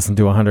gotta listen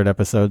to 100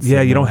 episodes.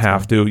 Yeah, you don't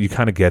have to. You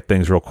kind of get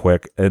things real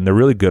quick, and they're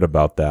really good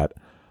about that.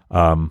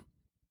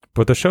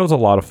 But the show's a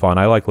lot of fun.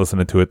 I like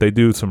listening to it. They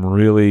do some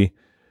really,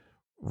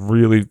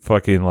 really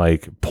fucking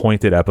like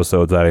pointed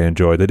episodes that I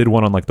enjoy. They did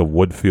one on like the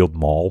Woodfield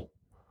Mall,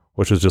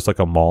 which is just like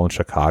a mall in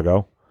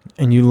Chicago.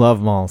 And you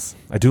love malls.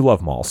 I do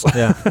love malls.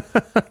 Yeah.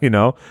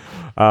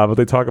 But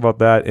they talk about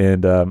that,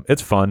 and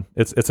it's fun.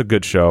 It's a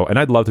good show, and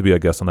I'd love to be a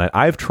guest on that.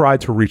 I've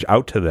tried to reach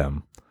out to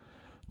them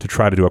to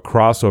try to do a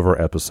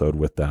crossover episode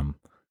with them,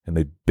 and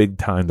they big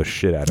time the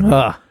shit out of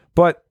me.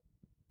 But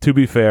to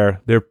be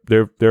fair,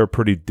 they're a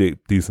pretty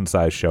decent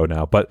sized show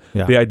now. But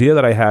the idea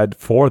that I had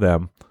for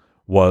them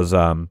was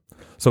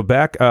so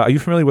back. Are you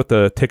familiar with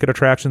the ticket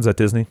attractions at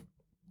Disney?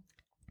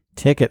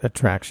 Ticket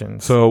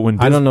attractions. So when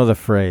I don't know the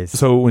phrase.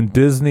 So when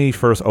Disney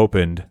first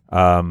opened,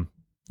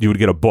 you would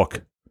get a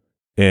book,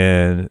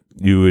 and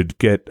you would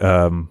get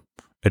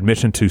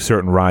admission to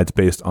certain rides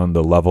based on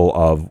the level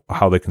of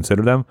how they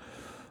consider them.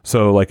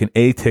 So like an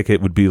A ticket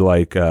would be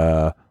like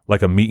a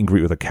meet and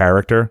greet with a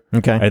character.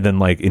 Okay. And then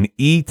like an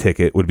E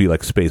ticket would be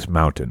like Space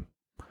Mountain.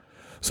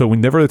 So we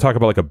never really talk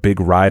about like a big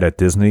ride at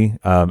Disney.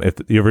 If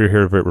you ever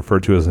hear of it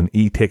referred to as an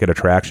E ticket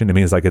attraction, it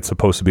means like it's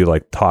supposed to be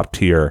like top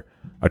tier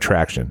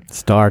attraction.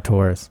 Star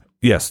Tours.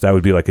 Yes, that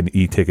would be like an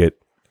E ticket.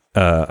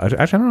 Actually,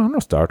 I don't know.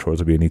 Star Tours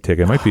would be an E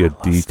ticket. It might be a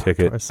D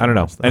ticket. I don't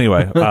know.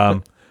 Anyway,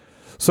 but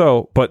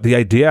the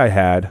idea I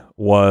had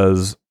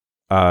was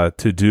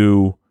to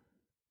do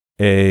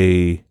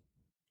a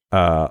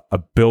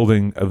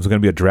building. It was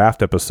going to be a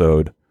draft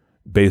episode,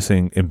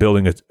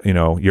 building it.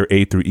 Your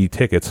A through E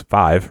tickets,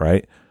 5,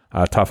 right?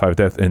 Top 5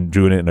 death, and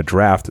doing it in a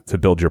draft to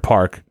build your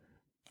park,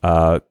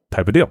 type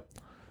of deal.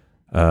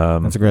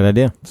 That's a great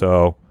idea.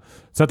 So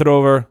sent it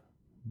over.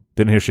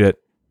 Didn't hear shit.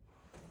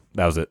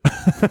 That was it.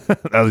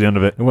 That was the end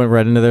of it. It went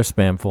right into their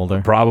spam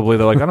folder. Probably.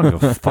 They're like, I don't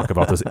give a fuck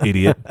about this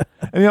idiot.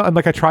 And and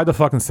like I tried to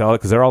fucking sell it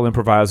because they're all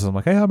improvisers. I'm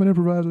like, hey, I'm an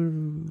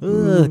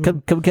improviser.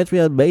 Come catch me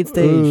on main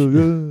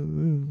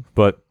stage.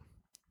 But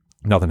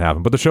nothing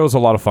happened. But the show's a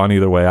lot of fun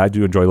either way. I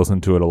do enjoy listening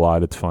to it a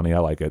lot. It's funny. I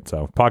like it.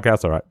 So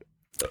podcast, all right.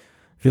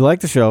 If you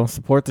like the show,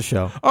 support the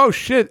show. Oh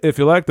shit! If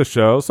you like the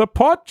show,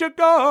 support your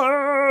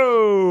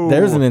girl.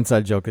 There's an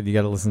inside joke that you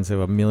got to listen to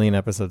 1,000,000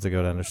 episodes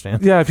ago to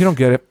understand. Yeah, if you don't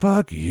get it,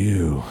 fuck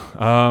you.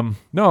 Go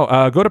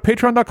to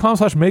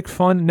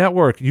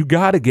patreon.com/makefunnetwork. You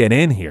got to get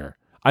in here.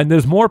 And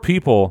there's more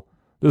people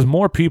than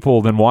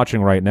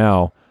watching right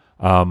now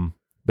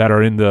that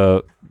are in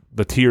the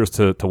tiers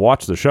to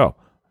watch the show.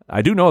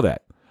 I do know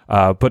that.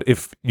 But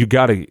if you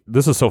got to,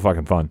 this is so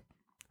fucking fun.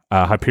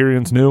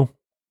 Hyperion's new.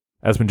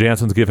 Espen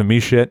Jansen's giving me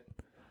shit.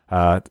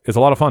 It's a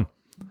lot of fun.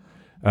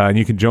 And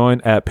you can join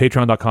at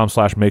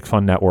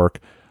patreon.com/makefunnetwork.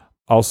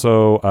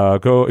 Also,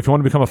 go if you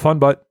want to become a fun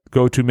butt,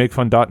 go to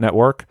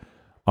makefun.network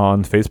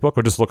on Facebook,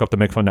 or just look up the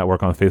Make Fun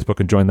Network on Facebook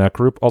and join that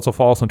group. Also,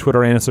 follow us on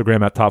Twitter and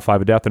Instagram at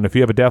Top5ofDeath. And if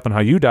you have a death on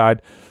how you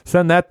died,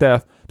 send that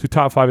death to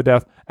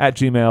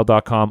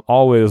top5ofdeath@gmail.com.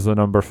 Always the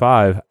number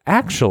 5.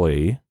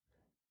 Actually,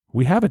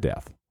 we have a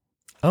death.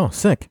 Oh,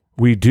 sick.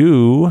 We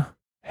do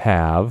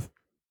have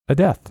a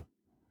death.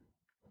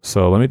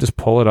 So let me just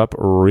pull it up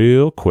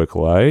real quick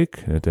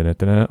like.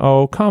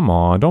 Oh, come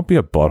on. Don't be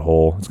a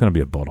butthole. It's going to be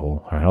a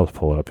butthole. All right, I'll just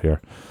pull it up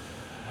here.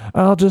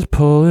 I'll just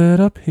pull it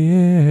up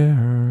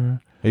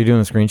here. Are you doing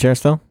the screen share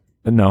still?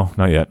 No,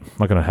 not yet. I'm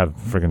not going to have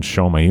friggin'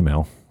 show my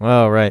email.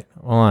 Oh, right.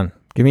 Hold on.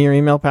 Give me your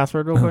email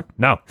password real quick.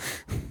 No.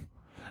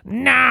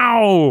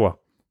 No!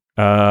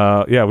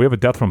 Yeah, we have a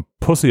death from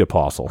Pussy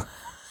Apostle.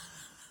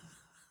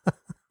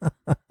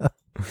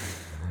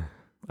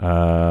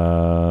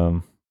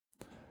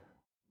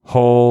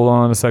 Hold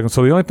on a second.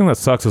 So the only thing that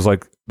sucks is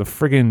like the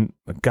friggin'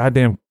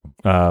 goddamn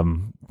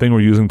thing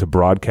we're using to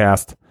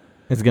broadcast.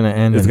 It's gonna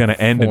end. It's gonna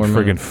end in 4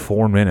 friggin' minutes.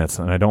 4 minutes,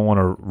 and I don't want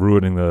to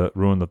ruin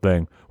the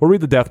thing. We'll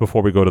read the death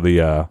before we go to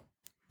the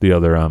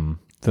other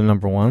The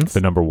number ones.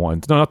 the number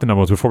ones. No, not the number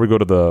ones. Before we go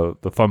to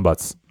the fun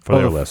butts for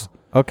their list.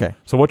 Okay.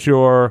 So what's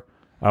your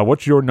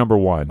number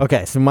one?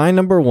 Okay. So my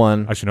number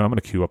one. Actually, no, I'm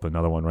gonna queue up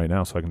another one right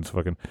now so I can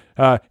fucking.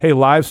 Hey,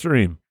 live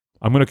stream.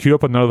 I'm gonna queue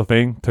up another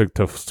thing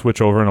to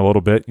switch over in a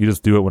little bit. You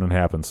just do it when it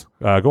happens.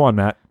 Go on,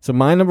 Matt. So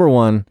my number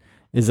one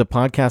is a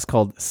podcast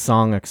called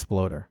Song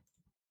Exploder.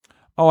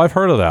 Oh, I've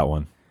heard of that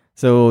one.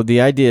 So the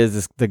idea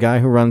is the guy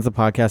who runs the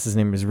podcast, his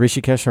name is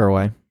Rishikesh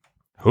Hirway.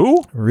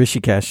 Who?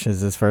 Rishikesh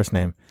is his first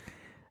name.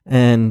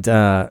 And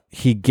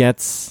he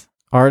gets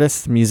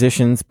artists,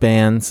 musicians,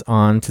 bands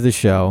onto the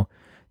show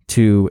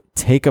to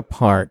take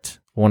apart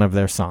one of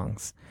their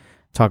songs.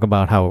 Talk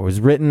about how it was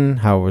written,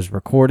 how it was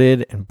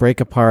recorded, and break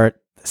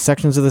apart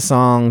sections of the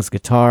songs,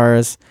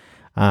 guitars.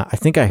 I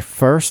think I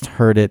first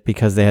heard it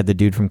because they had the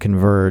dude from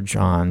Converge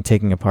on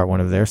taking apart one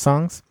of their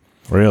songs.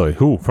 Really?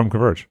 Who? From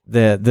Converge?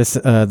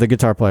 The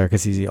guitar player,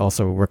 because he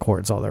also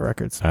records all their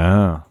records.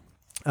 Ah.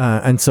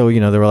 And so,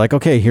 they were like,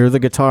 okay, here are the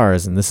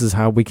guitars, and this is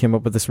how we came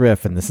up with this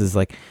riff, and this is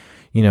like,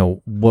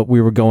 what we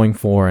were going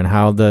for, and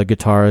how the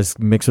guitars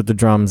mix with the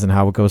drums, and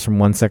how it goes from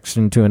one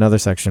section to another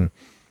section.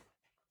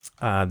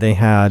 They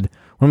had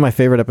one of my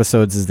favorite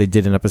episodes is they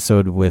did an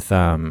episode with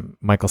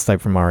Michael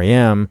Stipe from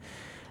REM,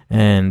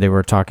 and they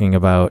were talking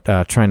about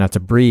Try Not to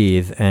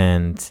Breathe,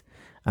 and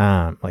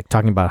like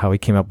talking about how he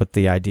came up with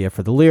the idea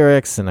for the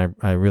lyrics, and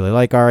I really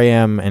like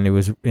REM,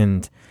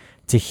 and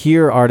to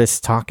hear artists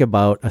talk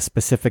about a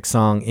specific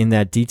song in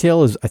that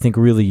detail is, I think,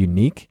 really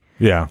unique.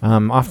 Yeah.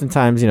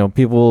 Oftentimes,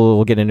 people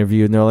will get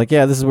interviewed and they're like,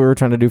 yeah, this is what we're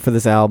trying to do for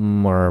this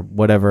album or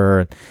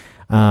whatever.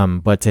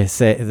 But to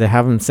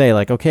have them say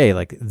like, okay,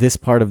 like this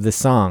part of this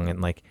song, and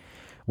like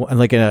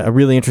a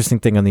really interesting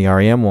thing on the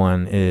REM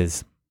one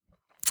is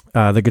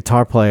the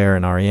guitar player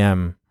in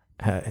REM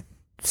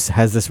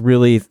has this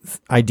really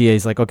idea.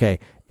 He's like, okay,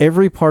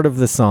 every part of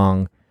the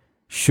song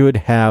should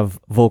have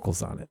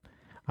vocals on it.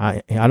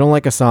 I don't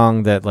like a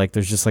song that like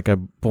there's just like a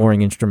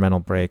boring instrumental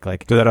break.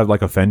 Like, did that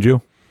like offend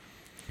you?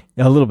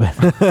 A little bit,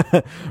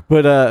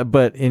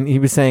 but he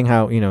was saying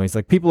how he's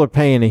like, people are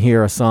paying to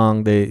hear a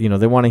song. They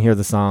want to hear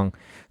the song.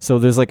 So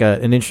there's like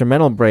an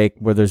instrumental break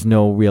where there's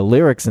no real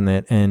lyrics in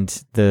it, and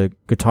the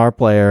guitar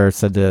player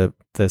said to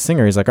the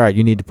singer, he's like, all right,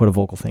 you need to put a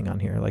vocal thing on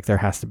here. Like there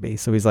has to be.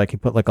 So he's like, he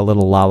put like a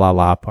little la la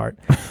la part.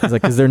 He's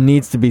like, because there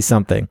needs to be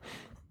something.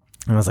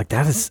 And I was like,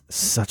 that is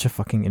such a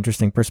fucking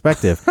interesting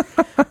perspective.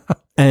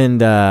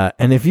 And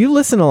if you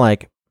listen to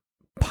like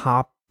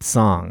pop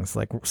songs,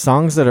 like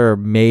songs that are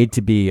made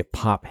to be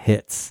pop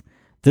hits,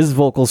 this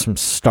vocals from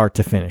start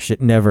to finish.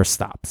 It never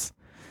stops.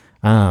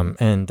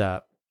 And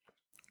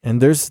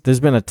there's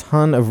been a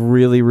ton of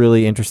really,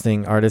 really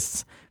interesting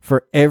artists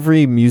for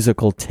every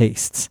musical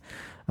tastes.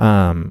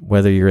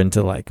 Whether you're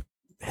into like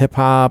hip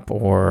hop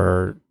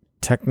or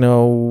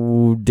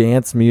techno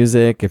dance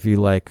music, if you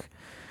like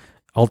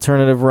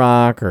alternative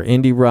rock or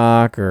indie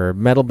rock or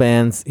metal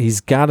bands, he's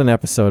got an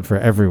episode for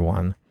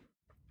everyone.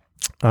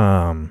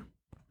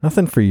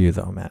 Nothing for you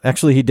though, Matt.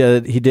 Actually, he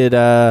did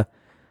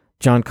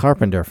John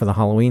Carpenter for the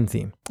Halloween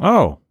theme.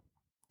 Oh,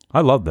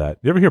 I love that.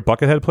 You ever hear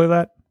Buckethead play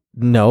that?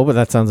 No, but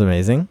that sounds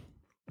amazing.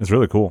 It's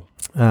really cool.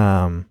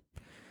 Some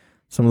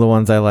of the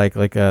ones I like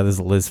there's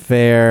Liz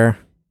Phair.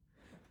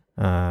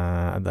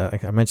 I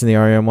mentioned the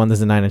REM one. There's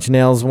a Nine Inch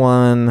Nails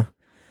one.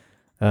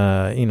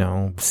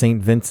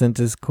 St. Vincent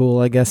is cool,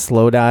 I guess.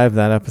 Slow Dive,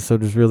 that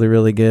episode was really,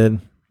 really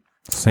good.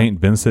 St.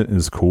 Vincent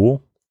is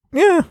cool?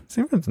 Yeah,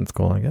 St. Vincent's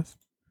cool, I guess.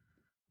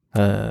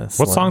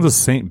 What song does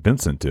St.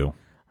 Vincent do?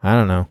 I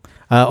don't know.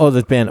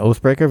 The band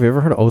Oathbreaker. Have you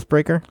ever heard of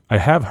Oathbreaker? I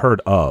have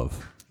heard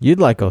of. You'd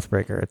like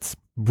Oathbreaker. It's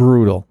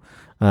brutal.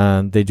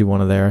 They do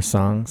one of their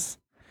songs.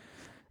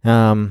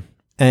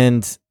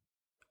 And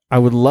I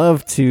would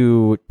love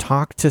to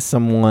talk to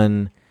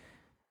someone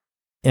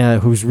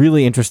who's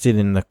really interested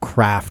in the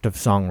craft of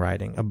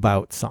songwriting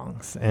about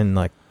songs, and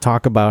like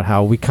talk about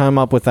how we come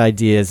up with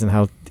ideas and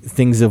how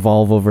things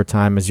evolve over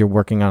time as you're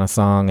working on a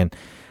song, and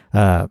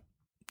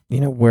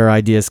where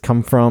ideas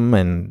come from,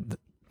 and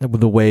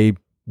the way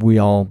we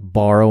all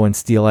borrow and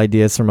steal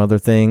ideas from other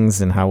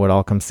things, and how it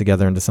all comes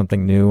together into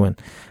something new.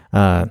 And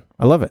I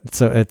love it.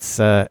 So it's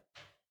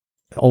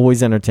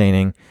always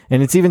entertaining,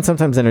 and it's even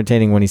sometimes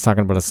entertaining when he's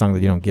talking about a song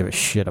that you don't give a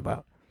shit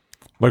about.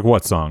 Like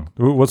what song?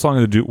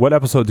 What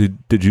episode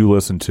did you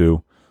listen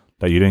to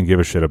that you didn't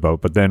give a shit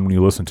about, but then when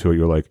you listen to it,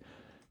 you're like,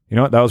 you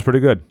know what, that was pretty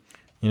good.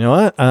 You know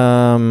what?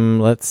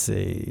 Let's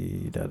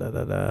see.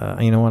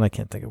 You know what? I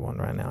can't think of one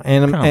right now.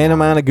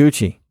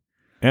 Anamanaguchi.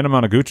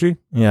 Anamanaguchi?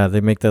 Yeah,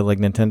 they make the like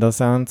Nintendo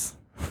sounds.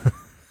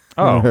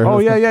 Oh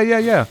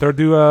yeah. They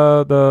do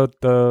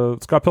the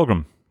Scott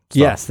Pilgrim stuff.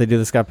 Yes, they do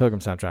the Scott Pilgrim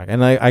soundtrack,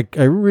 and I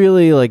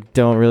really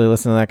don't really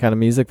listen to that kind of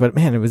music, but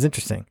man, it was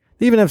interesting.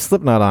 They even have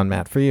Slipknot on,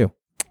 Matt, for you.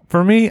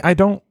 For me, I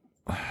don't.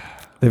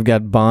 They've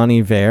got Bon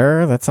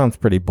Iver. That sounds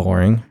pretty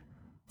boring.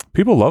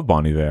 People love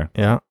Bon Iver.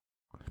 Yeah.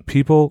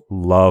 People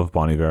love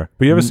Bon Iver.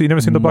 But you never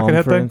seen the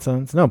Buckethead thing?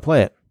 Sons? No,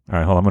 play it. All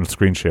right, hold on. I'm going to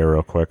screen share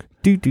real quick.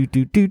 Do do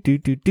do do do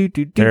do do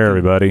do. There,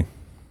 everybody.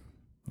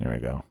 There we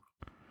go.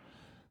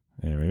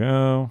 There we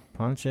go.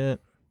 Punch it.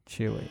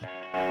 Chewy.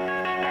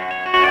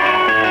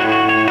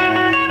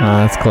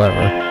 That's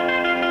clever.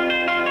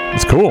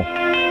 It's cool.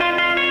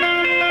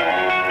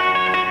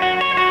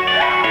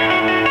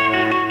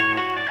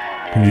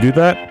 Can you do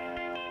that?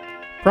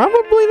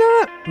 Probably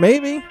not.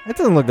 Maybe. It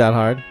doesn't look that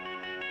hard.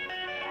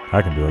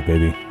 I can do it,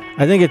 baby.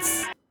 I think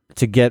it's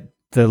to get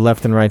the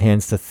left and right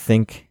hands to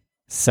think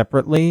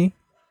separately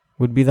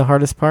would be the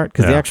hardest part,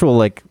 because the actual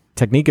like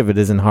technique of it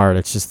isn't hard.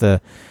 It's just the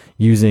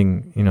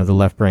using, the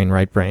left brain,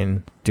 right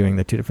brain, doing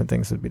the two different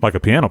things would be like a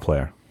piano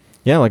player.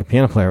 Yeah, like a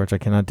piano player, which I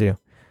cannot do.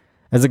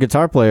 As a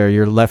guitar player,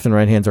 your left and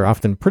right hands are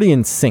often pretty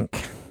in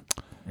sync,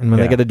 and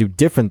when they got to do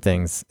different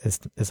things,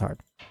 it's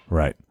hard.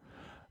 Right.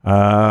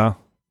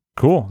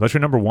 Cool. That's your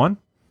number one?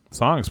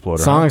 Song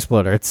Exploder. Song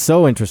Exploder. It's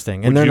so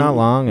interesting, and they're not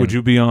long. Would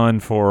you be on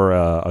for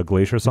a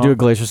Glacier song? Do a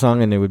Glacier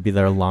song, and it would be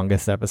their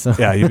longest episode.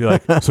 Yeah, you'd be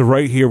like, so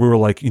right here, we were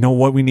like, you know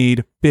what? We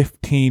need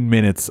 15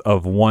 minutes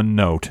of one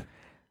note.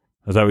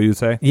 Is that what you'd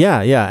say?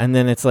 Yeah, and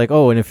then it's like,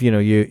 and if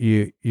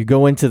you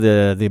go into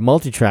the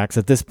multi-tracks,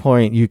 at this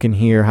point you can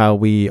hear how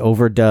we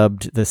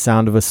overdubbed the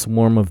sound of a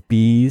swarm of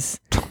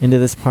bees into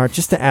this part,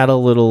 just to add a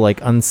little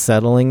like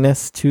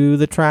unsettlingness to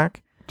the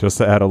track. Just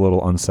to add a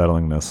little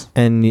unsettlingness.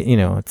 And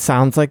it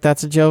sounds like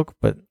that's a joke,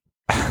 but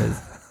it's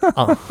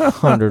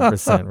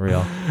 100%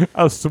 real.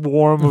 A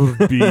swarm of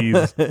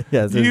bees.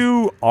 Yes,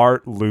 you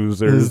art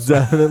losers. There's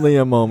definitely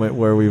a moment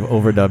where we've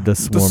overdubbed a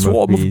swarm of bees. The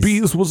swarm of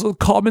bees was a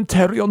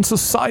commentary on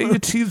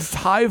society's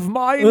hive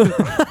mind.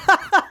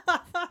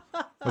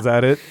 Was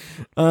that it?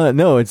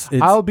 No, it's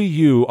I'll be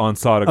you on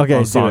Song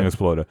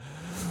Exploder.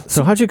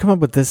 So how'd you come up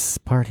with this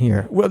part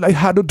here? Well, I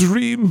had a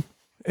dream,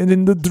 and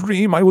in the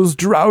dream I was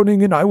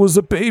drowning and I was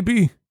a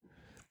baby.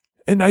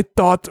 And I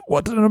thought,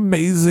 what an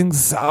amazing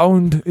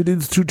sound it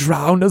is to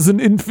drown as an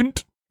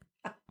infant.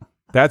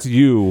 That's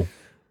you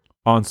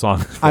on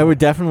Song Exploder. I would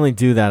definitely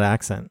do that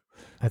accent,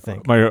 I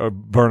think. My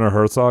Werner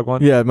Herzog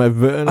one? Yeah, my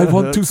Werner I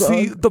want Herzog. to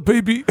see the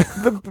baby.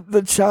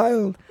 the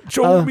child.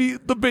 Show me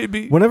the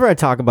baby. Whenever I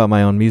talk about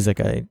my own music,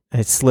 I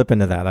slip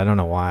into that. I don't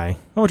know why.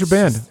 Oh, what's your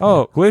band?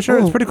 Oh, Glacier?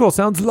 It's pretty cool.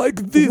 Sounds like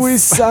this. We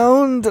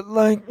sound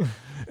like...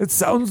 It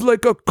sounds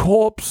like a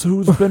corpse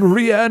who's been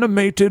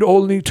reanimated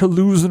only to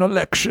lose an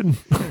election.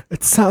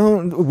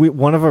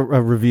 One of a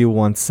review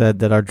once said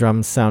that our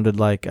drums sounded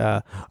like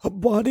a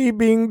body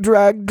being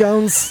dragged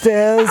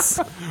downstairs.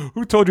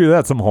 Who told you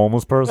that? Some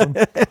homeless person?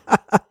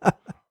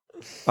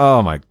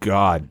 Oh my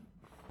God.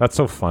 That's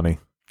so funny.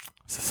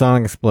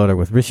 Song Exploder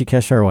with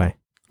Rishikesh Hirway.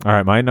 All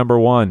right, my number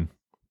one.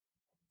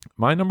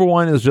 My number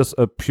one is just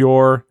a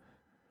pure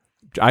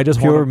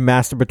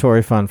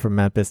masturbatory fun from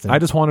Matt Biston. I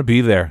just want to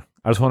be there.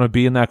 I just want to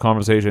be in that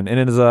conversation. And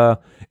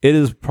it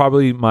is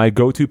probably my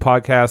go-to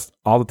podcast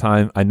all the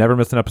time. I never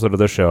miss an episode of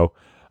this show.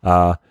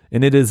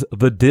 And it is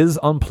The Diz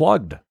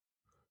Unplugged.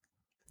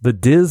 The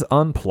Diz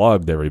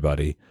Unplugged,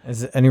 everybody.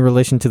 Is it any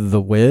relation to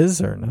The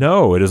Wiz or no?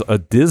 No, it is a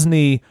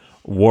Disney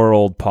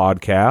World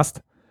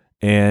podcast,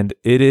 and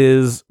it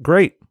is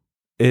great.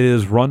 It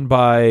is run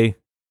by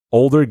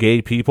older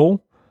gay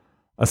people,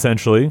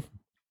 essentially.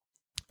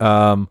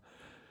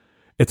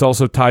 It's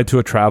also tied to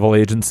a travel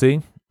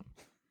agency.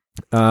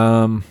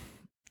 And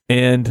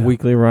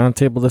weekly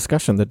roundtable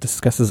discussion that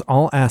discusses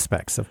all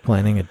aspects of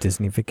planning a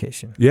Disney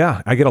vacation.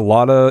 Yeah, I get a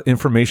lot of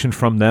information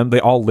from them. They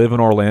all live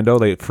in Orlando.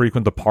 They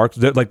frequent the parks.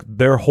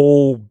 Their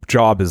whole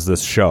job is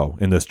this show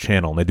in this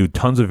channel. And they do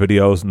tons of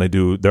videos, and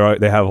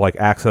they have like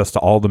access to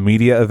all the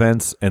media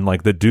events. And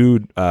like the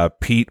dude,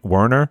 Pete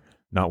Werner,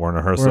 not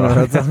Werner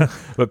Herzog,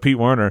 but Pete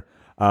Werner.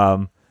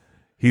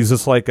 He's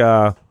just like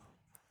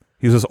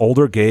he's this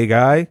older gay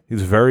guy.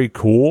 He's very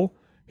cool.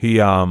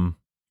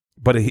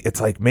 But it's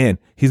like, man,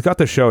 he's got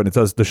the show, and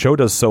the show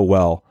does so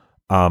well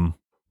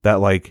that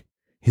like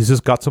he's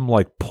just got some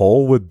like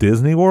pull with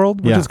Disney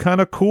World, which is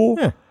kind of cool.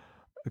 Yeah.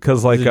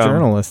 Because like he's a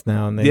journalist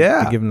now, and they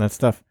give him that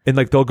stuff. And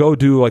like they'll go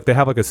do like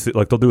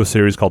they'll do a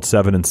series called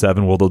 7 and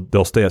 7, where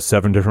they'll stay at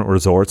 7 different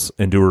resorts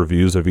and do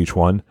reviews of each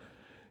one.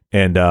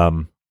 And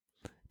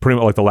pretty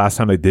much like the last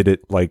time they did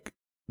it, like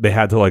they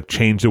had to like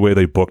change the way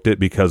they booked it,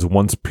 because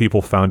once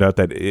people found out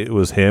that it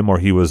was him or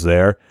he was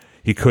there,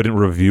 he couldn't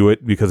review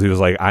it because he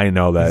was like, I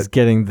know that. He's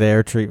getting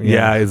their treatment.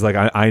 Yeah, he's like,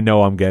 I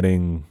know I'm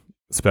getting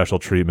special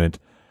treatment.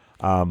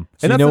 So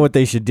you know what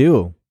they should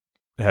do?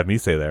 Have me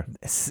say there.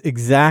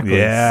 Exactly.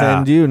 Yeah.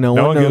 Send you. No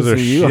one knows gives a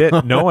who you shit.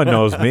 are. No one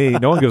knows me.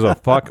 No one gives a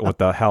fuck what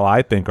the hell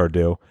I think or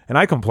do. And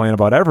I complain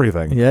about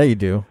everything. Yeah, you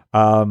do.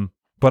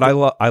 But I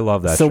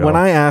love that show. So when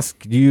I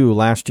asked you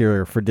last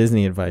year for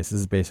Disney advice,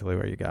 this is basically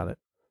where you got it.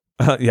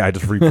 Yeah, I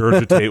just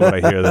regurgitate what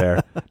I hear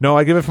there. No,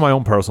 I give it from my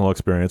own personal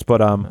experience. But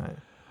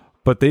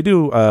But they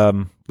do,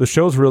 the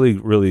show's really,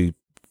 really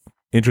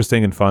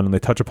interesting and fun, and they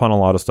touch upon a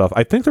lot of stuff.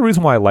 I think the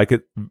reason why I like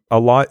it a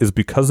lot is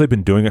because they've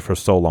been doing it for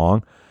so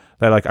long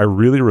that like I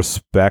really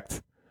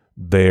respect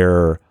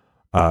their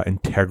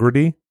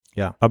integrity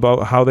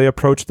about how they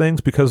approach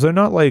things, because they're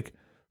not like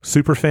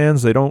super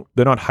fans. They're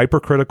not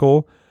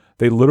hypercritical.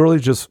 They literally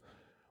just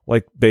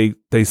like they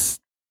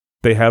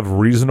have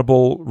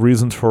reasonable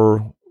reasons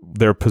for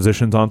their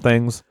positions on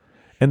things,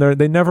 and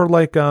they never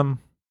like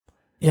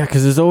Yeah,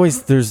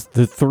 because there's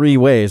the three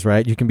ways,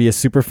 right? You can be a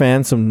super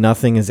fan, so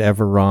nothing is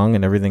ever wrong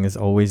and everything is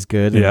always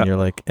good. And you're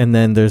like, and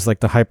then there's like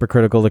the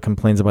hypercritical that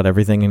complains about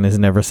everything and is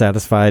never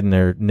satisfied and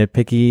they're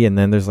nitpicky. And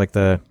then there's like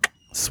the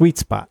sweet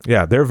spot.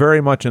 Yeah, they're very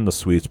much in the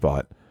sweet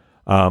spot.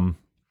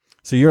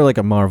 So you're like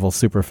a Marvel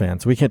super fan,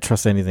 so we can't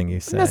trust anything you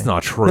say. That's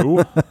not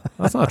true.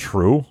 That's not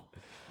true.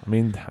 I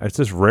mean, it's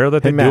just rare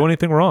that they do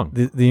anything wrong.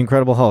 The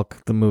Incredible Hulk,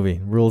 the movie,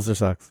 rules or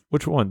sucks?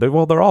 Which one?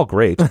 They're all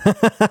great.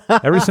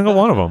 Every single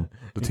one of them.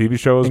 The TV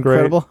show is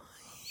Incredible. Great.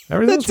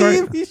 Everything's the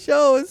great. TV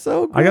show is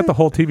so good. I got the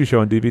whole TV show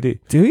on DVD.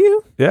 Do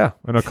you? Yeah,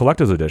 in a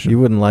collector's edition. You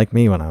wouldn't like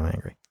me when I'm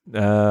angry.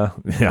 Yeah,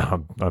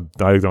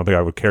 I don't think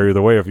I would carry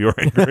the way if you were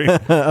angry.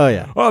 Oh,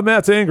 yeah. Oh,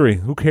 Matt's angry.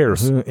 Who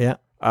cares? Yeah.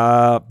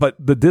 But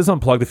the Diz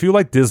Unplugged, if you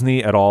like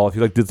Disney at all, if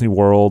you like Disney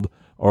World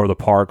or the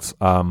parks,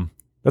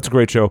 that's a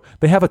great show.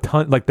 They have a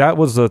ton, like that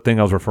was the thing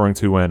I was referring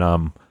to when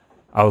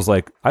I was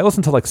like, I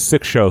listened to like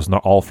 6 shows and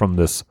they're all from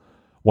this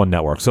one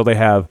network. So they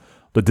have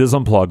the Diz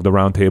Unplugged, the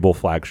Roundtable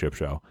flagship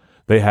show.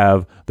 They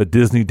have the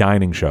Disney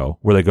Dining Show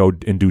where they go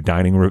and do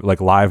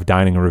like live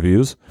dining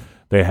reviews.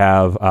 They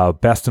have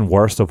Best and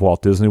Worst of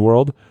Walt Disney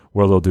World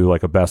where they'll do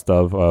like a best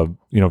of,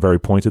 very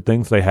pointed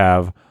things. They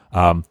have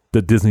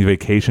the Disney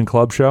Vacation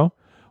Club show,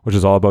 which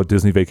is all about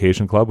Disney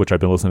Vacation Club, which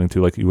I've been listening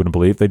to like you wouldn't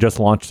believe. They just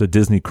launched a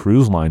Disney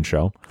Cruise Line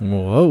show.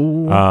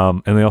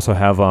 Whoa. And they also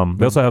have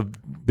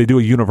they do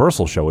a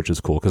Universal show, which is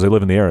cool because they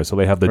live in the area. So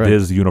they have the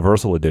Diz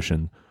Universal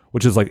edition,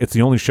 which is like it's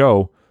the only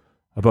show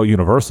about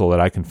Universal that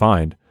I can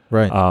find.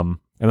 Right. And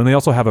then they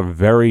also have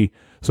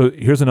so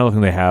here's another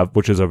thing they have,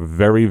 which is a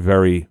very,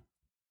 very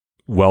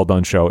well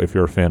done show if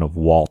you're a fan of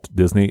Walt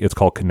Disney. It's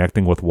called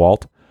Connecting with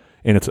Walt,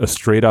 and it's a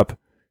straight up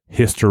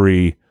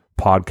history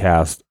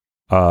podcast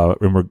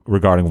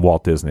regarding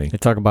Walt Disney. They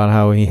talk about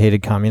how he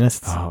hated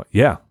communists.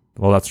 Yeah.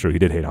 Well, that's true. He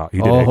did hate communists.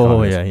 Yeah,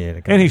 he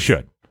hated communists. And he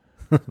should.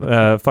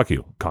 Fuck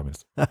you,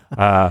 communists.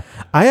 I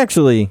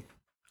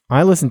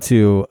listened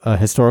to a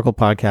historical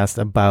podcast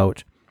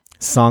about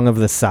Song of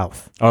the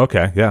South.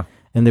 Okay, yeah.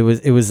 And it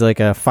was like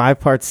a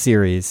 5-part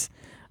series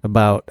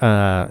about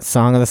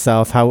Song of the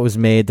South, how it was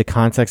made, the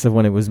context of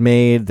when it was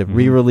made, the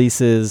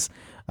re-releases,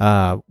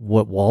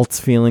 what Walt's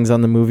feelings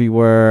on the movie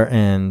were,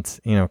 and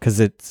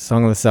because it's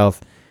Song of the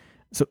South.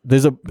 So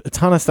there's a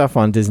ton of stuff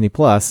on Disney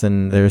Plus,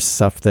 and there's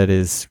stuff that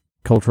is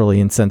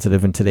culturally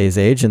insensitive in today's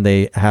age, and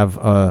they have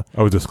a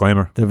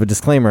disclaimer. They have a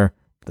disclaimer.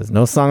 There's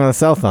no Song of the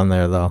South on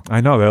there, though.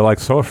 I know, they're like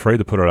so afraid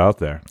to put it out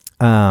there.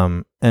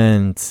 So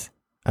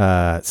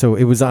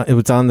it was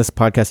on this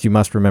podcast. You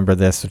Must Remember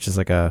This, which is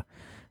like a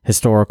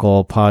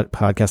historical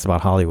podcast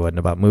about Hollywood and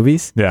about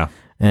movies. Yeah.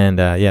 And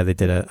they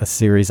did a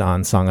series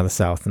on Song of the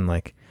South and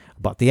like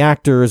about the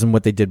actors and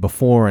what they did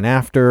before and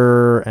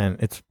after, and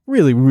it's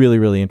really, really,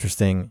 really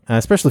interesting,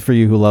 especially for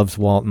you who loves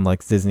Walt and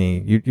likes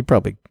Disney. You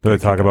probably did they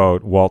talk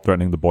about Walt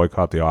threatening to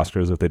boycott the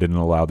Oscars if they didn't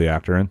allow the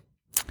actor in?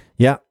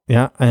 Yeah,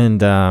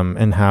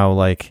 and how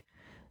like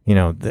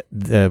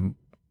the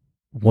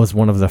was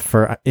one of the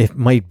first, it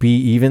might be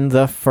even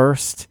the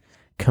first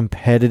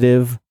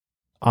competitive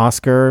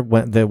Oscar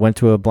that went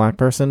to a black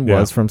person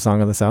was from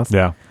Song of the South.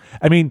 Yeah,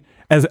 I mean,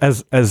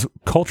 as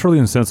culturally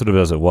insensitive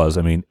as it was,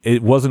 I mean,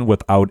 it wasn't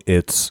without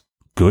its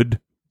good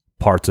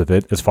parts of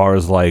it, as far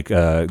as like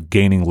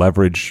gaining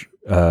leverage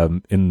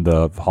in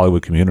the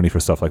Hollywood community for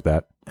stuff like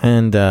that.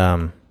 And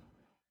man,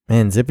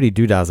 Zippity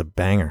Doodah's a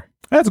banger.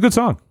 That's a good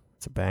song.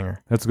 It's a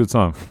banger. That's a good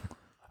song.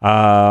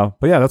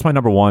 But yeah, that's my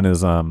number one is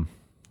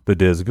the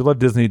Diz. If you love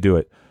Disney, do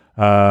it.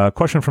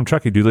 Question from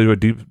Chucky: do they do a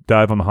deep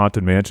dive on the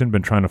Haunted Mansion?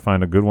 Been trying to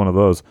find a good one of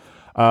those.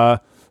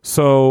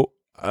 So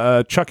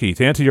Chucky,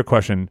 to answer your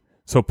question,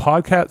 so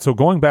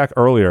going back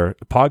earlier,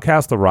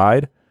 Podcast The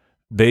Ride,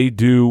 they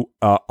do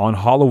on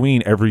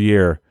Halloween every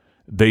year.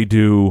 They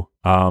do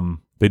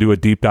a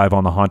deep dive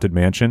on the Haunted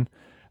Mansion.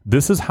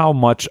 This is how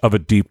much of a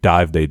deep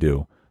dive they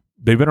do.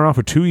 They've been around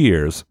for 2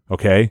 years,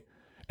 okay,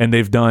 and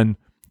they've done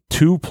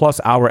 2+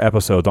 hour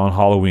episodes on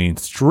Halloween,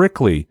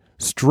 strictly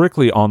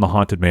on the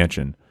Haunted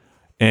Mansion.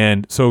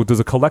 And so there's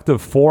a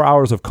collective 4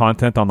 hours of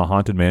content on the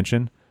Haunted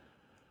Mansion.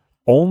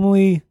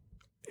 Only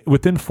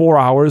within 4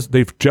 hours,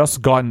 they've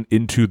just gotten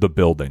into the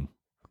building.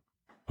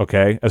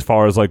 Okay? As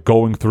far as like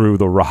going through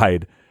the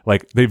ride.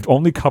 Like they've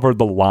only covered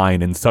the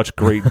line in such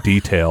great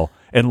detail.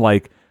 And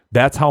like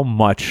that's how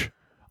much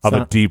of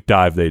a deep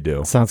dive they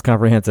do. Sounds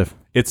comprehensive.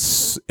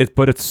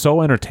 But it's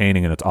so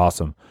entertaining and it's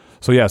awesome.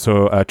 So yeah,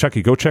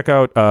 Chucky, go check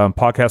out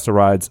Podcast The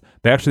Rides.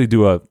 They actually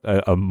do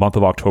a month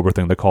of October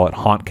thing. They call it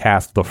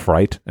Hauntcast The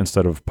Fright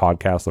instead of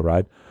Podcast The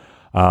Ride.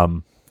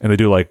 And they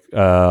do like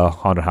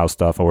haunted house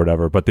stuff or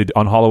whatever. But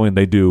on Halloween,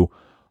 they do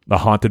the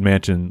Haunted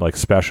Mansion like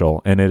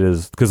special, and it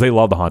is because they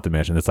love the Haunted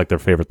Mansion. It's like their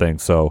favorite thing,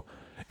 so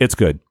it's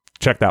good.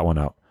 Check that one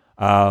out.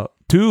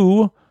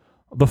 To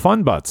the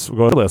Fun Butts. We'll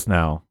go to the list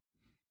now.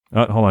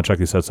 Hold on,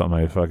 Chucky said something.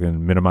 I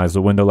fucking minimized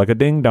the window like a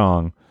ding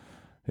dong.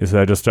 He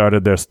said I just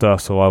started their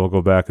stuff, so I will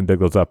go back and dig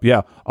those up.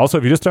 Yeah. Also,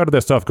 if you just started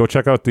their stuff, go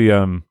check out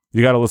the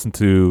you got to listen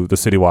to the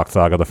City Walk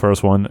Saga, the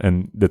first one,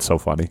 and it's so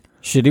funny.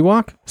 Shitty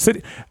Walk?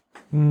 City.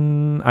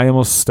 I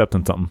almost stepped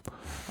in something.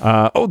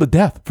 The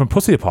death from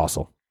Pussy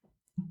Apostle.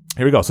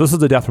 Here we go. So this is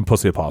the death from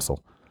Pussy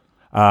Apostle.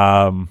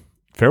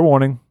 Fair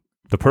warning.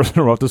 The person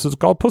who wrote this is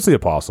called Pussy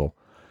Apostle.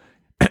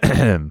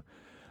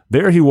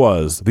 There he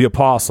was, the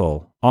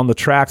Apostle, on the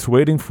tracks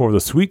waiting for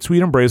the sweet,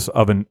 sweet embrace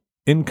of an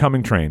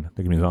incoming train. I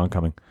think it means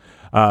oncoming.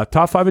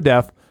 Top 5 of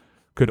death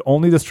could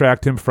only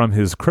distract him from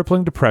his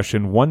crippling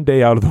depression one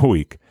day out of the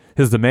week.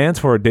 His demands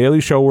for a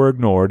daily show were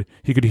ignored.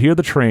 He could hear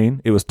the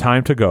train. It was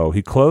time to go.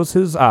 He closed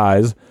his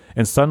eyes,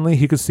 and suddenly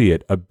he could see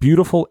it, a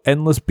beautiful,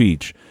 endless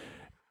beach.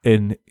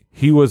 And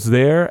he was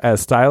there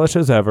as stylish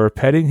as ever,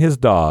 petting his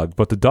dog,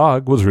 but the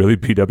dog was really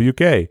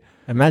BWK.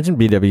 Imagine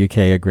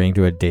BWK agreeing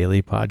to a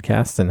daily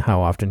podcast and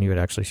how often he would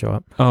actually show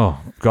up.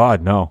 Oh,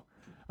 God, no.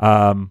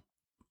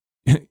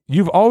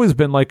 You've always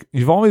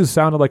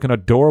sounded like an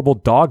adorable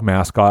dog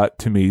mascot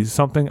to me,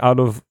 something out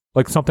of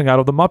the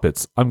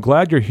Muppets. I'm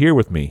glad you're here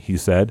with me, he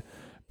said.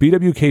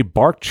 BWK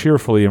barked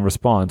cheerfully in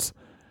response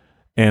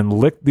and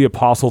licked the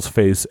Apostle's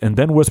face and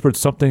then whispered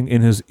something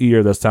in his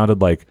ear that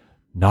sounded like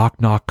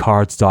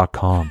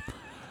knockknockcards.com,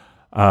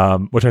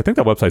 which I think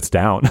that website's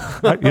down.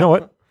 You know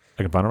what?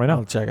 I can find it right now.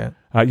 I'll check it.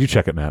 You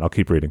check it, man. I'll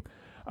keep reading.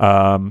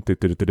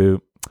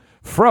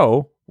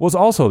 Fro was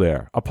also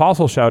there.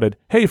 Apostle shouted,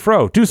 "Hey,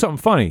 Fro, do something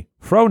funny."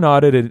 Fro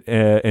nodded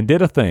and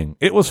did a thing.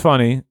 It was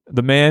funny.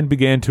 The man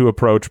began to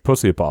approach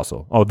Pussy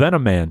Apostle. Then a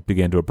man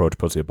began to approach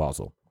Pussy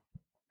Apostle.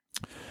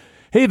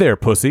 "Hey there,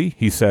 Pussy,"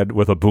 he said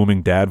with a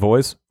booming dad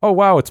voice. "Oh,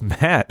 wow, it's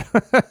Matt.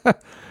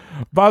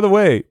 By the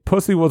way,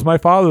 Pussy was my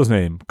father's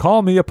name.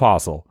 Call me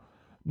Apostle."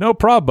 "No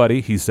prob, buddy,"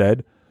 he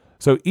said.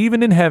 "So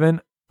even in heaven,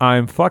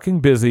 I'm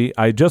fucking busy.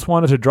 I just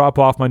wanted to drop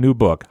off my new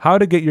book, How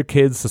to Get Your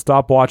Kids to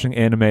Stop Watching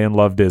Anime and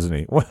Love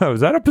Disney." Wow,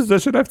 is that a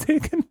position I've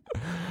taken?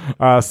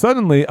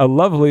 Suddenly, a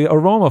lovely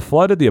aroma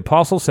flooded the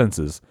Apostle's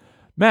senses.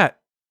 "Matt,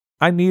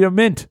 I need a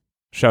mint,"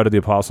 shouted the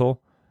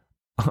Apostle.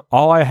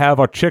 "All I have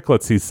are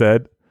chiclets," he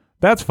said.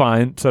 "That's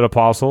fine," said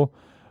Apostle.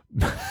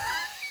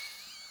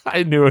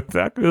 I knew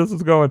exactly where this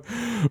was going.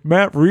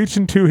 Matt reached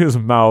into his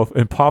mouth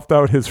and popped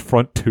out his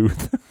front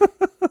tooth.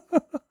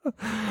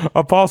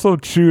 Apostle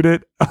chewed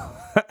it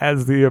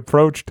as he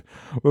approached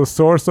the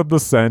source of the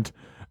scent.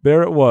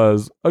 There it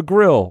was, a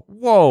grill.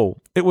 Whoa,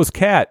 it was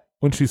Kat.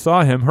 When she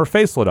saw him, her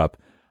face lit up.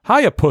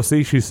 "Hiya,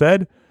 Pussy," she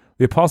said.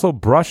 The Apostle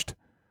blushed,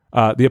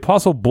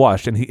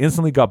 and he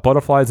instantly got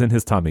butterflies in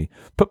his tummy.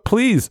 "But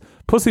please,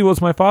 Pussy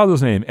was my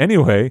father's name.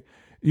 Anyway,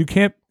 you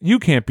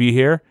can't be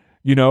here.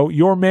 You know,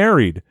 you're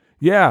married."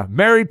 "Yeah,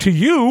 married to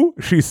you,"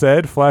 she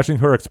said, flashing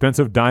her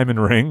expensive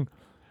diamond ring.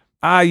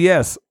 "Ah,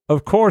 yes,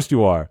 of course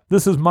you are.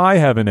 This is my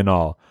heaven and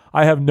all.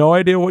 I have no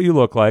idea what you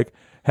look like.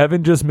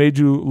 Heaven just made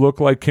you look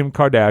like Kim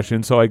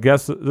Kardashian, so I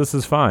guess this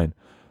is fine."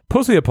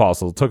 Pussy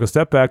Apostle took a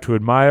step back to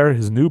admire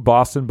his new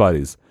Boston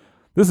buddies.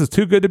 "This is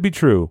too good to be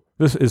true.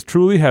 This is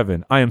truly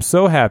heaven. I am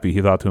so happy,"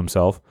 he thought to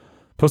himself.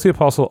 Pussy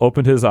Apostle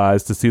opened his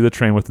eyes to see the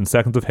train within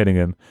seconds of hitting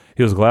him.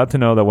 He was glad to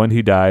know that when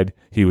he died,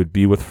 he would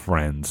be with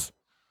friends.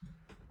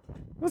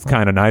 That's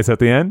kind of nice at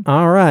the end.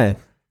 All right.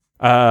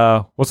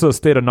 What's the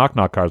state of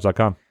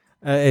knockknockcards.com?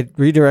 It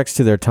redirects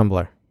to their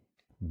Tumblr.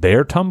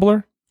 Their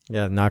Tumblr?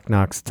 Yeah, Knock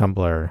Knock's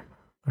Tumblr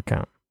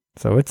account.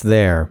 So it's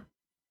there.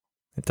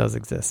 It does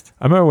exist.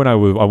 I remember when I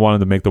wanted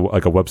to make a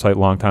website a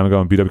long time ago,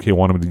 and BWK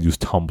wanted me to use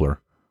Tumblr.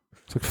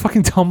 It's like,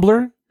 fucking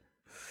Tumblr?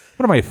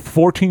 What am I, a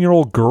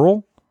 14-year-old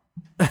girl?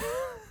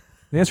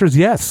 The answer is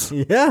yes.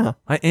 Yeah.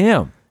 I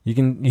am.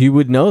 You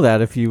would know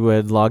that if you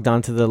had logged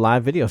on to the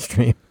live video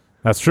stream.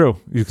 That's true.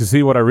 You can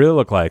see what I really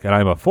look like, and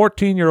I'm a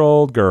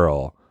 14-year-old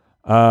girl.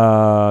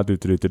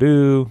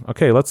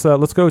 Okay,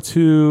 let's go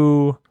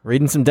to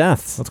reading some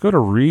deaths. Let's go to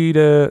read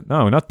it.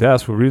 No, not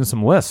deaths. We're reading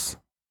some lists.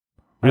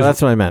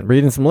 That's what I meant.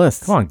 Reading some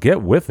lists. Come on,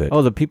 get with it.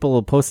 Oh, the people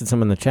posted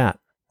some in the chat.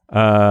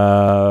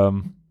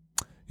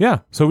 Yeah.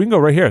 So we can go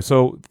right here.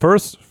 So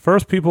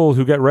first people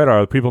who get read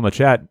are the people in the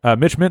chat.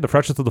 Mitch Mint, the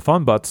freshest of the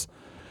fun butts.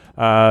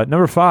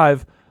 Number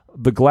 5,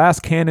 the Glass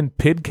Cannon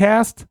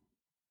Pidcast.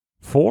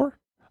 4,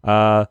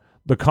 the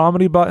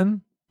Comedy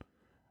Button.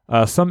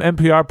 Some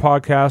NPR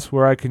podcasts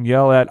where I can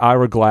yell at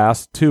Ira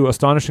Glass. 2,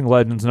 Astonishing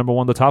Legends. Number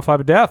 1, the top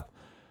 5 of death.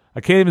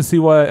 I can't even see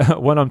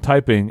when I'm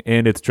typing,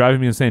 and it's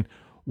driving me insane.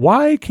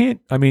 Why can't,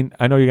 I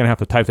know you're going to have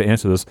to type to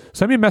answer this.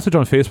 Send me a message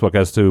on Facebook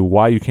as to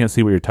why you can't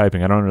see what you're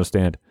typing. I don't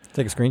understand.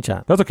 Take a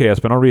screenshot. That's okay,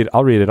 Espen.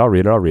 I'll read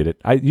it.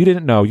 You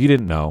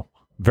didn't know.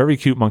 Very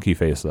cute monkey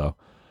face, though.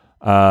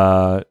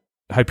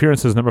 Hyperion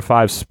says number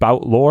 5,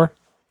 Spout Lore.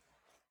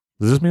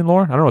 Does this mean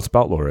lore? I don't know what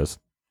Spout Lore is.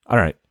 All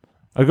right.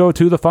 I'll go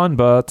to the fun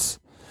butts.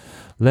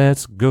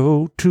 Let's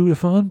go to the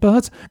fun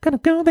butts. Gonna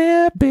go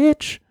there,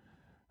 bitch.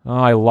 Oh,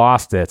 I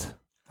lost it.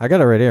 I got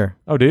it right here.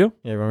 Oh, do you?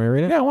 Yeah, you want me to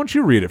read it? Yeah, why don't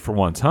you read it for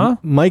once, huh?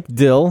 Mike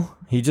Dill,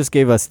 he just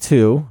gave us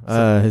 2.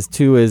 His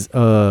 2 is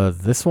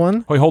this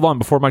one. Wait, hold on.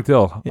 Before Mike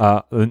Dill,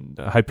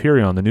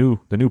 Hyperion, the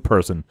new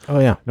person. Oh,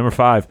 yeah. Number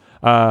 5.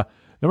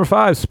 Number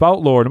 5,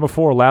 Spout Lord. Number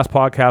 4, Last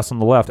Podcast on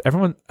the Left.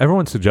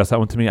 Everyone suggests that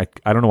one to me.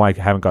 I don't know why I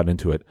haven't gotten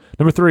into it.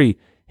 Number 3,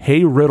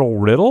 Hey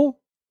Riddle.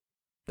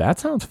 That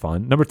sounds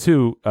fun. Number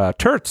 2,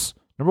 Turts.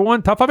 Number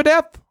 1, Top 5 of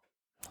Death.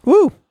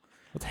 Woo!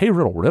 What's Hey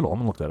Riddle? I'm going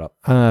to look that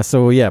up.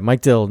 So, yeah,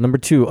 Mike Dill. Number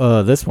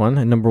 2, this one.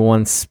 And number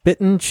 1,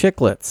 Spittin'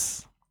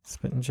 Chicklets.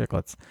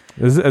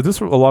 Is this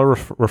a lot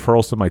of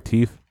referrals to my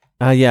teeth?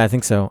 Yeah, I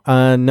think so.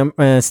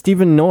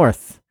 Stephen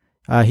North.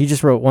 He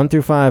just wrote 1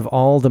 through 5,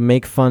 all the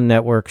Make Fun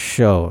Network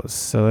shows.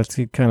 So that's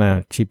kind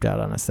of cheaped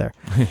out on us there.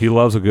 He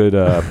loves a good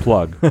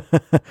plug.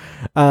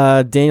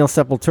 Daniel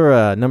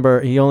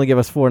Sepultura, he only gave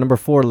us 4. Number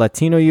 4,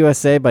 Latino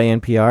USA by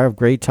NPR.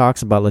 Great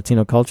talks about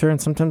Latino culture, and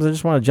sometimes I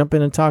just want to jump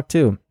in and talk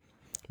too.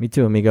 Me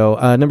too, amigo.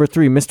 Number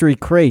 3, Mystery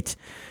Crate.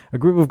 A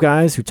group of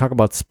guys who talk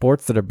about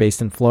sports that are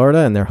based in Florida,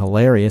 and they're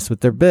hilarious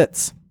with their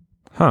bits.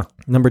 Huh.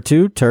 Number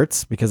 2,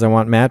 Turts, because I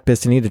want Matt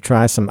Pistony to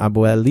try some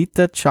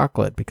Abuelita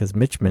chocolate because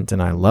Mitch Mint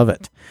and I love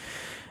it.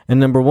 And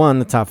number 1,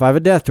 the Top 5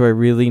 of Death. Do I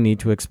really need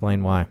to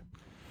explain why?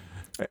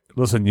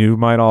 Listen, you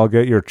might all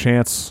get your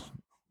chance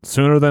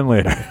sooner than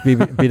later.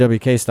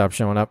 BWK stopped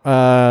showing up.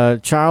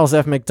 Charles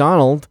F.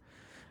 McDonald,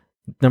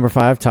 number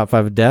 5, Top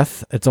 5 of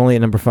Death. It's only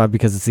at number 5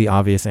 because it's the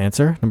obvious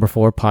answer. Number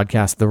 4,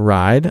 podcast The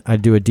Ride. I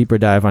do a deeper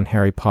dive on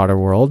Harry Potter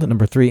world.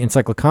 Number 3,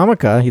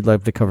 Encyclocomica. He'd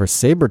love to cover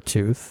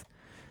Sabretooth.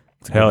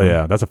 Hell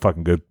yeah, that's a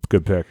fucking good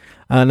pick.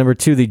 Number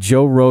 2, the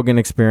Joe Rogan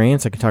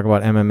Experience. I could talk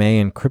about MMA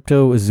and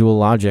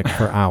cryptozoologic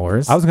for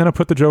hours. I was going to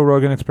put the Joe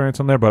Rogan Experience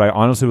on there, but I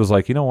honestly was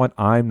like, you know what?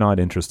 I'm not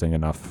interesting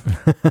enough.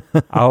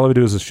 All I would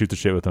do is just shoot the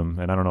shit with them,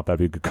 and I don't know if that'd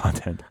be good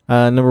content.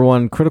 Number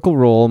 1, Critical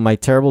Role. My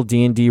terrible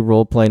D&D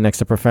role play next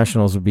to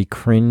professionals would be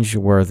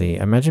cringe-worthy.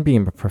 Imagine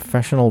being a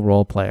professional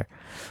role player.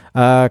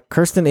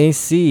 Kirsten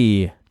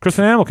A.C.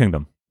 Kristen Animal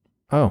Kingdom.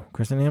 Oh,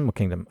 Kristen Animal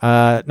Kingdom.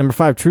 Number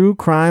 5, True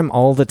Crime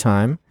All the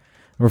Time.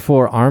 Number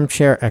 4,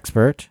 Armchair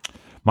Expert.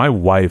 My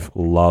wife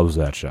loves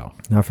that show.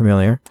 Not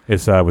familiar.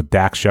 It's with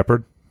Dax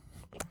Shepard.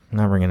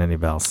 Not ringing any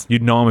bells.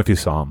 You'd know him if you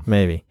saw him.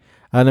 Maybe.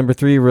 Number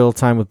 3, Real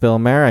Time with Bill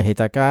Maher. I hate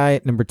that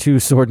guy. Number 2,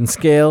 Sword and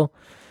Scale.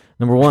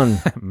 Number 1,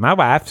 My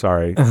wife,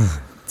 sorry.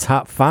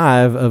 Top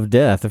 5 of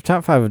Death. If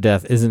Top 5 of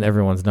Death isn't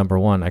everyone's number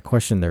 1, I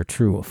question their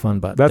true fun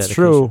button. That's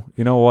true.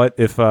 You know what?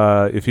 If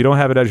you don't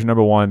have it as your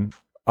number 1,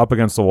 up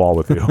against the wall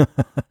with you.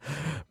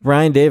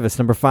 Brian Davis,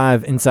 number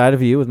 5, Inside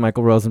of You with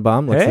Michael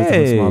Rosenbaum. Lex Luthor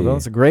from Smallville.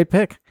 It's a great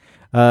pick.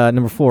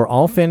 Number 4,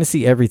 All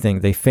Fantasy Everything.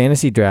 They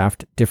fantasy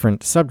draft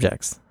different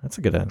subjects. That's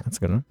a good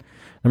one.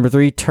 Number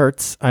 3,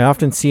 Turts. I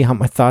often see how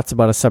my thoughts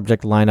about a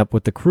subject line up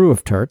with the crew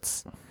of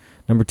Turts.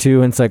 Number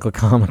 2,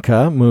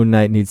 Encyclocomica. Moon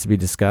Knight needs to be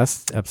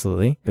discussed.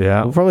 Absolutely.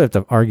 Yeah. We'll probably have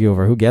to argue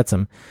over who gets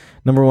them.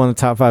 Number 1, the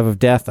Top 5 of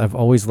Death. I've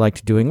always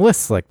liked doing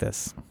lists like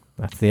this.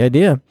 That's the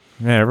idea.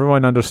 Yeah,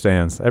 everyone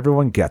understands.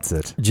 Everyone gets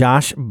it.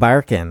 Josh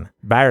Barkin.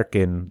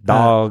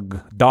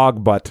 Dog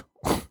butt.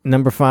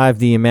 Number 5,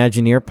 the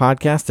Imagineer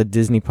podcast, a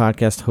Disney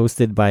podcast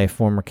hosted by a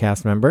former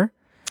cast member.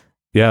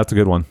 Yeah, that's a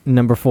good one.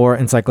 Number 4,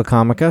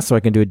 Encyclocomica, so I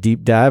can do a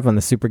deep dive on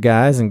the super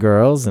guys and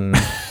girls. And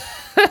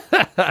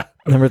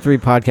number 3,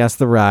 podcast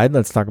The Ride.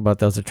 Let's talk about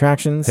those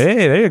attractions. Hey,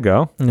 there you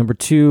go. Number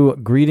 2,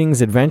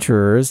 Greetings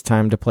Adventurers.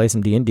 Time to play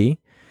some D&D.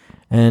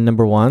 And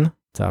number 1,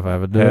 Top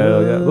 5 of Death.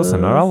 Hell yeah.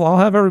 Listen, I'll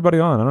have everybody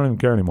on. I don't even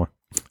care anymore.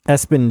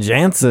 Espen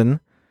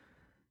Janssen.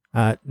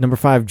 Number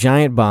 5,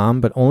 Giant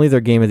Bomb, but only their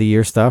Game of the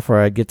Year stuff, where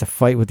I'd get to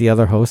fight with the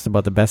other hosts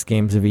about the best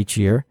games of each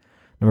year.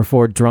 Number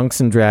 4, Drunks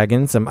and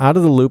Dragons. I'm out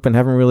of the loop and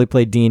haven't really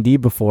played D&D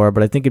before,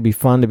 but I think it'd be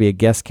fun to be a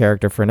guest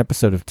character for an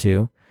episode or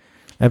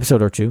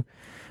two.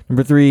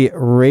 Number 3,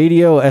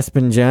 Radio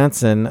Espen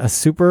Janssen, a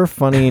super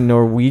funny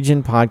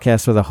Norwegian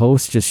podcast where the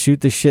hosts just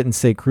shoot the shit and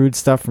say crude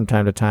stuff from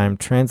time to time.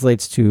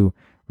 Translates to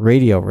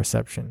radio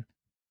reception.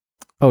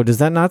 Oh, does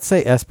that not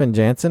say Espen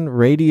Janssen?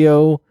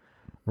 Radio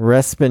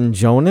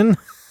Respenjonen?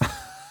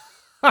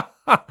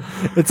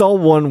 It's all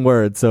one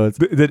word, so it's...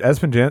 Is that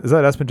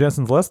Espen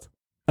Jansen's list?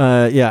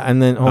 Yeah,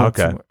 and then...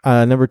 okay.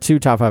 Number 2,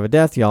 Top 5 of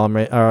Death.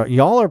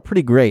 Y'all are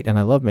pretty great, and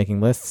I love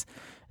making lists.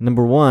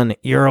 Number 1,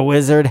 You're a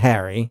Wizard,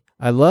 Harry.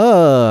 I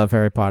love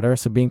Harry Potter,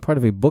 so being part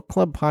of a book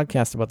club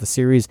podcast about the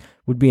series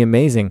would be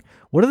amazing.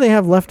 What do they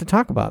have left to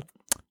talk about?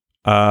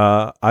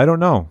 I don't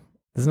know.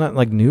 It's not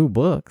like new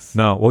books.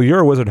 No. Well, You're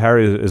a Wizard,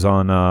 Harry is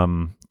on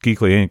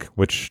Geekly Inc.,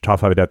 which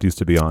Top 5 of Death used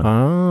to be on.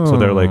 Oh. So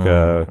they're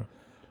like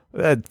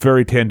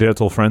very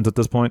tangential friends at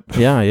this point.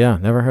 Yeah.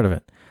 Never heard of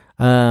it.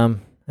 And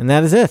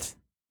that is it.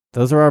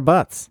 Those are our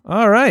butts.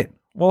 All right.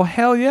 Well,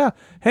 hell yeah.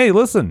 Hey,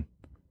 listen.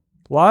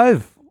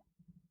 Live.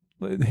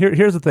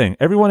 Here's the thing.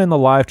 Everyone in the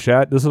live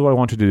chat, this is what I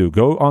want you to do.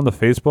 Go on the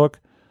Facebook.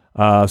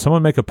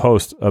 Someone make a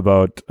post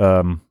about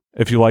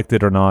if you liked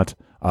it or not,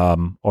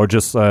 or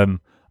just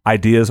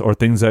ideas or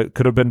things that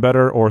could have been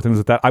better or things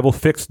like that. I will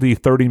fix the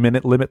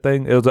 30-minute limit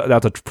thing.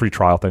 That's a free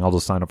trial thing. I'll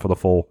just sign up for the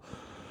full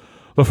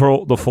the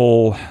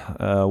full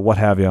what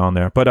have you on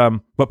there.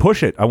 But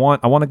push it. I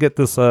want to get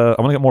this. I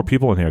want to get more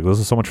people in here because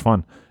this is so much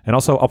fun. And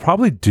also, I'll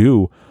probably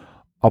do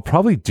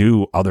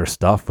other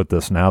stuff with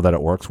this now that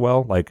it works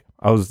well. Like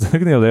I was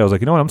thinking the other day, I was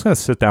like, you know what? I'm just gonna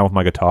sit down with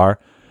my guitar,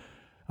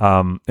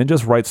 and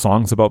just write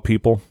songs about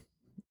people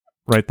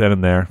right then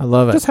and there. I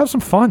love it. Just have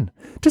some fun.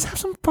 Just have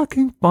some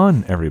fucking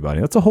fun,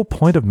 everybody. That's the whole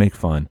point of Make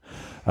Fun.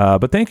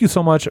 But thank you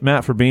so much,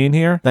 Matt, for being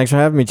here. Thanks for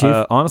having me,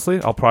 Chief.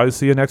 Honestly, I'll probably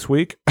see you next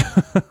week.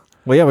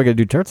 Well, yeah, we're gonna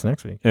do Turts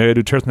next week. Yeah,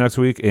 do Turts next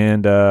week,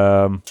 and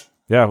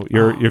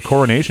your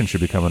coronation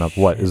should be coming up.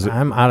 What is it?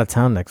 I'm out of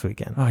town next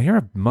weekend. Oh, you're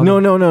a mother. No.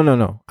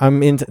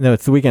 No,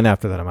 it's the weekend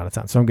after that. I'm out of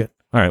town, so I'm good.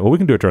 All right, well, we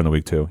can do it during the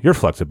week too. You're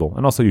flexible,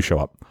 and also you show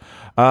up.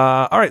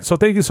 All right, so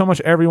thank you so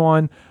much,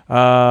 everyone.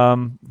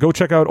 Go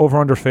check out Over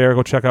Under Fair.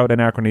 Go check out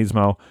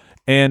Anachronismo,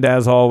 and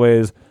as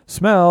always,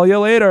 smell you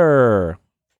later.